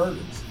off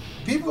burgers.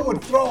 People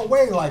would throw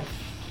away like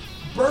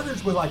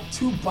burgers with like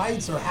 2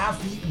 bites or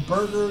half-eaten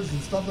burgers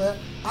and stuff like that.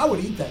 I would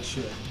eat that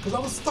shit because I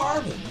was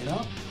starving, you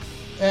know.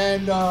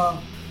 And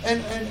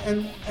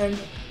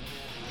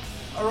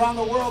around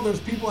the world, there's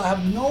people that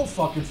have no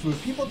fucking food.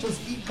 People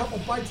just eat a couple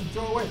bites and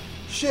throw away.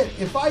 Shit,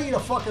 if I eat a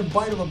fucking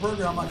bite of a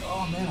burger, I'm like,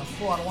 oh man, I'm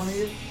full, I don't want to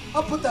eat it.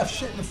 I'll put that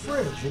shit in the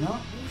fridge, you know.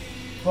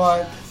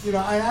 But you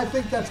know, I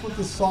think that's what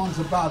this song's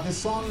about. This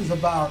song is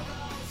about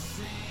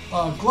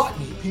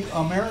gluttony,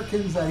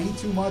 Americans that eat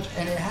too much,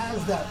 and it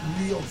has that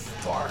real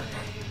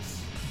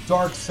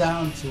dark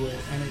sound to it,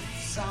 and it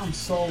sounds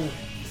so,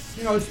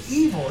 you know, it's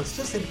evil. It's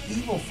just an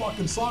evil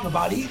fucking song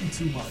about eating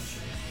too much,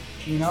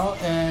 you know,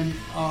 and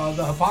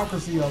the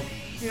hypocrisy of,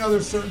 you know,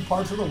 there's certain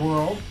parts of the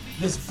world,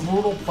 this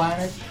brutal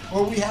planet,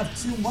 where we have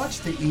too much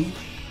to eat,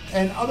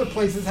 and other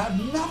places have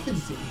nothing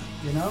to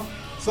eat, you know.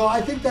 So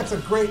I think that's a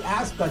great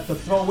aspect to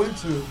throw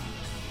into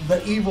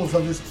the evils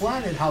of this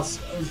planet, how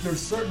there's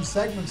certain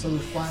segments of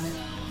this planet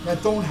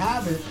that don't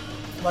have it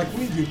like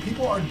we do.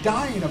 People are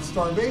dying of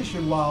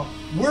starvation while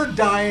we're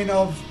dying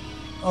of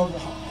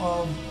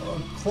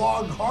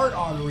clogged heart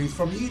arteries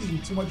from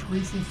eating too much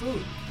greasy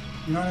food.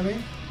 You know what I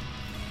mean?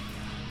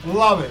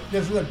 Love it.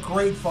 This is a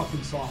great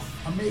fucking song.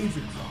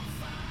 Amazing song.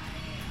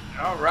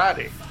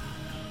 Alrighty.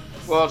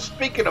 Well,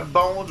 speaking of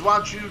bones, why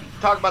don't you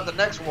talk about the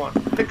next one?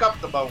 Pick Up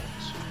the Bones.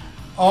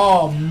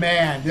 Oh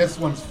man, this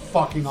one's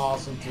fucking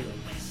awesome too.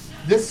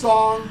 This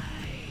song,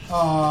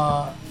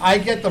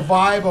 I get the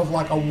vibe of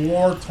like a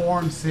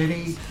war-torn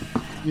city,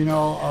 you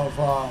know,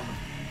 of,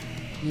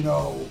 you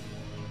know,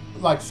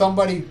 like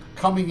somebody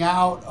coming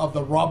out of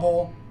the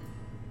rubble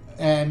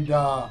and,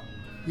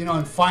 you know,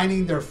 and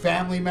finding their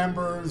family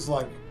members.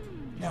 Like,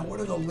 man, what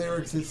are the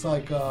lyrics? It's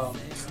like, oh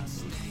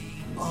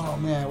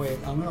man, wait,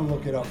 I'm going to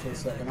look it up for a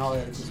second. I'll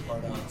edit this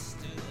part out.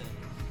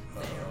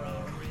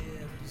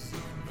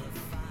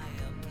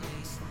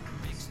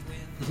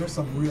 There's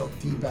some real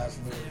deep-ass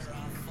lyrics.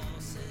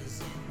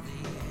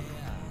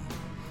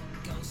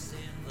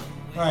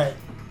 Alright.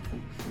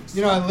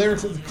 You know, the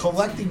lyrics is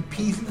collecting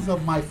pieces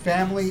of my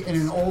family in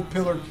an old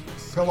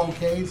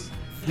pillowcase.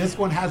 This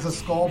one has a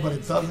skull, but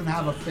it doesn't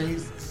have a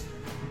face.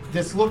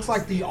 This looks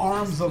like the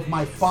arms of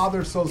my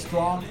father so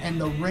strong, and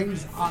the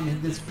rings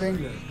on this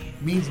finger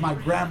means my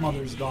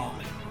grandmother's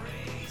gone.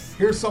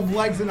 Here's some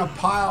legs in a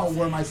pile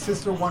where my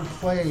sister once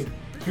played.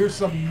 Here's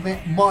some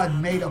mud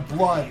made of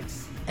blood,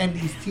 and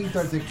these teeth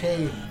are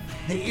decayed.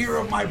 The ear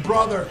of my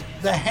brother,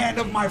 the hand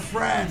of my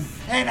friend,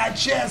 and I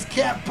just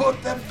can't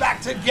put them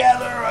back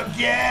together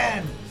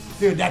again.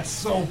 Dude, that's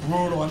so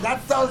brutal, and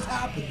that does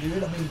happen,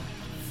 dude. I mean,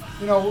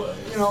 you know,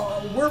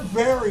 we're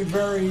very,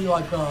 very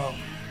like,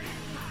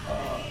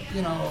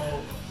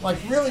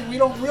 really, we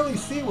don't really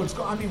see what's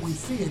going. I mean, we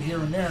see it here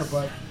and there,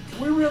 but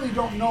we really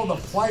don't know the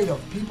plight of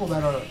people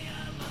that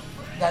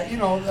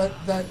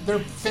their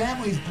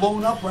families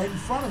blown up right in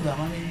front of them.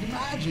 I mean,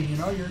 imagine,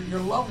 your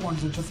loved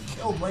ones are just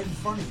killed right in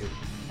front of you,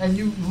 and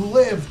you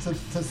live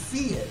to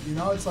see it.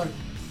 It's like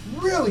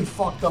really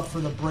fucked up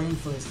for the brain,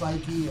 for the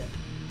psyche, and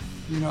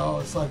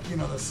it's like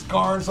the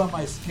scars on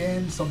my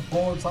skin, some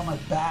bullets on my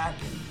back,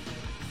 and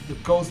the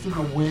ghost in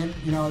the wind.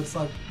 It's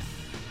like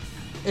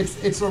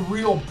it's a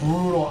real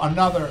brutal,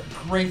 another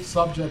great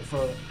subject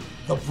for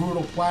the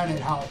Brutal Planet.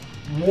 How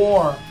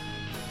war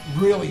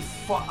really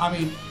I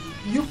mean,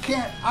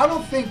 I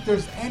don't think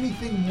there's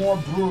anything more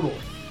brutal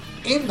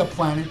in the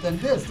planet than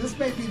this. This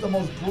may be the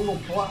most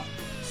brutal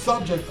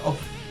subject of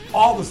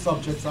all the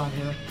subjects on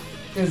here,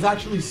 is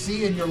actually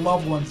seeing your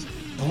loved ones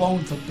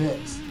blown to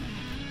bits.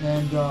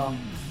 And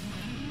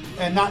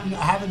not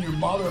having your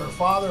mother or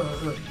father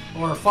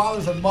or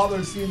fathers and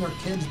mothers seeing their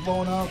kids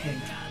blown up.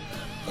 And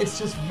it's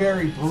just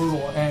very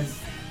brutal. And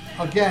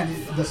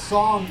again, the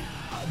song,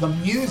 the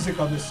music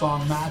of the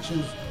song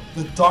matches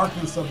the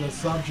darkness of the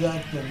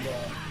subject, and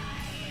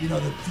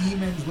the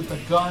demons with the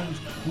guns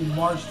who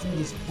march through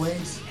this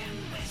place,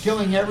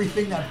 killing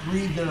everything that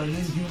breathed. They're an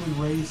inhuman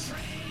race.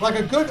 Like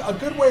a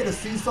good way to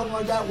see something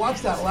like that,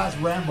 watch that last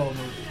Rambo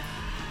movie.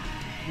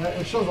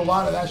 It shows a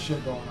lot of that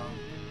shit going on.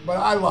 But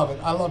I love it.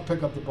 I love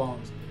Pick Up the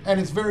Bones. And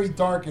it's very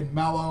dark and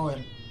mellow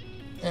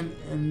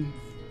and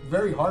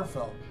very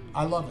heartfelt.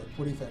 I love it.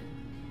 What do you think?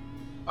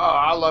 Oh,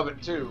 I love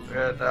it too.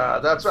 And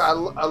that's why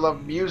I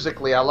love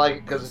musically. I like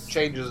it because it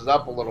changes it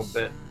up a little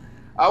bit.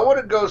 I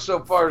wouldn't go so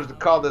far as to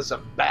call this a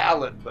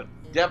ballad, but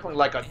definitely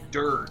like a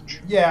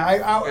dirge. Yeah,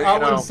 I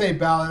wouldn't say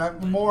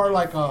ballad. More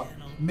like a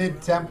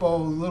mid-tempo, a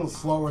little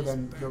slower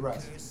than the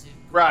rest.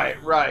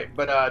 Right.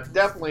 But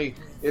definitely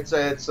it's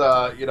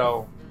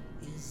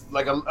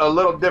like a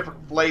little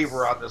different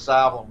flavor on this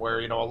album, where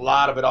a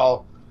lot of it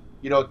all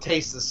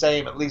tastes the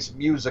same, at least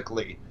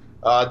musically.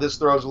 This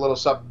throws a little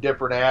something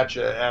different at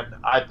you, and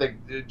I think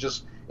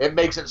it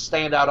makes it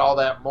stand out all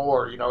that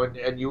more,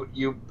 and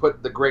you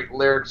put the great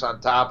lyrics on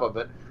top of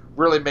it,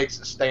 really makes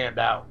it stand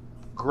out.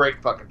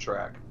 Great fucking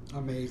track.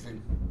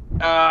 Amazing.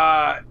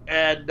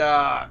 And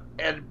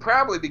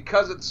probably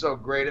because it's so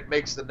great, it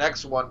makes the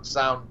next one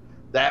sound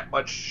that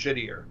much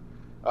shittier.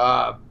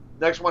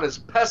 Next one is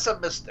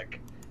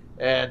Pessimistic.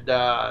 And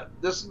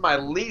this is my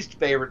least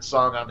favorite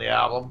song on the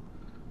album.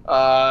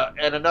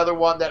 And another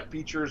one that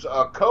features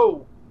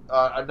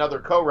another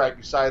co-write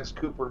besides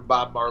Cooper and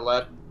Bob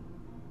Marlette.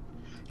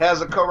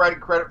 Has a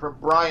co-writing credit from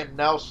Brian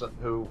Nelson,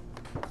 who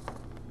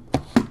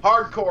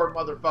hardcore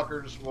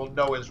motherfuckers will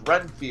know as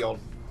Renfield.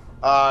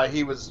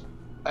 He was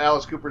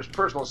Alice Cooper's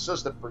personal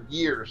assistant for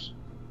years.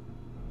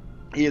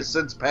 He has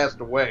since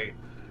passed away.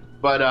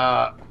 But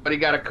he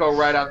got a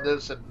co-write on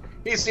this, and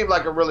he seemed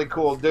like a really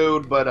cool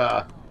dude,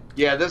 but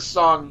yeah, this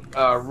song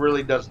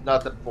really does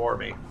nothing for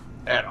me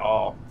at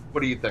all.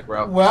 What do you think,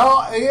 Ralph?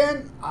 Well,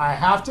 Ian, I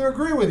have to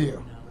agree with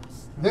you.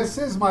 This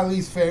is my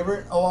least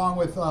favorite, along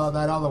with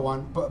that other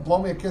one, but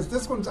Blow Me a Kiss.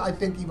 This one's, I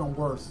think, even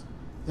worse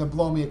than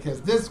Blow Me a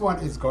Kiss. This one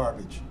is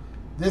garbage.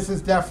 This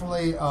is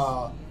definitely,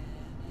 I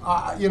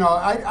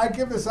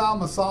give this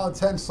album a solid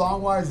 10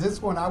 song-wise.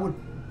 This one I would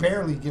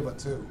barely give a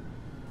 2.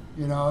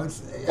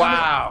 It's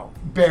wow.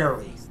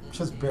 Barely.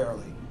 Just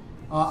barely.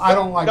 I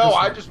don't like this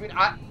one. I just mean,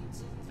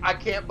 I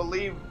can't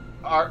believe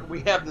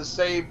we have the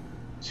same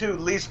 2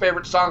 least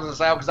favorite songs on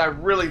this album, because I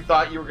really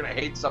thought you were going to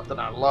hate something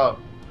I love.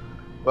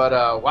 But,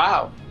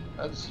 wow.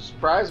 That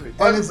surprised me.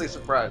 Pleasantly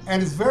surprised.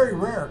 And it's very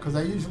rare, because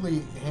I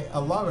usually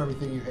love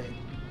everything you hate.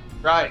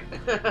 Right.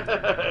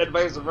 And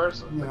vice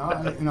versa.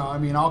 I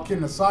mean, all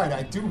kidding aside,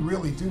 I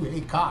really do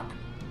hate cock.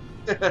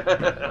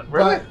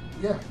 Really? But,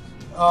 yeah.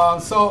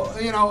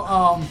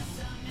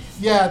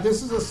 Yeah,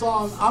 this is a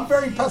song. I'm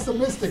very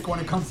pessimistic when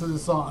it comes to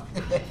this song.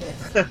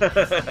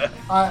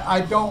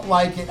 I don't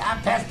like it.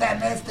 I'm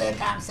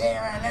pessimistic. I'm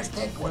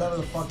serialistic. Whatever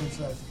the fuck it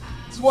says.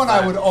 It's one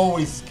I would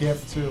always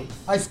skip too.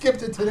 I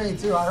skipped it today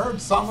too. I heard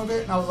some of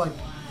it and I was like,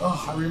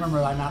 oh, I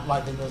remember I not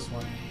liking this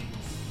one.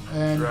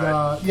 And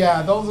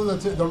yeah, those are the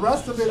 2. The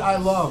rest of it I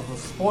love.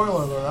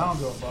 Spoiler alert, I don't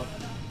give a fuck.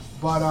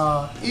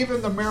 But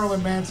even the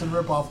Marilyn Manson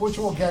ripoff, which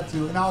we'll get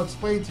to, and I'll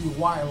explain to you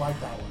why I like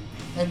that one.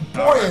 And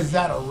boy, is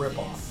that a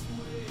ripoff.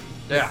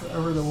 Yeah. If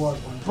ever there was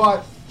one.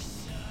 But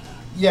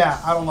yeah,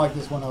 I don't like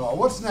this one at all.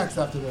 What's next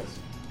after this?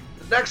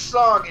 The next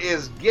song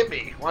is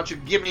Gimme. Why don't you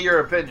give me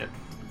your opinion?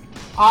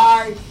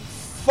 I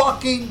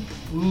fucking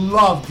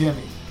love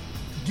Gimme.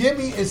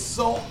 Gimme is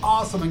so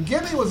awesome. And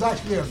Gimme was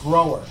actually a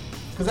grower.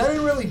 Because I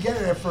didn't really get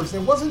it at first. It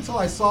wasn't until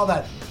I saw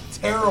that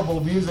terrible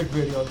music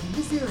video. Did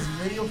you see this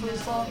video for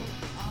this song?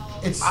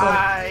 It's so...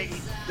 I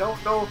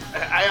don't know.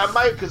 I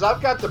might, because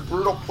I've got the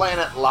Brutal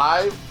Planet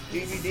Live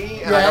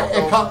DVD. And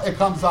yeah, it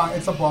comes on.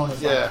 It's a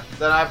bonus. Yeah,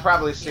 then I've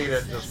probably seen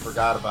it and just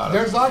forgot about it.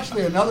 There's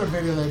actually another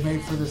video they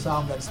made for this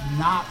album that's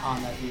not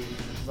on that DVD,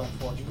 which is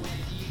unfortunate.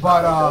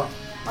 But,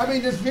 I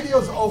mean, this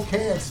video's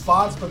okay at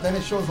spots, but then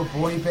it shows a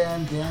boy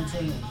band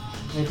dancing,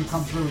 and it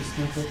becomes really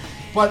stupid.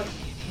 But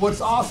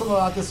what's awesome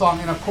about this song,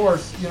 and of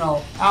course, you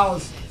know,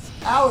 Alice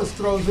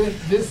throws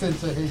this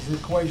into his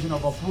equation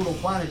of a Brutal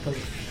Planet,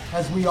 because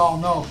as we all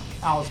know,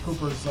 Alice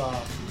Cooper's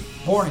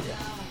born again.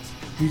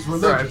 He's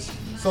religious. Right.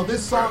 So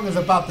this song is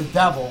about the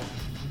devil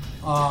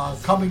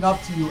coming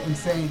up to you and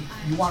saying,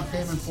 you want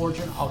fame and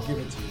fortune, I'll give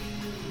it to you.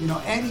 You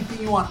know,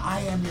 anything you want,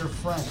 I am your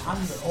friend.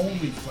 I'm your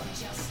only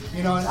friend.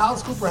 You know, and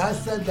Alice Cooper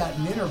has said that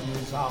in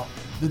interviews, how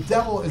the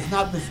devil is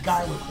not this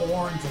guy with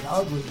horns and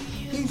ugly.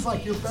 He's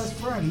like your best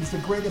friend. He's the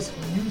greatest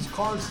used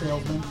car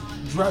salesman,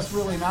 dressed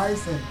really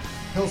nice, and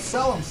he'll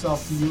sell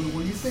himself to you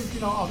where you think,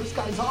 you know, oh, this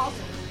guy's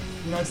awesome.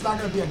 You know, it's not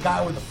going to be a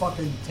guy with a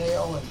fucking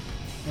tail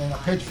and a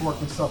pitchfork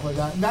and stuff like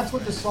that. And that's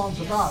what this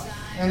song's about.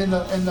 And in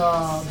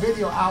the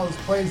video, Alice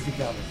plays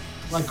together,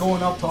 like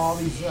going up to all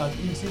these. You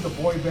can see the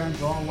boy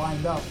bands are all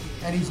lined up,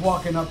 and he's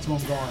walking up to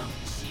him, going,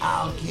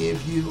 "I'll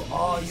give you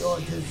all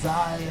your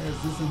desires,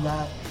 this and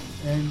that,"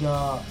 and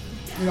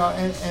you know,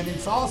 and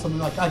it's awesome.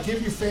 Like, I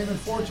give you fame and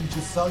fortune,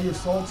 just sell your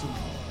soul to me.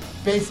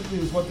 Basically,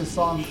 is what this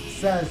song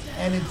says,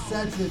 and it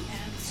says it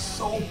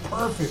so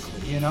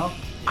perfectly. You know,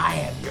 I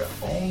am your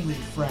only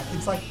friend.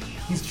 It's like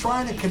he's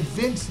trying to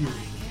convince you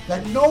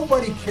that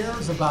nobody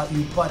cares about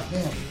you but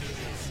him.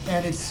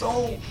 And it's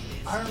so,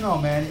 I don't know,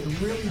 man,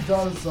 it really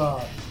does,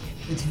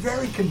 it's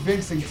very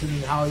convincing to me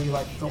how he,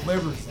 like,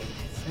 delivers it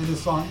in the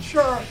song.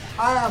 Sure,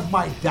 I have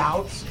my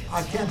doubts.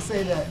 I can't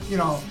say that, you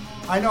know,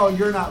 I know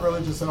you're not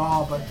religious at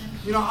all, but,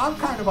 you know, I'm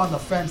kind of on the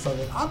fence of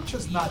it. I'm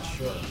just not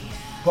sure.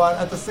 But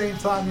at the same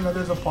time, you know,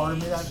 there's a part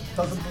of me that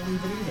doesn't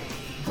believe it either.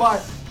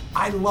 But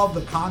I love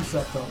the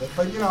concept of it.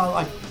 But, you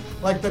know,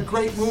 like the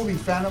great movie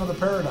Phantom of the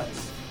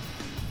Paradise.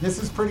 This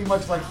is pretty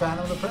much like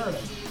Phantom of the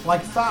Paradise,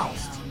 like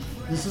Faust.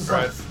 This is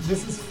right.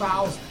 This is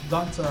Faust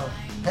done to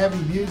heavy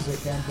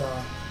music, and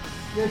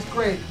it's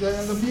great.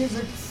 The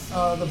music,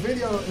 the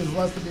video is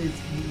less to be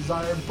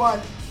desired, but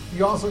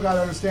you also got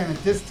to understand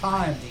at this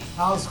time,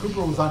 Alice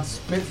Cooper was on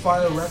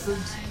Spitfire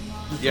Records,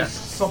 which is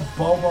some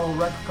Bobo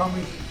record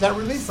company that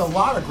released a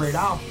lot of great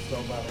albums,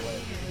 though, by the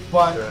way.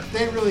 But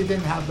they really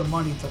didn't have the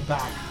money to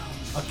back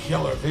a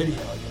killer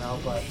video, you know.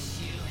 But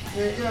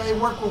you know, they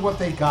work with what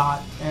they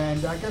got,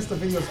 and I guess the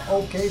video's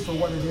okay for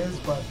what it is,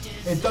 but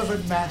it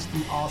doesn't match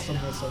the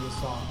awesomeness of the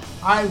song.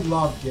 I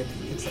love Gimme.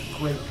 It's a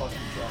great fucking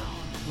track.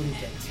 What do you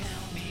think?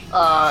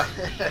 I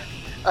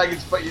think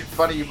it's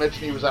funny you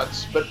mentioned he was on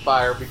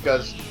Spitfire,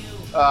 because,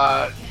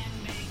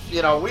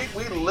 you know,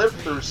 we lived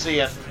through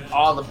seeing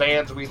all the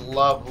bands we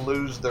love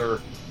lose their,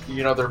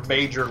 you know, their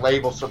major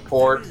label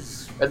support,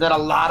 and then a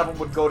lot of them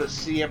would go to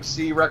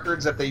CMC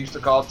Records that they used to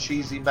call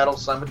Cheesy Metal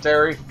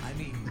Cemetery.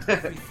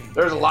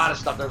 There's a lot of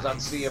stuff that was on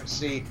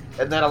CMC,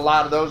 and then a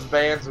lot of those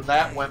bands, when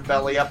that went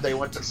belly up, they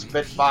went to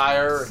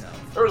Spitfire. And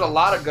there was a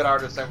lot of good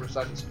artists that were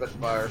signed to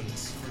Spitfire.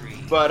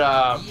 But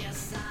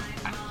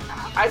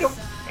I don't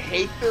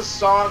hate this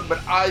song, but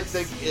I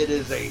think it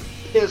is a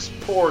piss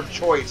poor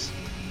choice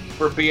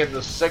for being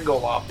the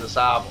single off this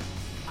album.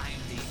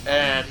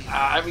 And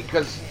I mean,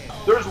 because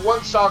there's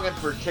one song in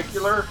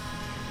particular,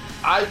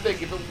 I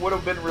think if it would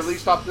have been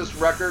released off this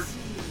record,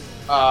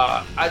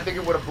 I think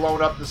it would have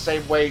blown up the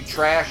same way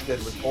Trash did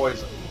with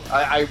Poison.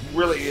 I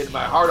really, in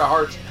my heart of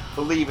hearts,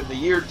 believe in the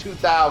year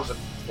 2000,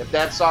 if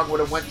that song would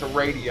have went to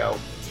radio,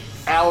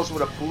 Alice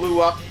would have blew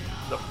up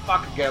the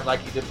fuck again like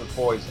he did with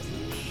Poison.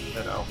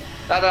 You know,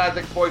 not that I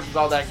think Poison's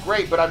all that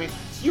great, but I mean,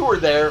 you were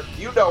there,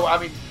 you know. I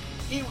mean,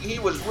 he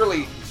was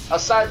really,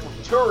 aside from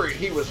touring,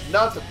 he was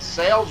nothing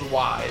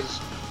sales-wise,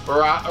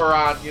 or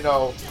on, you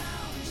know,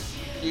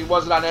 he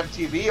wasn't on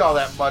MTV all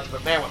that much.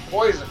 But man, when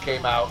Poison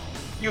came out,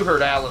 you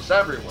heard Alice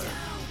everywhere.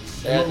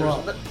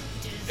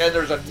 And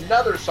there's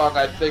another song,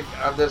 I think,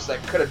 on this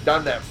that could have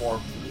done that for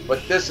him,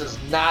 but this is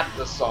not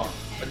the song.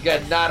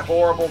 Again, not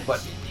horrible, but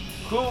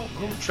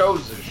who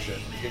chose this shit?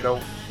 You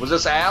know, was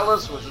this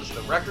Alice? Was this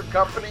the record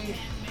company?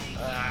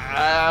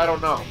 I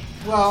don't know.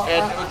 Well,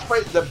 and it's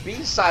funny, the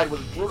B-side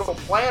was Brutal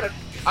Planet.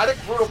 I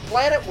think Brutal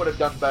Planet would have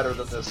done better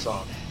than this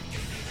song.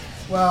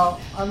 Well,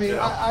 I mean,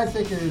 I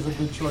think it is a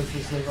good choice for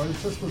single. It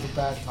just was a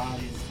bad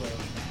timing for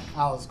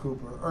Alice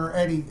Cooper, or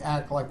any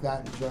act like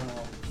that in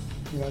general.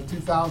 You know,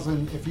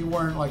 2000, if you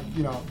weren't like,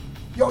 you know,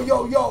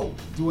 yo,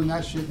 doing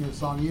that shit in your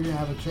song, you didn't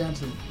have a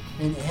chance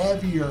in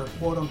heavier,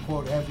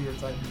 quote-unquote, heavier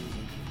type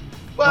music.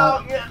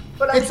 Well,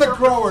 but it's a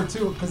grower,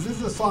 too, because this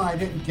is a song I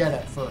didn't get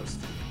at first.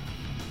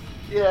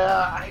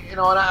 Yeah, you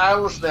know, and I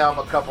listened to the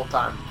album a couple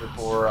times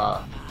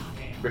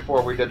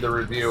before we did the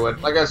review, and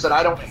like I said,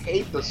 I don't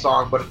hate the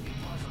song, but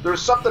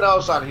there's something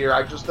else on here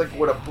I just think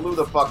would have blew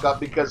the fuck up,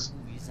 because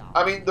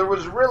I mean, there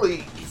was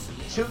really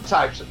two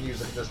types of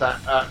music this time.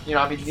 You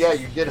know, I mean, yeah,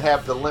 you did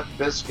have the Limp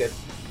Bizkit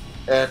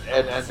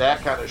and that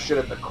kind of shit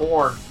in the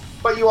Korn,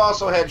 but you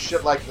also had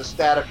shit like the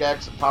Static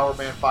X and Power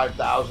Man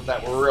 5000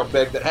 that were real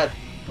big, that had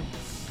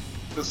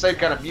the same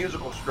kind of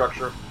musical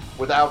structure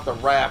without the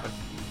rap. And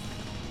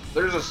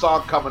there's a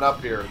song coming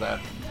up here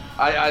that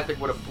I think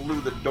would have blew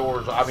the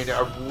doors. I mean,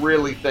 I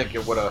really think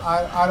it would have.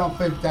 I don't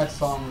think that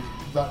song,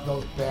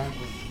 those bands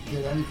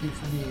did anything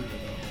for me either.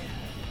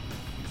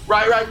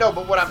 Right. No,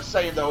 but what I'm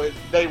saying though is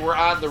they were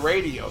on the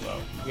radio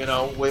though. You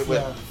know, with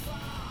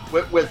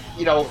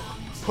you know,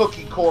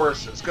 hooky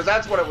choruses, because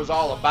that's what it was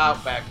all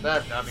about back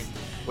then. I mean,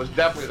 was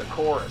definitely the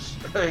chorus.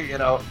 You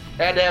know,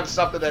 had to have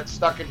something that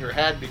stuck in your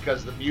head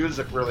because the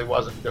music really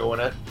wasn't doing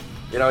it.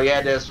 You know, you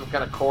had to have some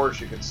kind of chorus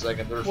you could sing.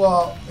 And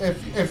well,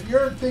 if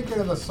you're thinking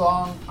of the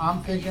song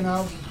I'm thinking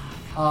of,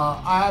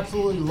 I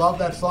absolutely love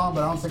that song,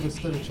 but I don't think it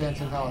stood a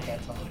chance in hell at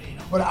that time.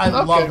 But I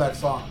love that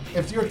song.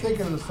 If you're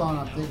thinking of the song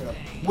I'm thinking of,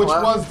 which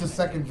was the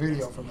second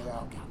video from the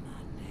album.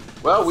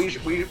 Well,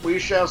 we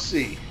shall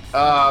see.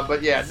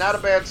 But yeah, not a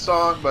bad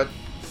song, but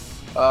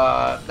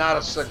not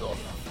a single.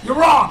 You're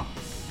wrong!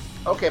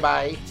 Okay,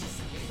 bye.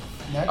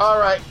 Next? All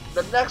right,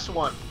 the next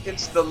one.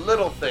 It's The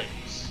Little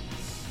Things.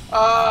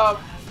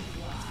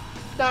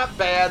 Not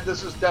bad.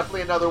 This is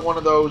definitely another one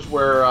of those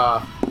where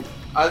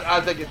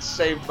I think it's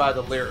saved by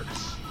the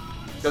lyrics.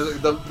 Because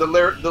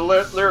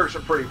the lyrics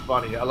are pretty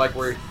funny. I like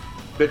where he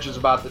bitches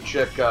about the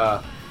chick,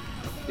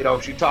 you know,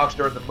 if she talks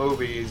during the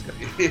movie,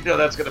 you know,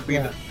 that's going to be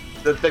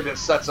the thing that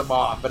sets him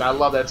off. And I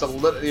love that. It's a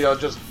little, you know,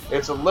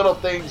 it's a little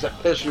things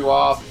that piss you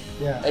off.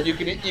 Yeah. And you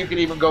can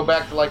even go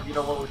back to, like, you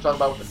know, what we were talking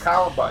about with the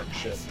Columbine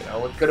shit. You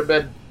know, it could have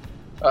been,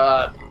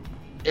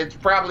 it's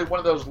probably one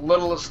of those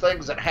littlest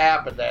things that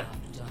happened that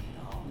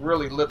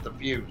really lit the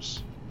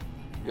fuse.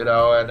 You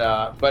know, and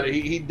but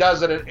he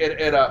does it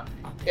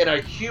in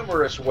a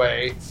humorous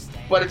way.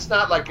 But it's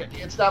not like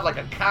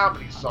a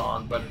comedy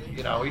song. But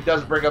you know, he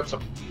does bring up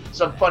some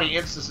funny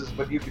instances.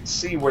 But you can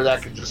see where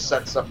that could just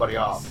set somebody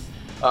off.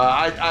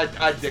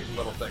 I dig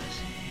Little Things.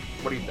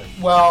 What do you think?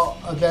 Well,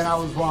 then I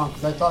was wrong,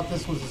 because I thought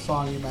this was the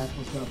song you meant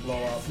was going to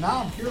blow up. Now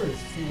I'm curious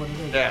to see what it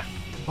is. Yeah.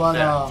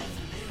 But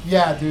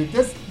yeah, dude,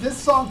 this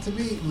song to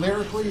me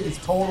lyrically is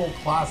total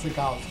classic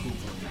Alice Cooper.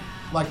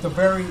 Like the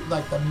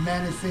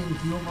menacing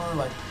humor,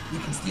 like you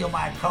can steal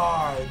my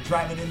car and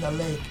drive it in the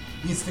lake.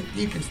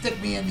 You can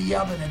stick me in the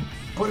oven and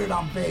put it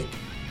on bake.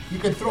 You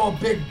can throw a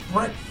big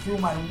brick through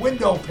my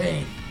window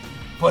pane.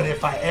 But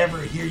if I ever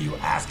hear you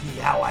ask me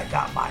how I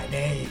got my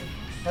name,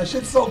 that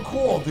shit's so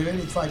cool, dude.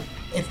 It's like,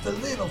 it's the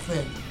little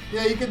thing.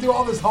 Yeah, you can do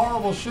all this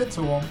horrible shit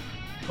to them,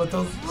 but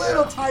those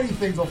little tiny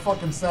things will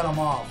fucking set them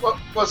off.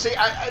 Well, see,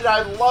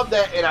 I love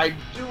that, and I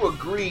do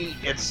agree.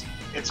 It's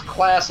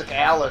classic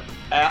Alice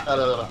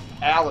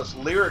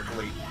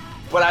lyrically,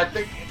 but I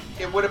think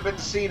it would have been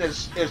seen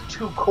as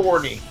too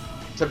corny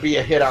to be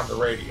a hit on the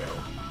radio.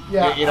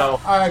 Yeah, you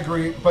know, I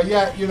agree, but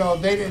yeah, you know,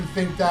 they didn't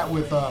think that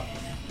with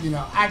you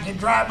know, I can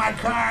drive my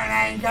car and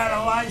I ain't got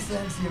a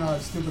license. You know,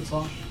 that stupid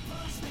song.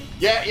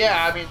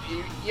 Yeah. I mean,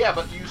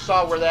 but you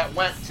saw where that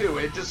went too.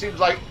 It seems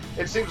like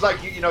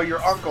you know,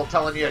 your uncle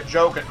telling you a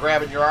joke and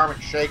grabbing your arm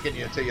and shaking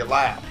you till you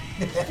laugh.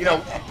 You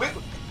know,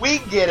 we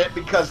get it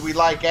because we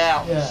like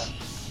Alice. Yeah.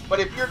 But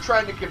if you're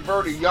trying to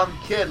convert a young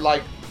kid,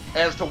 like,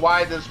 as to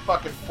why this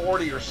fucking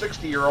 40 or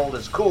 60-year-old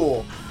is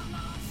cool,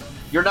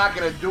 you're not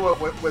going to do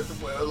it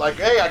with like,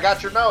 hey, I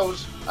got your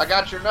nose.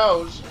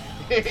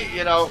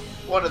 You know,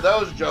 one of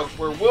those jokes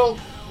where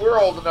we're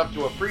old enough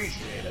to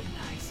appreciate it.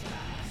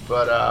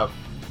 But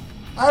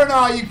I don't know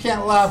how you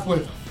can't laugh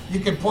with, you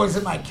can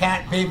poison my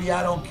cat, baby,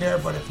 I don't care,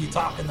 but if you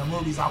talk in the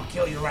movies, I'll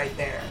kill you right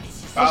there.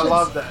 I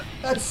love that.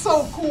 That's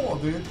so cool,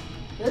 dude.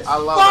 It's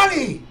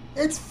funny.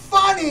 It's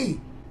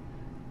funny.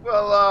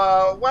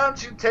 Well, why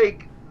don't you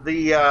take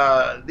the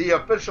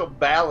official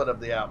ballad of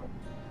the album?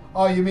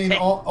 Oh, you mean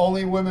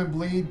Only Women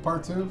Bleed,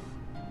 Part 2?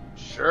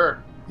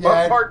 Sure.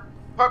 Yeah.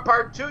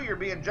 Part 2, you're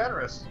being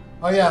generous.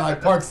 Oh, yeah,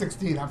 like Part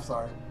 16, I'm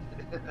sorry.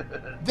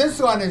 This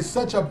one is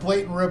such a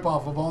blatant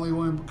ripoff of Only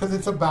Women, because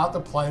it's about the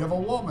plight of a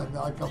woman,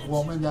 like a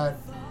woman that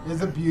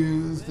is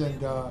abused.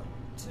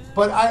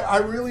 But I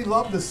really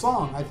love this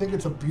song. I think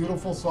it's a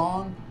beautiful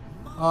song.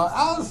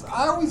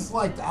 I always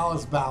liked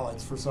Alice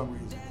ballads for some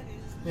reason.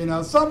 You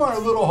know, some are a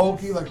little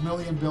hokey, like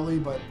Millie and Billy,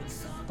 but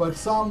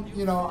some,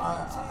 you know,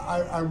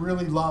 I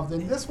really loved.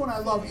 And this one I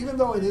love, even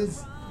though it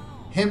is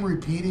him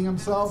repeating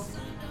himself.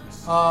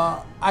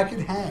 I can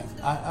hang.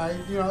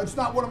 You know, it's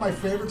not one of my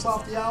favorites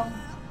off the album,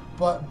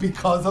 but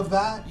because of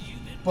that.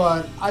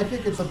 But I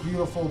think it's a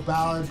beautiful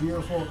ballad,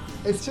 beautiful.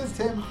 It's just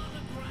him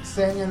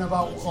singing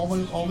about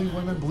only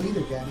women bleed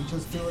again. He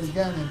just do it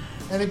again,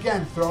 and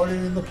again, throwing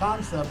it in the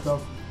concept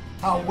of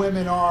how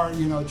women are,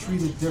 you know,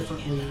 treated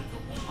differently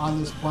on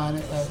this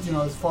planet, you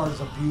know, as far as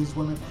abused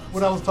women.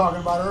 What I was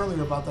talking about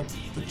earlier about the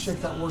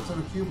chick that works in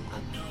a cubicle.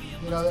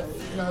 You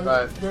know,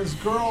 right. There's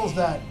girls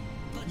that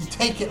you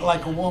take it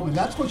like a woman.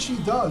 That's what she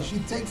does. She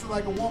takes it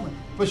like a woman.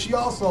 But she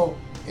also,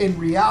 in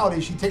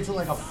reality, she takes it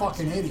like a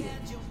fucking idiot.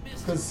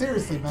 Because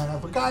seriously, man,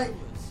 if a guy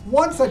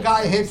Once a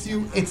guy hits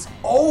you, it's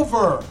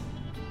over.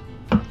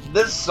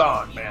 This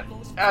song, man,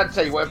 I'll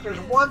tell you what, if there's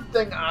one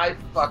thing I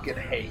fucking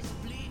hate,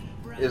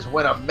 is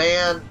when a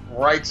man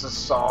writes a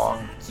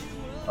song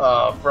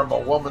from a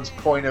woman's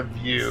point of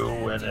view,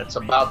 and it's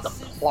about the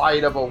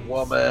plight of a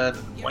woman,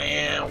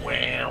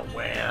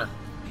 wah.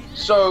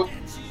 So,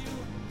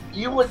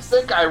 you would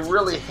think I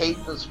really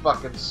hate this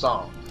fucking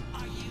song.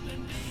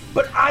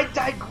 But I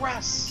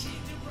digress.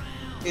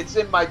 It's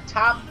in my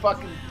top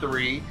fucking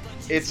 3.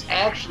 It's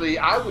actually,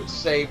 I would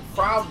say,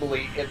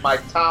 probably in my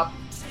top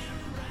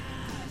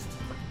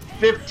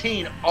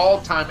 15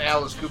 all-time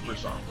Alice Cooper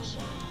songs.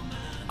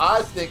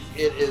 I think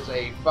it is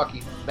a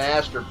fucking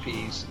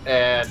masterpiece,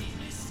 and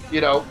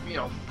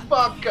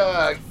fuck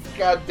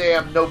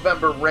goddamn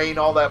November Rain,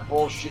 all that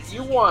bullshit.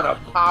 You want a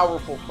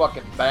powerful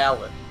fucking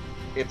ballad,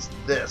 it's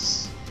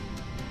this.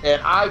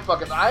 And I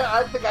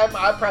think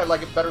I probably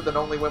like it better than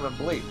Only Women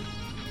Bleed.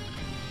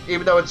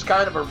 Even though it's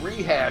kind of a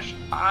rehash,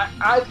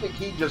 I think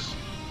he just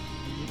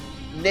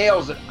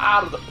nails it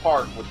out of the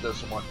park with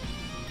this one.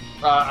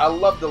 I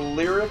love the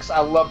lyrics. I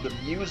love the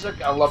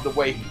music. I love the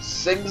way he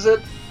sings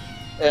it.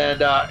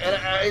 And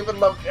I even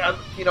love,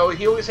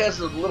 he always has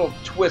those little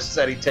twists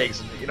that he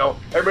takes. And,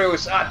 everybody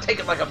always take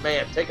it like a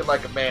man, take it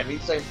like a man. And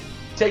he's saying,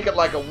 take it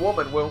like a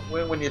woman.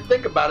 When you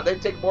think about it, they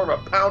take more of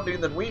a pounding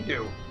than we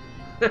do.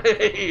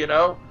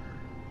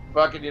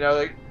 Fucking,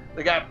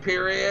 they got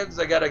periods.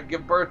 They got to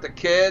give birth to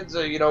kids.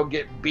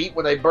 Get beat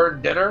when they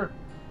burn dinner.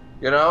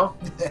 They're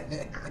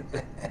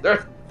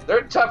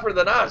tougher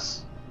than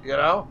us.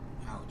 Ouch.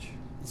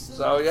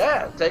 So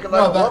yeah, take it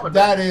like a woman.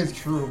 That is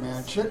true,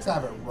 man. Chicks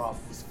have it rough.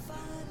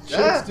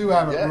 Chicks do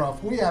have it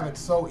rough. We have it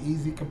so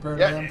easy compared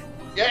to them.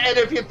 Yeah, and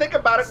if you think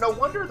about it, no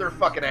wonder they're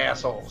fucking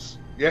assholes.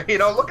 Yeah,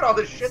 look at all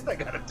this shit they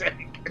gotta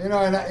take.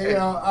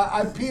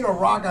 I peed a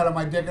rock out of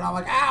my dick, and I'm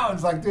like, ow! And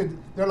it's like, dude,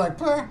 they're like,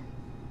 Pah.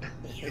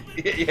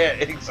 Yeah,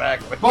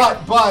 exactly.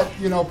 But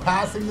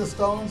passing the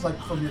stones,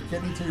 like from your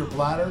kidney to your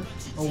bladder,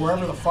 or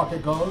wherever the fuck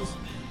it goes,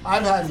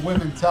 I've had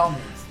women tell me,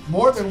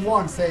 more than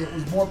once, say it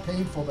was more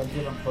painful than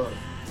giving birth.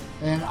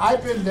 And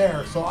I've been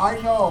there, so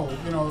I know,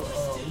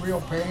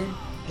 real pain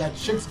that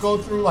chicks go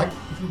through, like,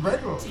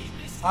 regularly.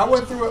 I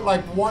went through it,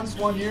 like, once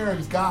one year,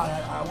 and God,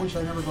 I wish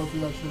I never go through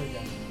that shit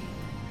again.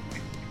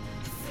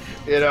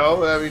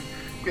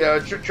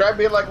 Try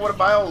being like one of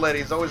my old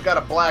ladies. Always got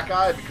a black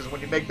eye because when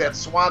you make that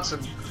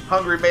Swanson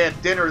Hungry Man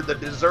dinner, the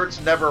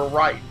dessert's never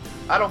right.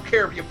 I don't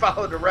care if you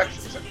follow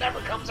directions; it never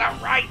comes out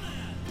right,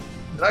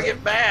 and I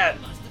get mad.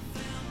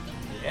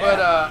 Yeah. But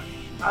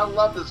I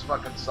love this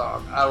fucking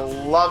song. I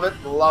love it,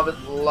 love it,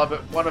 love it.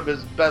 One of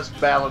his best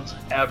ballads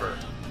ever.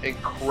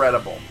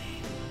 Incredible.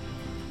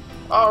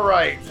 All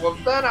right, well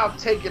then I'll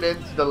take it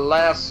into the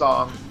last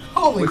song.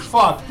 Holy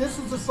fuck! This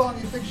is the song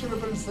you think should have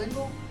been a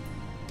single?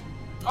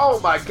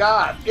 Oh my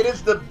god, it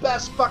is the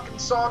best fucking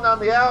song on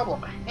the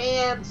album,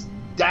 hands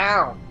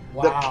down.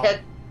 Wow.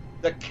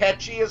 The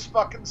catchiest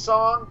fucking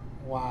song.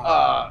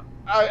 Wow.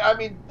 I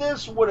mean,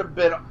 this would have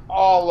been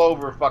all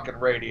over fucking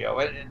radio,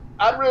 and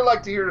I'd really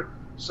like to hear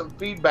some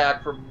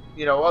feedback from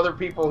other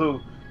people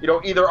who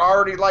either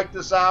already liked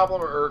this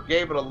album or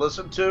gave it a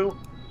listen to,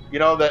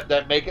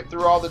 that make it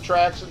through all the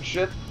tracks and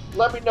shit.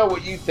 Let me know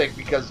what you think,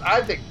 because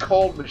I think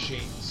Cold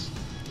Machines,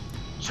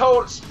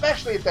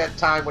 especially at that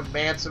time when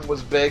Manson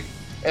was big,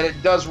 and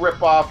it does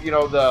rip off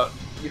the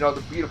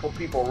Beautiful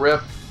People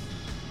riff.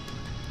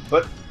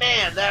 But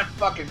man, that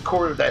fucking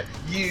chord of that,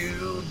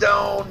 you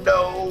don't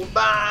know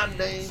my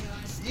name,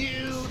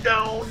 you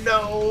don't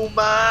know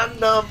my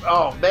number.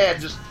 Oh man,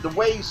 just the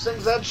way he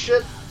sings that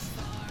shit,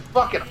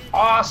 fucking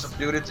awesome,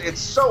 dude. It's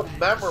so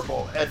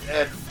memorable and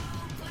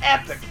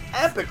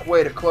epic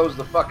way to close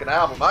the fucking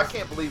album. I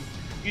can't believe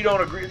you don't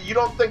agree. You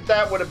don't think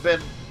that would have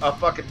been a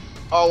fucking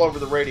all over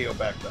the radio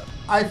back then?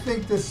 I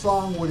think this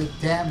song would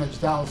have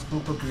damaged Alice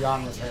Cooper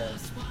beyond repair.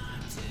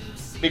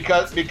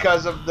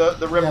 Because of the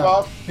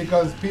ripoff? Yeah,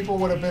 because people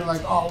would have been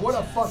like, oh, what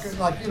a fucking,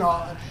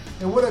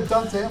 it would have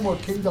done to him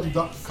what Kingdom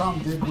Come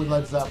did with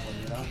Led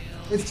Zeppelin,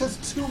 It's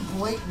just too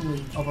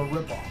blatantly of a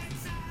ripoff.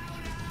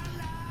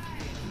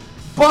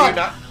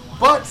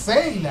 But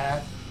saying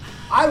that,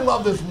 I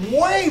love this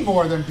way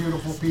more than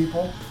Beautiful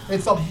People.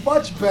 It's a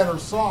much better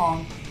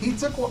song. He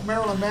took what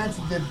Marilyn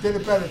Manson did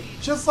it better.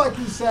 Just like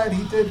you said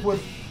he did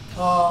with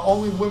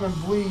Only Women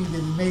Bleed,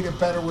 and made it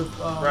better with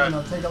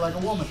Take It Like a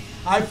Woman.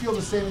 I feel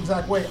the same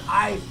exact way.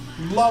 I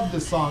love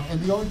this song, and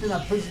the only thing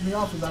that pisses me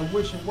off is I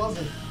wish it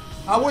wasn't.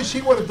 I wish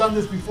he would have done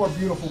this before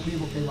Beautiful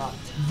People came out.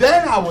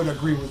 Then I would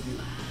agree with you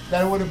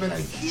that it would have been a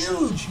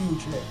huge,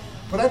 huge hit.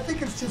 But I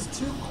think it's just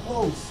too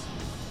close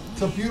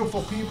to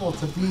Beautiful People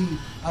to be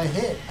a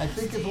hit. I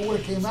think if it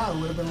would have came out, it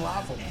would have been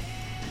laughable.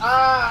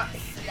 I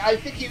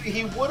think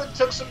he would have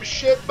took some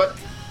shit, but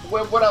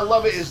what I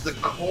love it is the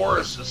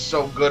chorus is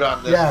so good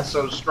on this. Yes. It's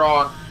so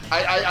strong.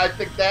 I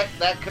think that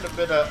could have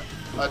been a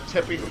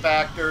tipping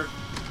factor.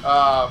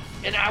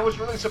 And I was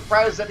really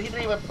surprised that he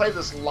didn't even play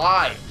this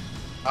live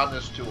on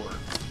this tour.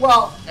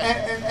 Well,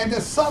 and the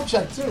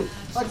subject too.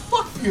 Like,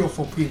 fuck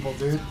Beautiful People,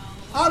 dude.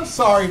 I'm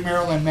sorry,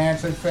 Marilyn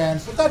Manson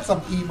fans, but that's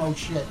some emo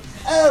shit.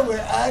 oh,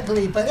 we're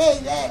ugly, but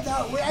hey,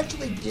 no, we're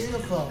actually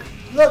beautiful.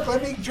 Look,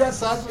 let me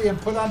dress ugly and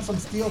put on some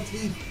steel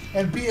teeth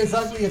and be as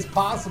ugly as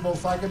possible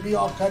so I can be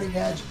all cutting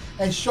edge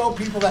and show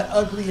people that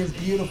ugly is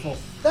beautiful.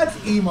 That's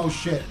emo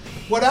shit.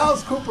 What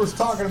Alice Cooper's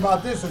talking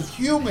about this is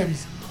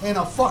humans in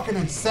a fucking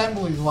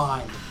assembly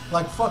line.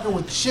 Like fucking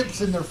with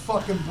chips in their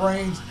fucking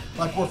brains.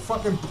 Like we're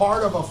fucking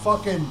part of a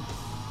fucking,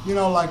 you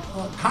know, like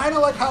kind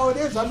of like how it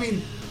is. I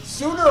mean,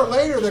 sooner or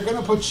later they're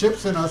gonna put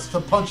chips in us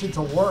to punch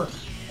into work.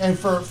 And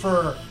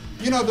for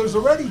you know, there's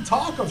already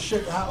talk of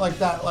shit like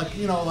that. Like,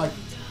 you know, like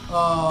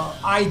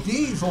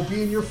IDs will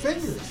be in your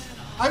fingers.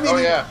 I mean,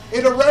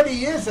 it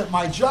already is at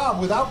my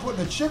job. Without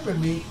putting a chip in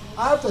me,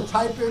 I have to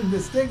type in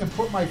this thing and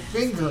put my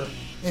finger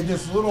in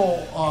this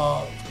little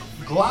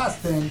glass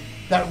thing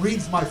that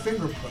reads my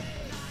fingerprint,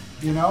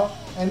 you know?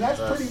 And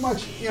that's pretty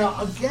much, you know,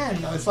 again,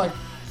 it's like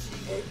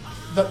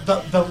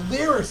the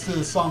lyrics to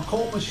the song,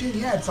 Cold Machine,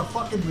 yeah, it's a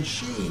fucking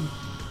machine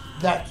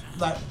that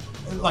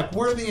like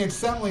we're the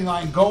assembly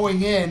line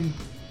going in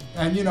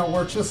and, you know,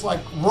 we're just like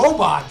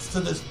robots to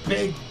this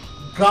big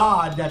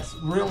god that's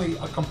really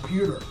a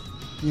computer.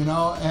 You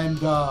know,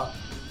 and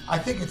I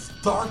think it's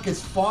dark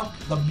as fuck.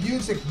 The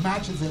music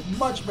matches it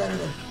much better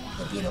than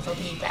the beautiful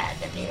people,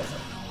 the beautiful.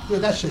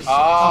 Dude, that shit's.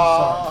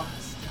 I'm sorry.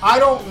 I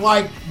don't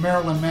like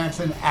Marilyn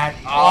Manson at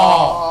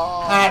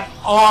all. At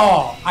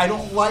all. I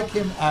don't like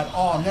him at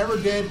all. Never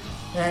did.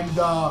 And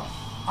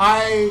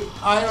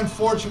I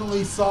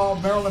unfortunately saw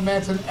Marilyn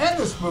Manson and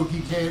the Spooky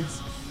Kids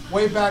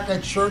way back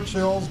at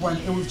Churchill's when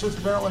it was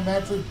just Marilyn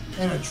Manson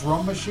and a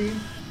drum machine.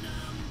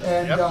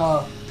 And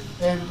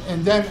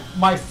and then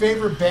my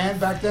favorite band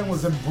back then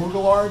was in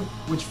Boogalard,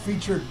 which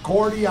featured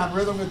Gordy on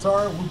rhythm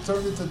guitar, who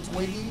turned into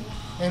Twiggy.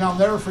 And I'll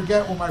never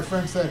forget when my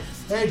friend said,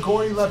 hey,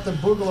 Gordy left in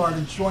Boogalard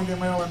and joined in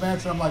Marilyn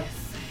Manson. I'm like,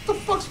 what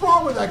the fuck's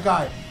wrong with that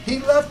guy? He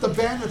left the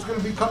band that's going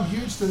to become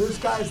huge to this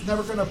guy is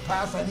never going to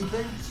pass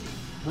anything?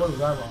 What is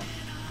that wrong?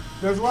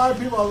 There's a lot of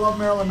people that love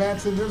Marilyn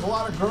Manson. There's a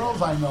lot of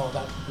girls I know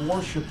that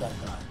worship that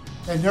guy.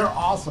 And they're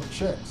awesome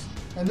chicks.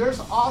 And there's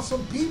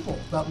awesome people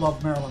that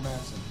love Marilyn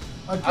Manson.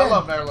 Again, I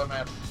love Marilyn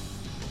Manson.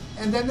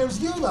 And then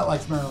there's you that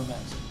likes Marilyn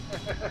Manson.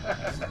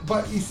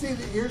 But you see,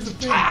 here's the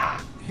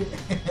thing.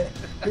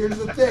 Here's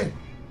the thing.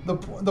 The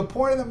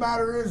point of the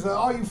matter is that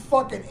all you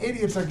fucking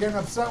idiots are getting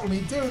upset with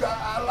me. Dude,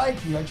 I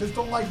like you. I just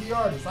don't like the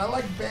artist. I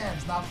like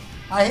bands,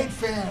 I hate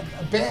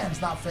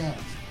bands, not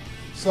fans.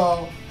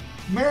 So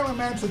Marilyn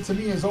Manson to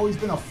me has always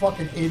been a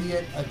fucking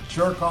idiot, a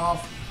jerk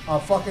off, a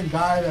fucking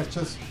guy that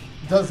just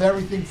does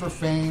everything for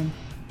fame.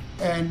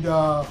 And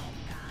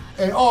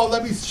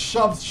let me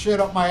shove shit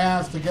up my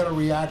ass to get a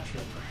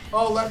reaction.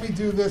 Oh, let me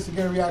do this to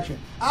get a reaction.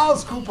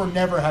 Alice Cooper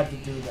never had to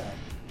do that.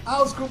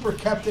 Alice Cooper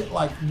kept it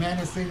like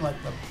menacing, like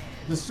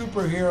the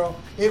superhero.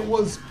 It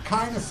was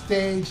kind of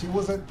staged. It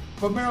wasn't.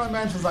 But Marilyn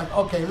Manson's like,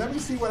 okay, let me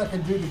see what I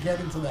can do to get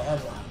into the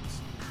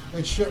headlines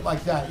and shit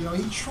like that. You know,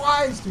 he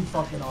tries too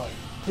fucking hard.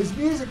 His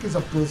music is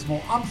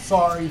abysmal. I'm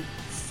sorry.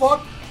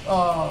 Fuck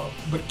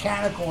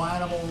Mechanical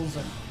Animals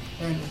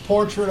and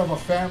Portrait of a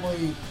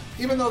Family.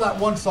 Even though that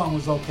one song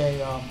was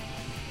okay,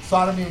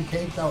 Sodomy and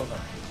Cake, that was okay.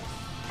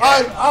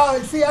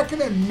 See, I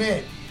can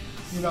admit,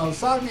 you know,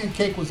 Sodomy and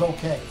Cake was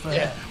okay for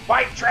him.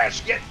 White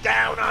trash, get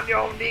down on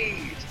your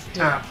knees.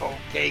 Time for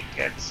cake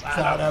and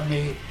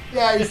sodomy.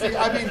 Yeah, you see,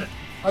 I mean,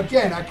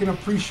 again, I can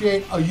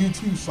appreciate a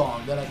U2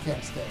 song that I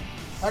can't stand.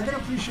 I can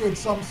appreciate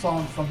some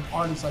songs from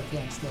artists I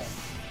can't stand.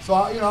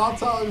 So, you know, I'll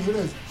tell you as it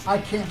is. I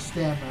can't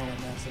stand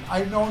Marilyn Manson.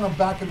 I've known him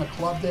back in the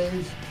club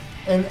days,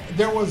 and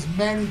there was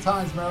many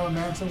times Marilyn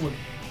Manson would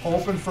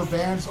open for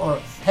bands or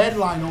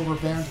headline over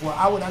bands where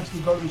I would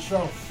actually go to the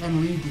show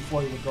and leave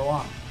before he would go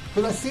on.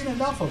 Because I've seen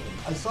enough of it.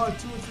 I saw it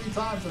 2 or 3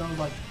 times and I was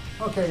like,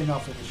 okay,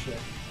 enough of this shit.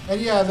 And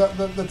yeah,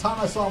 the time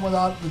I saw him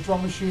without the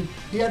drum machine,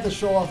 he had to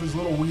show off his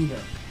little wiener,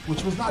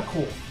 which was not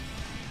cool.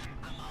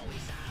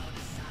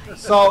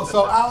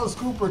 So Alice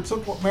Cooper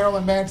took what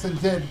Marilyn Manson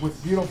did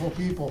with Beautiful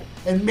People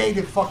and made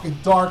it fucking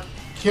dark,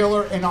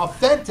 killer, and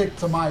authentic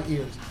to my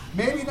ears.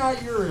 Maybe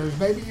not your ears.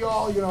 Maybe you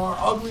all, you know, are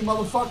ugly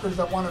motherfuckers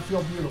that want to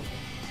feel beautiful.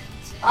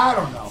 I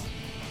don't know.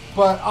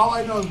 But all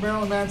I know is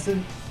Marilyn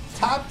Manson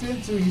tapped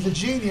into, he's a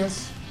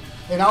genius,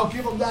 and I'll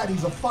give him that,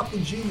 he's a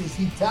fucking genius.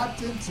 He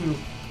tapped into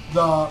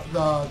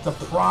the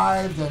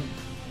deprived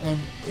and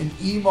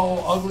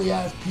emo, ugly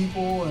ass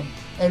people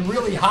and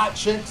really hot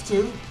chicks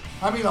too.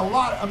 I mean,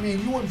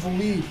 you wouldn't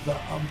believe the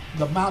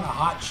amount of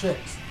hot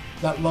chicks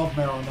that love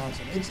Marilyn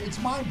Manson. It's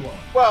mind blowing.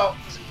 Well,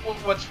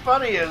 what's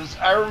funny is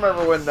I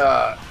remember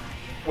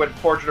when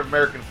Portrait of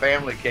American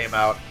Family came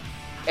out,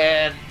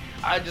 and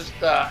I just,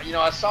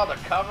 I saw the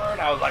cover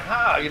and I was like,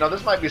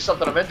 this might be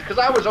something I'm into. Because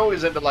I was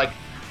always into, like,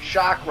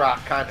 shock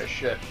rock kind of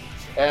shit.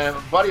 And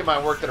a buddy of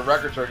mine worked at a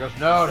record store. He goes,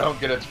 no, don't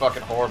get it. It's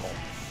fucking horrible.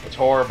 It's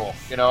horrible.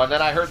 You know, and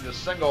then I heard the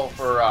single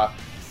for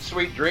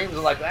Sweet Dreams.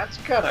 And like, that's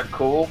kind of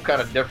cool,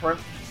 kind of different.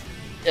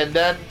 And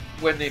then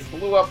when they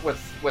blew up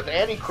with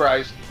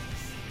Antichrist,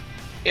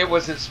 it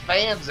was his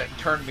fans that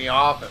turned me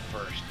off at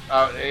first.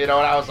 And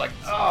I was like,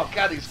 oh,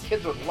 God, these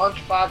kids with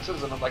lunch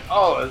boxes. And I'm like,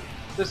 oh,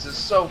 this is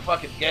so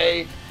fucking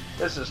gay.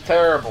 This is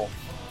terrible.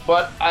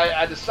 But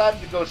I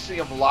decided to go see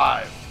him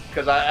live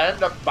because I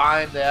ended up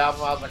buying the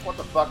album. I was like, what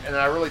the fuck? And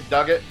I really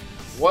dug it.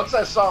 Once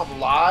I saw him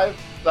live,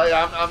 like,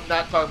 I'm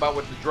not talking about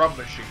with the drum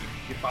machine.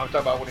 I'm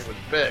talking about when he was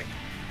big.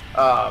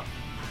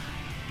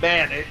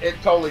 Man, it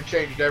totally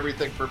changed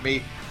everything for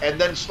me. And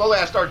then slowly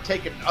I started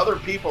taking other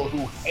people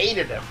who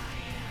hated him.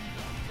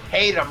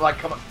 Like,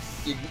 come on,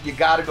 you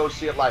got to go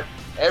see it live.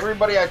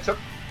 Everybody I took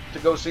to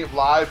go see him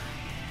live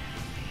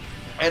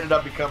ended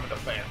up becoming a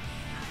fan.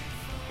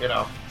 You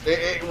know,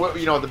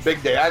 the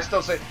big day. I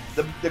still say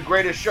the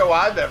greatest show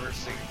I've ever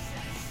seen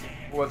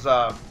was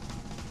the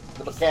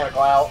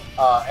Mechanical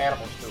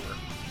Animals tour.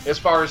 As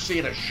far as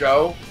seeing a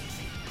show,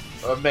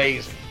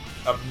 amazing.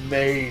 All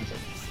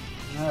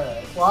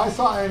right. Well, I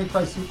saw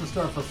Antichrist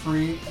Superstar for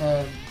free,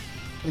 and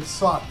it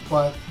sucked.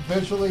 But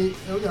visually,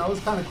 it was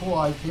kind of cool.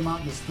 I came out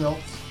in the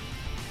stilts,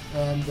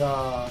 and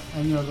the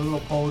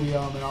little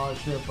podium and all that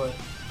shit. But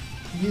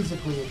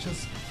musically, it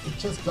just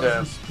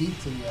doesn't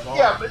speak to me at all.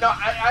 Yeah, but no,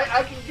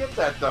 I can get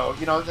that though.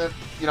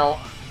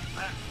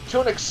 To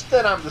an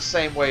extent, I'm the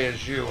same way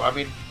as you. I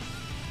mean,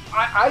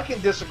 I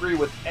can disagree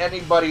with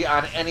anybody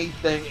on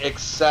anything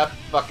except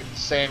fucking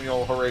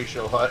Samuel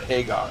Horatio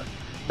Hagar.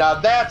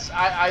 Now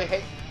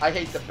I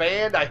hate the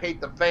band, I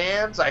hate the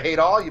fans, I hate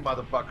all you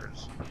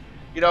motherfuckers.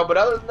 But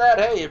other than that,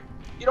 hey, if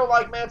you don't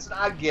like Manson,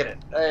 I get it.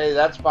 Hey,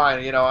 that's fine.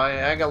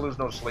 I ain't gonna lose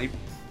no sleep.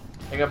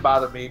 Ain't gonna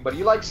bother me. But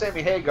you like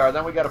Sammy Hagar,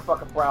 then we got a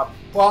fucking problem.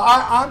 Well,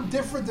 I'm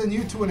different than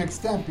you to an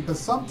extent because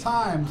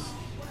sometimes,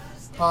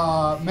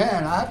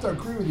 man, I have to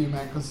agree with you,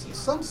 man, because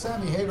some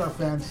Sammy Hagar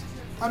fans,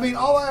 I mean,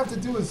 all I have to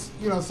do is,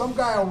 some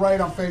guy will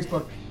write on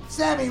Facebook,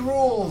 Sammy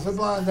rules, and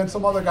then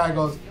some other guy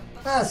goes,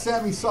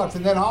 Sammy sucks,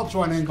 and then I'll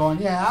join in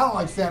going, yeah, I don't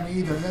like Sammy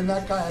either, and then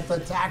that guy has to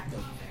attack me.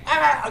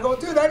 I go,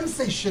 dude, I didn't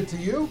say shit to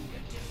you.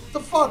 What the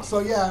fuck? So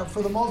yeah,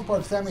 for the most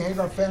part, Sammy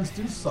Hagar fans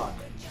do suck.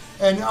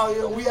 And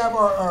we have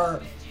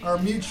our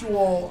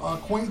mutual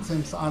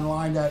acquaintance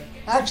online that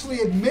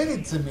actually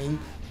admitted to me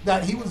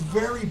that he was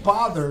very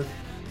bothered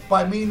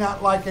by me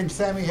not liking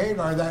Sammy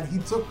Hagar,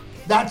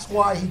 that's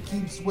why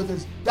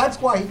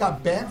he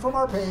got banned from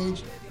our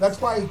page.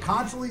 That's why he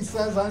constantly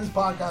says on his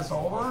podcast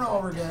over and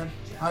over again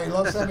how he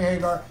loves Sammy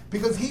Hagar,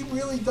 because he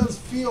really does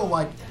feel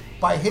like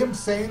by him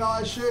saying all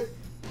that shit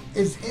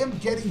is him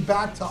getting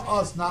back to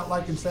us not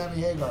liking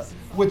Sammy Hagar,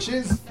 which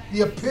is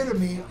the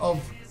epitome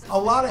of a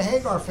lot of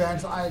Hagar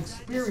fans I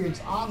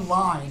experience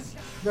online.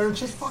 They're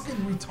just fucking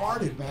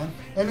retarded, man.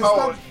 And it's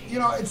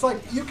not, it's like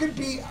you can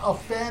be a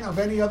fan of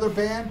any other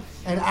band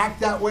and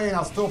act that way, and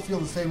I'll still feel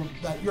the same.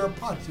 That you're a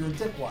putz, you're a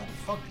dickwad.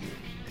 Fuck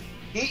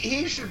you.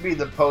 He should be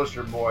the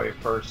poster boy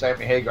for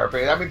Sammy Hagar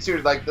fans. I mean,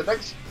 seriously, like the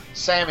next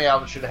Sammy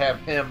album should have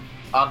him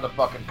on the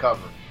fucking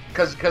cover,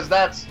 because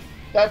that's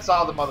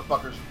all the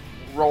motherfuckers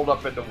rolled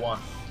up into one.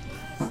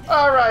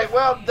 All right,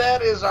 well,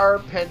 that is our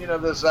opinion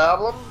of this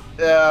album.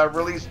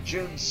 Released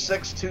June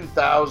 6,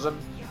 2000.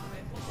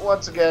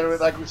 Once again,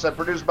 like we said,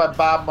 produced by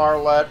Bob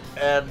Marlette,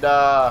 and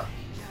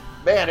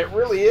man, it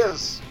really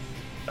is.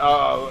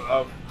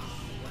 I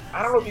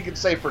don't know if you could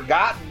say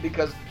forgotten,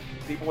 because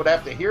people would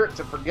have to hear it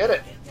to forget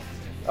it.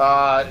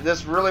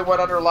 This really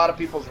went under a lot of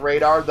people's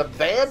radar. The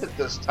band at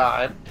this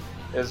time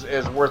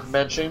is worth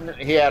mentioning.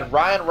 He had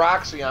Ryan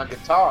Roxy on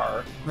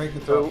guitar, great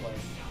guitar player,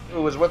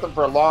 who was with him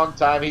for a long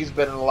time. He's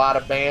been in a lot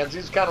of bands.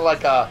 He's kind of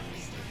like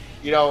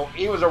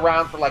he was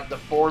around for like the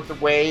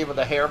fourth wave of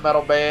the hair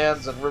metal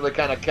bands and really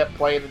kind of kept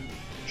playing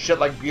shit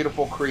like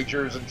Beautiful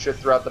Creatures and shit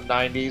throughout the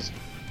 90s.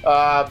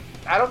 I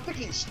don't think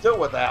he's still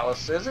with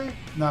Alice, is he?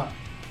 No.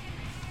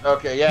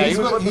 Okay, yeah.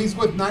 He's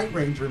with Night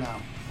Ranger now.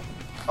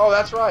 Oh,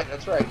 that's right.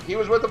 He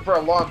was with them for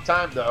a long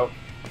time, though.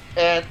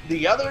 And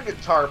the other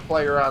guitar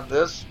player on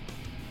this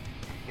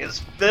is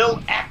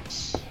Phil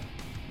X,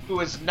 who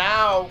is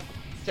now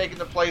taking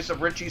the place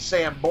of Richie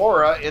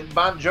Sambora in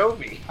Bon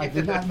Jovi. I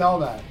did not know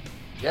that.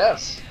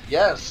 Yes.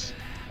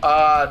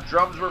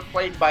 Drums were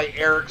played by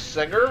Eric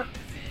Singer,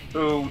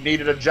 who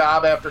needed a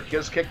job after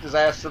Kiss kicked his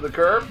ass to the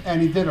curb.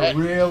 And he did a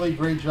really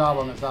great job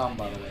on this album,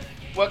 by the way.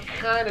 What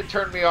kind of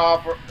turned me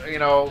off,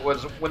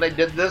 was when they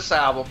did this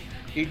album,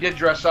 he did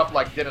dress up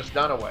like Dennis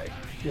Dunaway,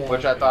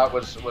 which I thought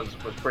was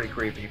pretty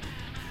creepy. It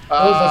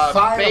was a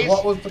sign of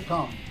what was to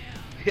come.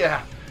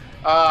 Yeah.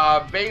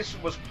 Bass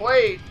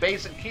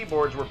and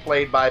keyboards were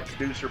played by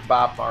producer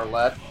Bob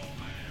Marlette.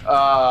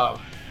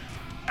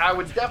 I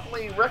would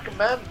definitely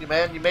recommend you,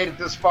 man. You made it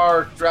this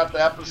far throughout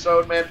the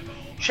episode, man.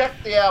 Check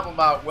the album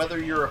out, whether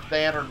you're a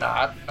fan or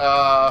not,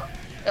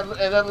 and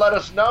then let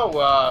us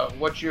know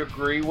what you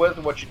agree with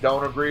and what you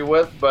don't agree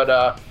with.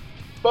 But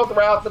both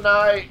Ralph and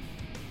I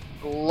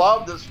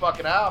love this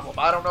fucking album.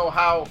 I don't know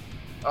how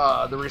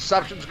the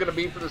reception's going to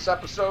be for this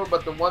episode,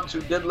 but the ones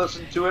who did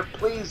listen to it,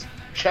 please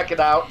check it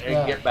out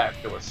and get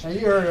back to us. And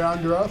you heard it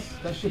under us.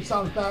 That shit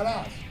sounds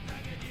badass.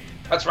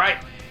 That's right.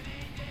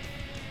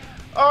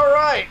 All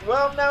right,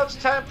 well, now it's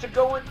time to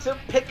go into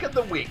Pick of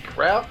the Week.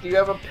 Ralph, do you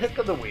have a Pick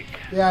of the Week?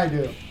 Yeah, I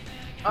do.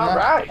 All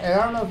right. And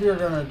I don't know if you're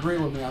going to agree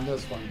with me on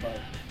this one, but...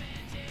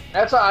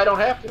 That's all, I don't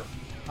have to.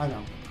 I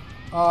know.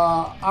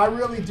 I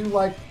really do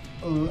like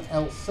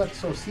El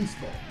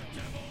Sexorcisto.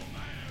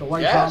 The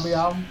White Yes. Zombie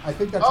album. I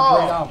think that's a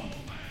great album.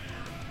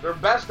 Their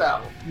best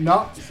album.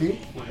 No, see,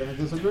 we're going to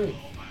disagree.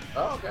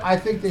 Oh, okay. I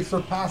think they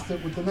surpassed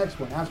it with the next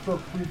one. Astro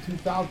Creep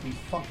 2000 is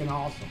fucking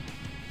awesome.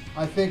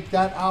 I think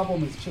that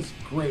album is just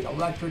great.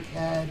 Electric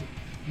Head,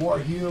 More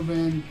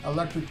Human,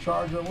 Electric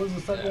Charger. What was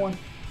the second one?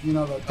 You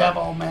know, the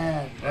Devil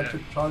Man,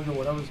 Electric Charger,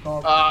 whatever it's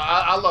called.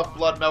 I love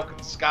Blood Milk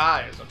and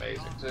Sky. It's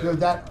amazing too. Dude,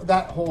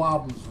 that whole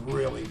album's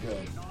really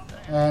good.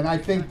 And I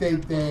think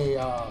they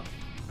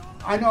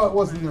I know it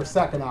wasn't their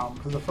second album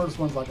because the first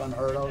one's like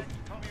unheard of.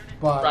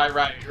 But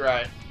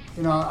Right.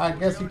 you know, I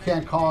guess you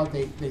can't call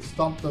it they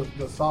stumped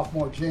the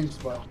sophomore jinx,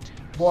 but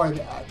boy,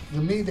 to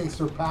me they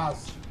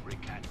surpassed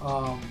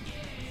El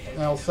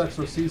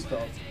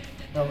Sexorcisto.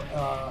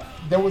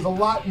 There was a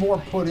lot more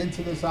put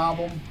into this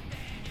album,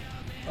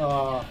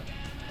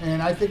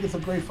 and I think it's a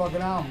great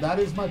fucking album. That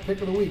is my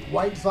pick of the week: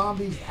 White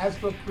Zombies,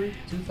 Astro Creep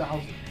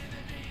 2000.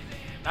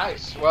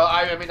 Nice. Well,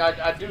 I mean,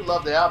 I do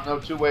love the album. No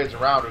two ways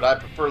around it. I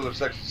prefer Le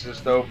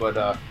Sexorcisto,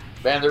 but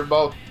man, they're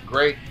both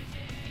great.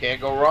 Can't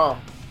go wrong.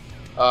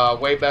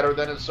 Way better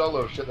than his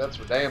solo shit. That's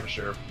for damn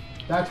sure.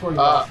 That's where you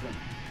lost me.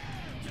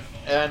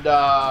 And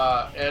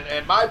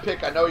my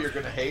pick, I know you're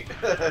gonna hate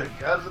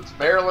because it's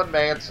Marilyn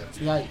Manson.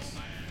 Yikes.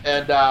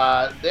 And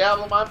the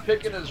album I'm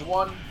picking is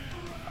one.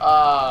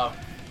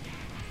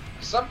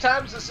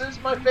 Sometimes this is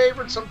my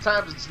favorite,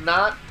 sometimes it's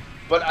not,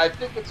 but I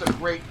think it's a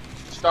great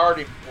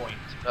starting point.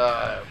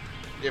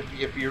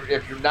 If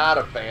you're not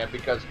a fan,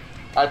 because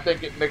I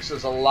think it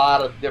mixes a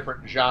lot of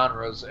different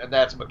genres, and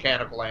that's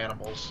Mechanical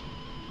Animals.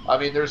 I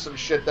mean, there's some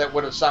shit that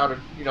would have sounded,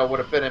 would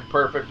have fit in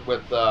perfect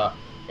with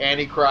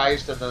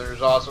Antichrist, and then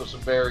there's also some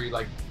very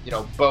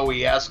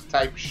Bowie-esque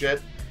type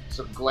shit,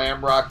 some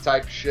glam rock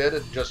type shit,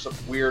 and just some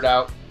weird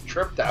out,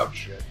 tripped out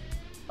shit.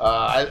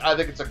 I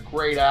think it's a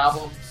great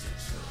album,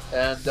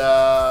 and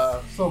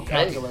so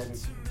calculated.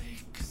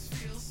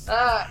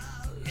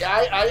 Yeah,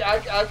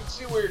 I can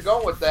see where you're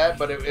going with that,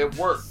 but it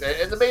worked.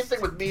 And the main thing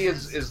with me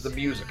is the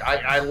music.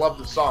 I love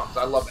the songs.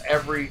 I love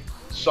every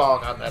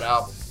song on that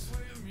album.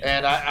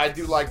 And I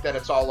do like that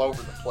it's all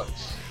over the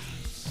place.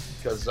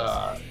 Because,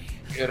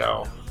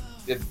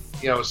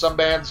 some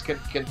bands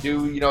can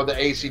do, the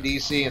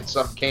AC/DC and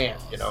some can't,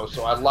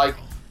 So I like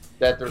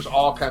that there's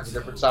all kinds of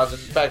different sounds.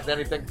 And in fact,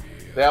 anything,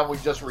 the album we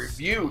just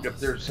reviewed, if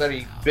there's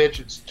any bitch,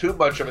 it's too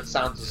much of it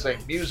sounds the same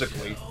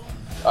musically.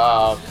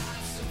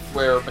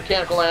 Where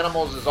Mechanical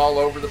Animals is all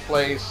over the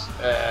place,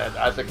 and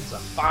I think it's a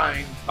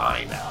fine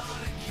album.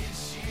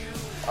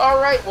 All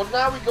right, well,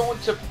 now we go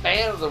into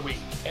Fan of the Week.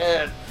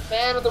 And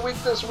Fan of the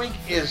Week this week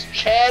is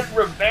Chad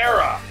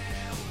Rivera.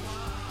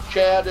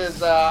 Chad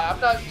is, I'm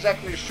not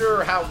exactly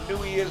sure how new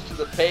he is to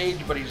the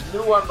page, but he's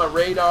new on my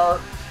radar.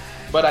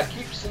 But I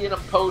keep seeing him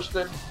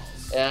posting,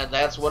 and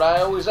that's what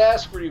I always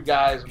ask for you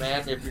guys,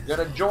 man. If you're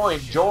going to join.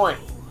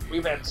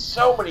 We've had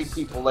so many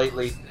people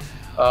lately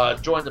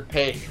join the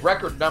page.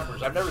 Record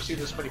numbers. I've never seen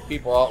this many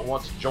people all at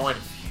once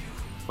joining.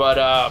 But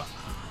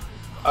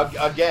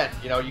again,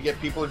 you get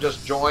people who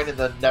just join and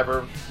then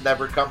never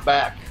come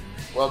back.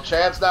 Well,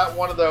 Chad's not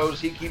one of those.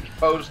 He keeps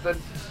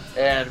posting,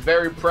 and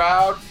very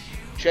proud.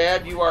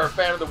 Chad, you are a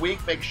Fan of the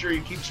Week. Make sure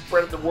you keep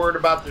spreading the word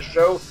about the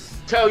show.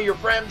 Tell your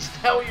friends,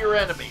 tell your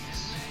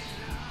enemies.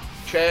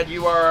 Chad,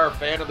 you are our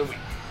Fan of the Week.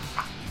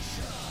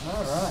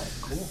 All right,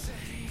 cool.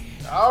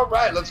 All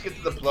right, let's get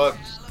to the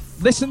plugs.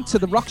 Listen to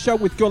The Rock Show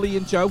with Gully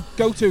and Joe.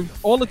 Go to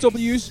all the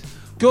W's,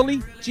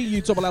 Gully,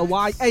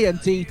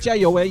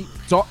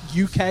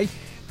 GULLYANDJOA.UK,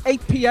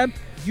 8 p.m.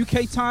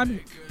 UK time,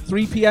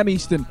 3 p.m.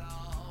 Eastern.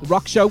 The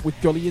Rock Show with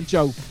Gully and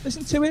Joe.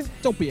 Listen to it.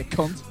 Don't be a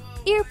cunt.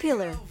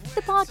 Earpillar,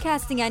 the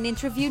podcasting and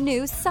interview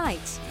news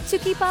site. To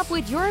keep up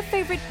with your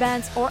favorite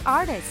bands or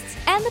artists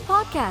and the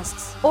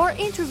podcasts or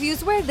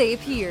interviews where they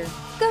appear,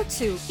 go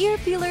to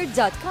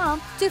earpillar.com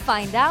to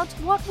find out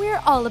what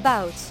we're all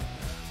about.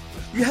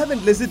 You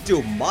haven't listened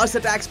to Mars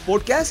Attacks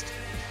podcast?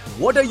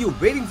 What are you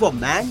waiting for,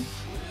 man?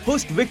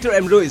 Host Victor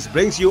Ambrose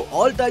brings you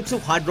all types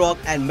of hard rock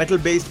and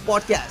metal-based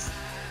podcasts.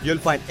 You'll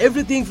find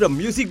everything from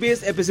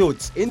music-based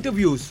episodes,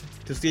 interviews,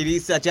 to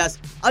series such as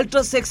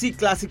Ultra Sexy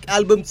Classic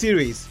Album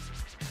Series,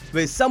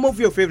 where some of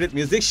your favorite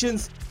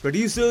musicians,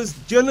 producers,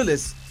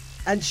 journalists,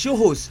 and show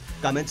hosts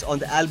comments on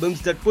the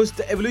albums that push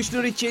the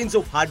evolutionary chains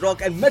of hard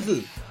rock and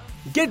metal.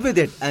 Get with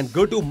it and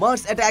go to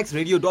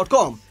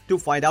MarsAttacksRadio.com to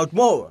find out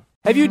more.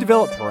 Have you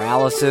developed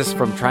paralysis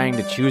from trying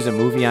to choose a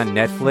movie on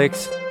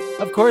Netflix?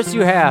 Of course you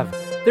have.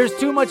 There's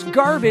too much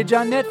garbage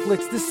on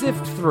Netflix to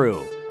sift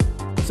through.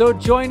 So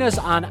join us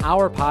on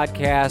our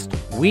podcast,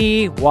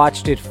 We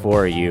Watched It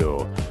For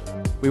You.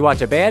 We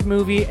watch a bad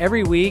movie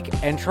every week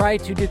and try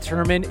to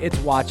determine its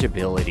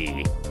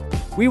watchability.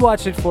 We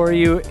Watched It For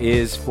You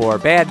is for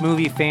bad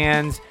movie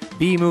fans,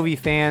 B-movie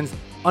fans,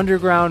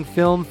 underground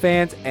film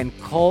fans, and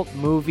cult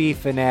movie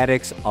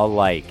fanatics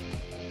alike.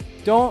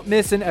 Don't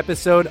miss an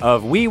episode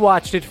of We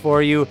Watched It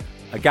For You,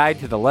 a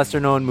guide to the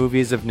lesser-known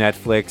movies of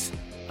Netflix,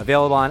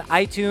 available on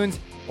iTunes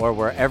or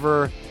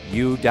wherever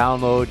you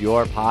download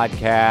your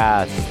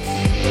podcasts.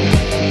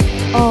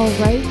 All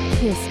right,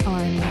 Kiss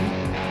Army.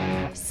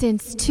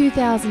 Since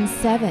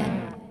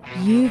 2007,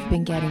 You've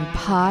been getting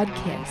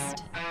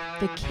Podkissed,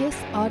 the Kiss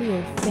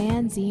audio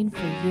fanzine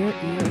for your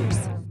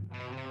ears.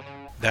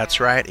 That's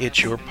right,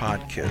 it's your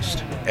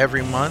Podkissed.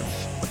 Every month,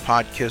 the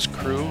Podkiss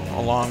crew,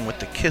 along with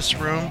the Kiss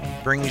Room,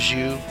 brings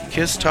you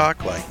Kiss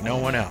talk like no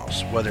one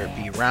else, whether it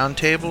be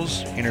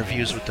roundtables,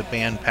 interviews with the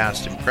band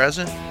past and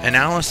present,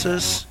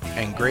 analysis,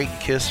 and great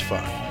Kiss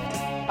fun.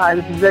 Hi,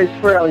 this is Ace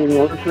Frehley, and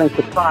you're listening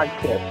to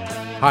Podkiss.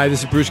 Hi,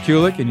 this is Bruce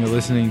Kulick, and you're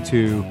listening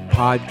to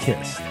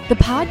Podkissed. The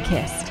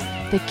Podkissed,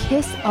 the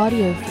Kiss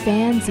audio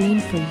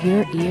fanzine for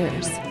your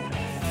ears.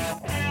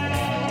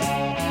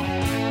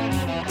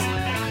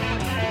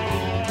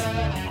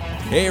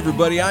 Hey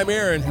everybody, I'm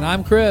Aaron. And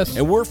I'm Chris.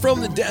 And we're from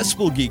the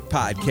Decibel Geek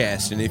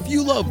Podcast. And if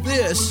you love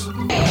this...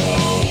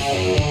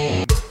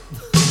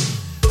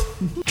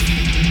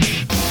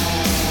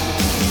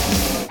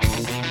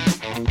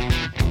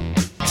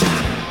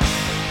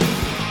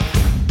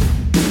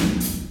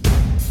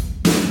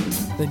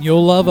 then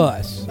you'll love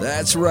us.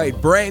 That's right.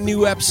 Brand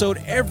new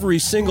episode every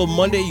single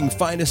Monday. You can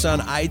find us on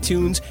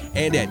iTunes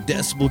and at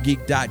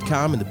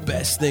decibelgeek.com. And the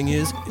best thing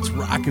is, it's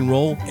rock and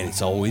roll and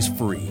it's always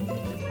free.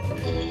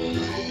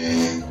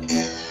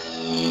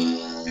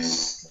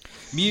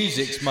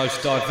 Music's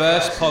most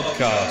diverse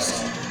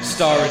podcast,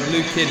 starring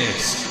Luke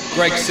Innes,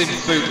 Greg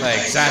Synth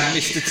Bootlegs, and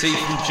Mr. T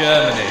from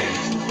Germany.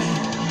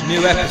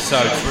 New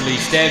episodes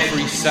released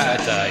every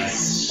Saturday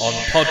on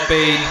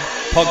Podbean,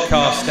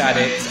 Podcast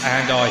Addict,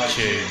 and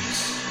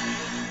iTunes.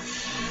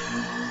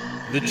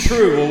 The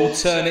true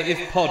alternative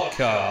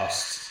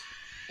podcast.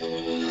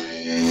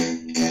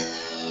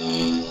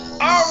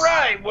 All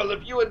right, well,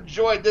 if you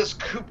enjoyed this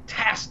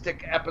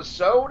coop-tastic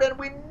episode, and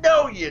we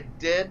know you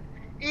did,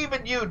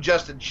 even you,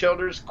 Justin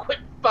Childers, quit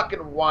fucking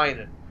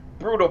whining.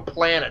 Brutal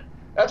Planet.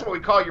 That's what we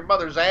call your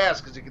mother's ass,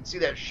 because you can see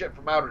that shit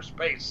from outer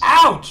space.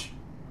 Ouch!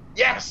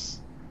 Yes!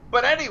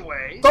 But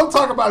anyway... Don't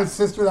talk about his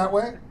sister that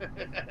way.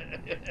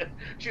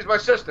 She's my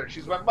sister.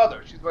 She's my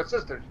mother. She's my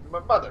sister. She's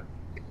my mother.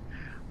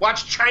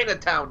 Watch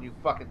Chinatown, you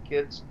fucking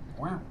kids.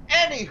 Wow.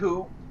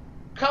 Anywho,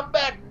 come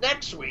back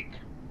next week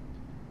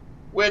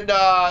when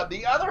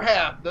the other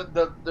half,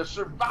 the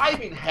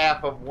surviving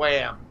half of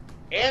Wham,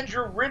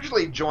 Andrew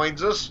Ridgely,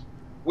 joins us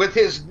with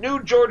his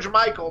new George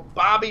Michael,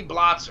 Bobby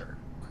Blotzer.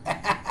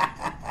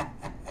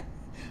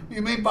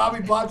 You mean Bobby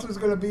Blotzer's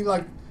going to be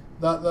like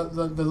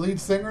the lead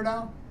singer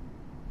now?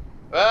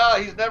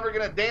 Well, he's never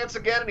going to dance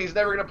again, and he's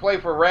never going to play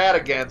for Rad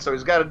again, so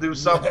he's got to do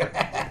something.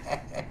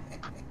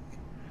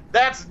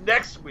 That's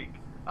next week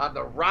on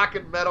the Rock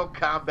and Metal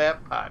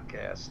Combat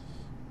Podcast.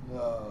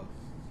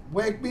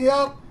 Wake me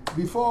up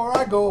before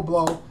I go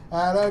blow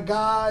at a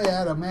guy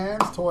at a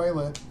man's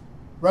toilet.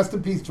 Rest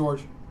in peace,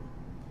 George.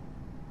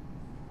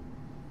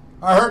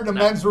 I heard the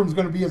men's room's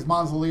going to be his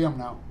mausoleum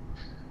now.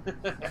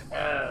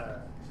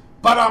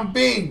 But I'm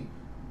being.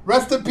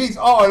 Rest in peace.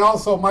 Oh, and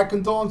also my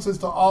condolences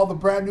to all the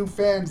brand new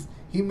fans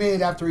he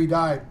made after he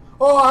died.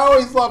 Oh, I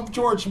always loved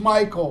George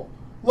Michael.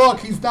 Look,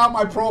 he's now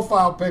my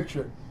profile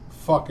picture.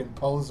 Fucking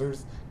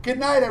posers. Good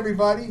night,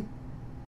 everybody.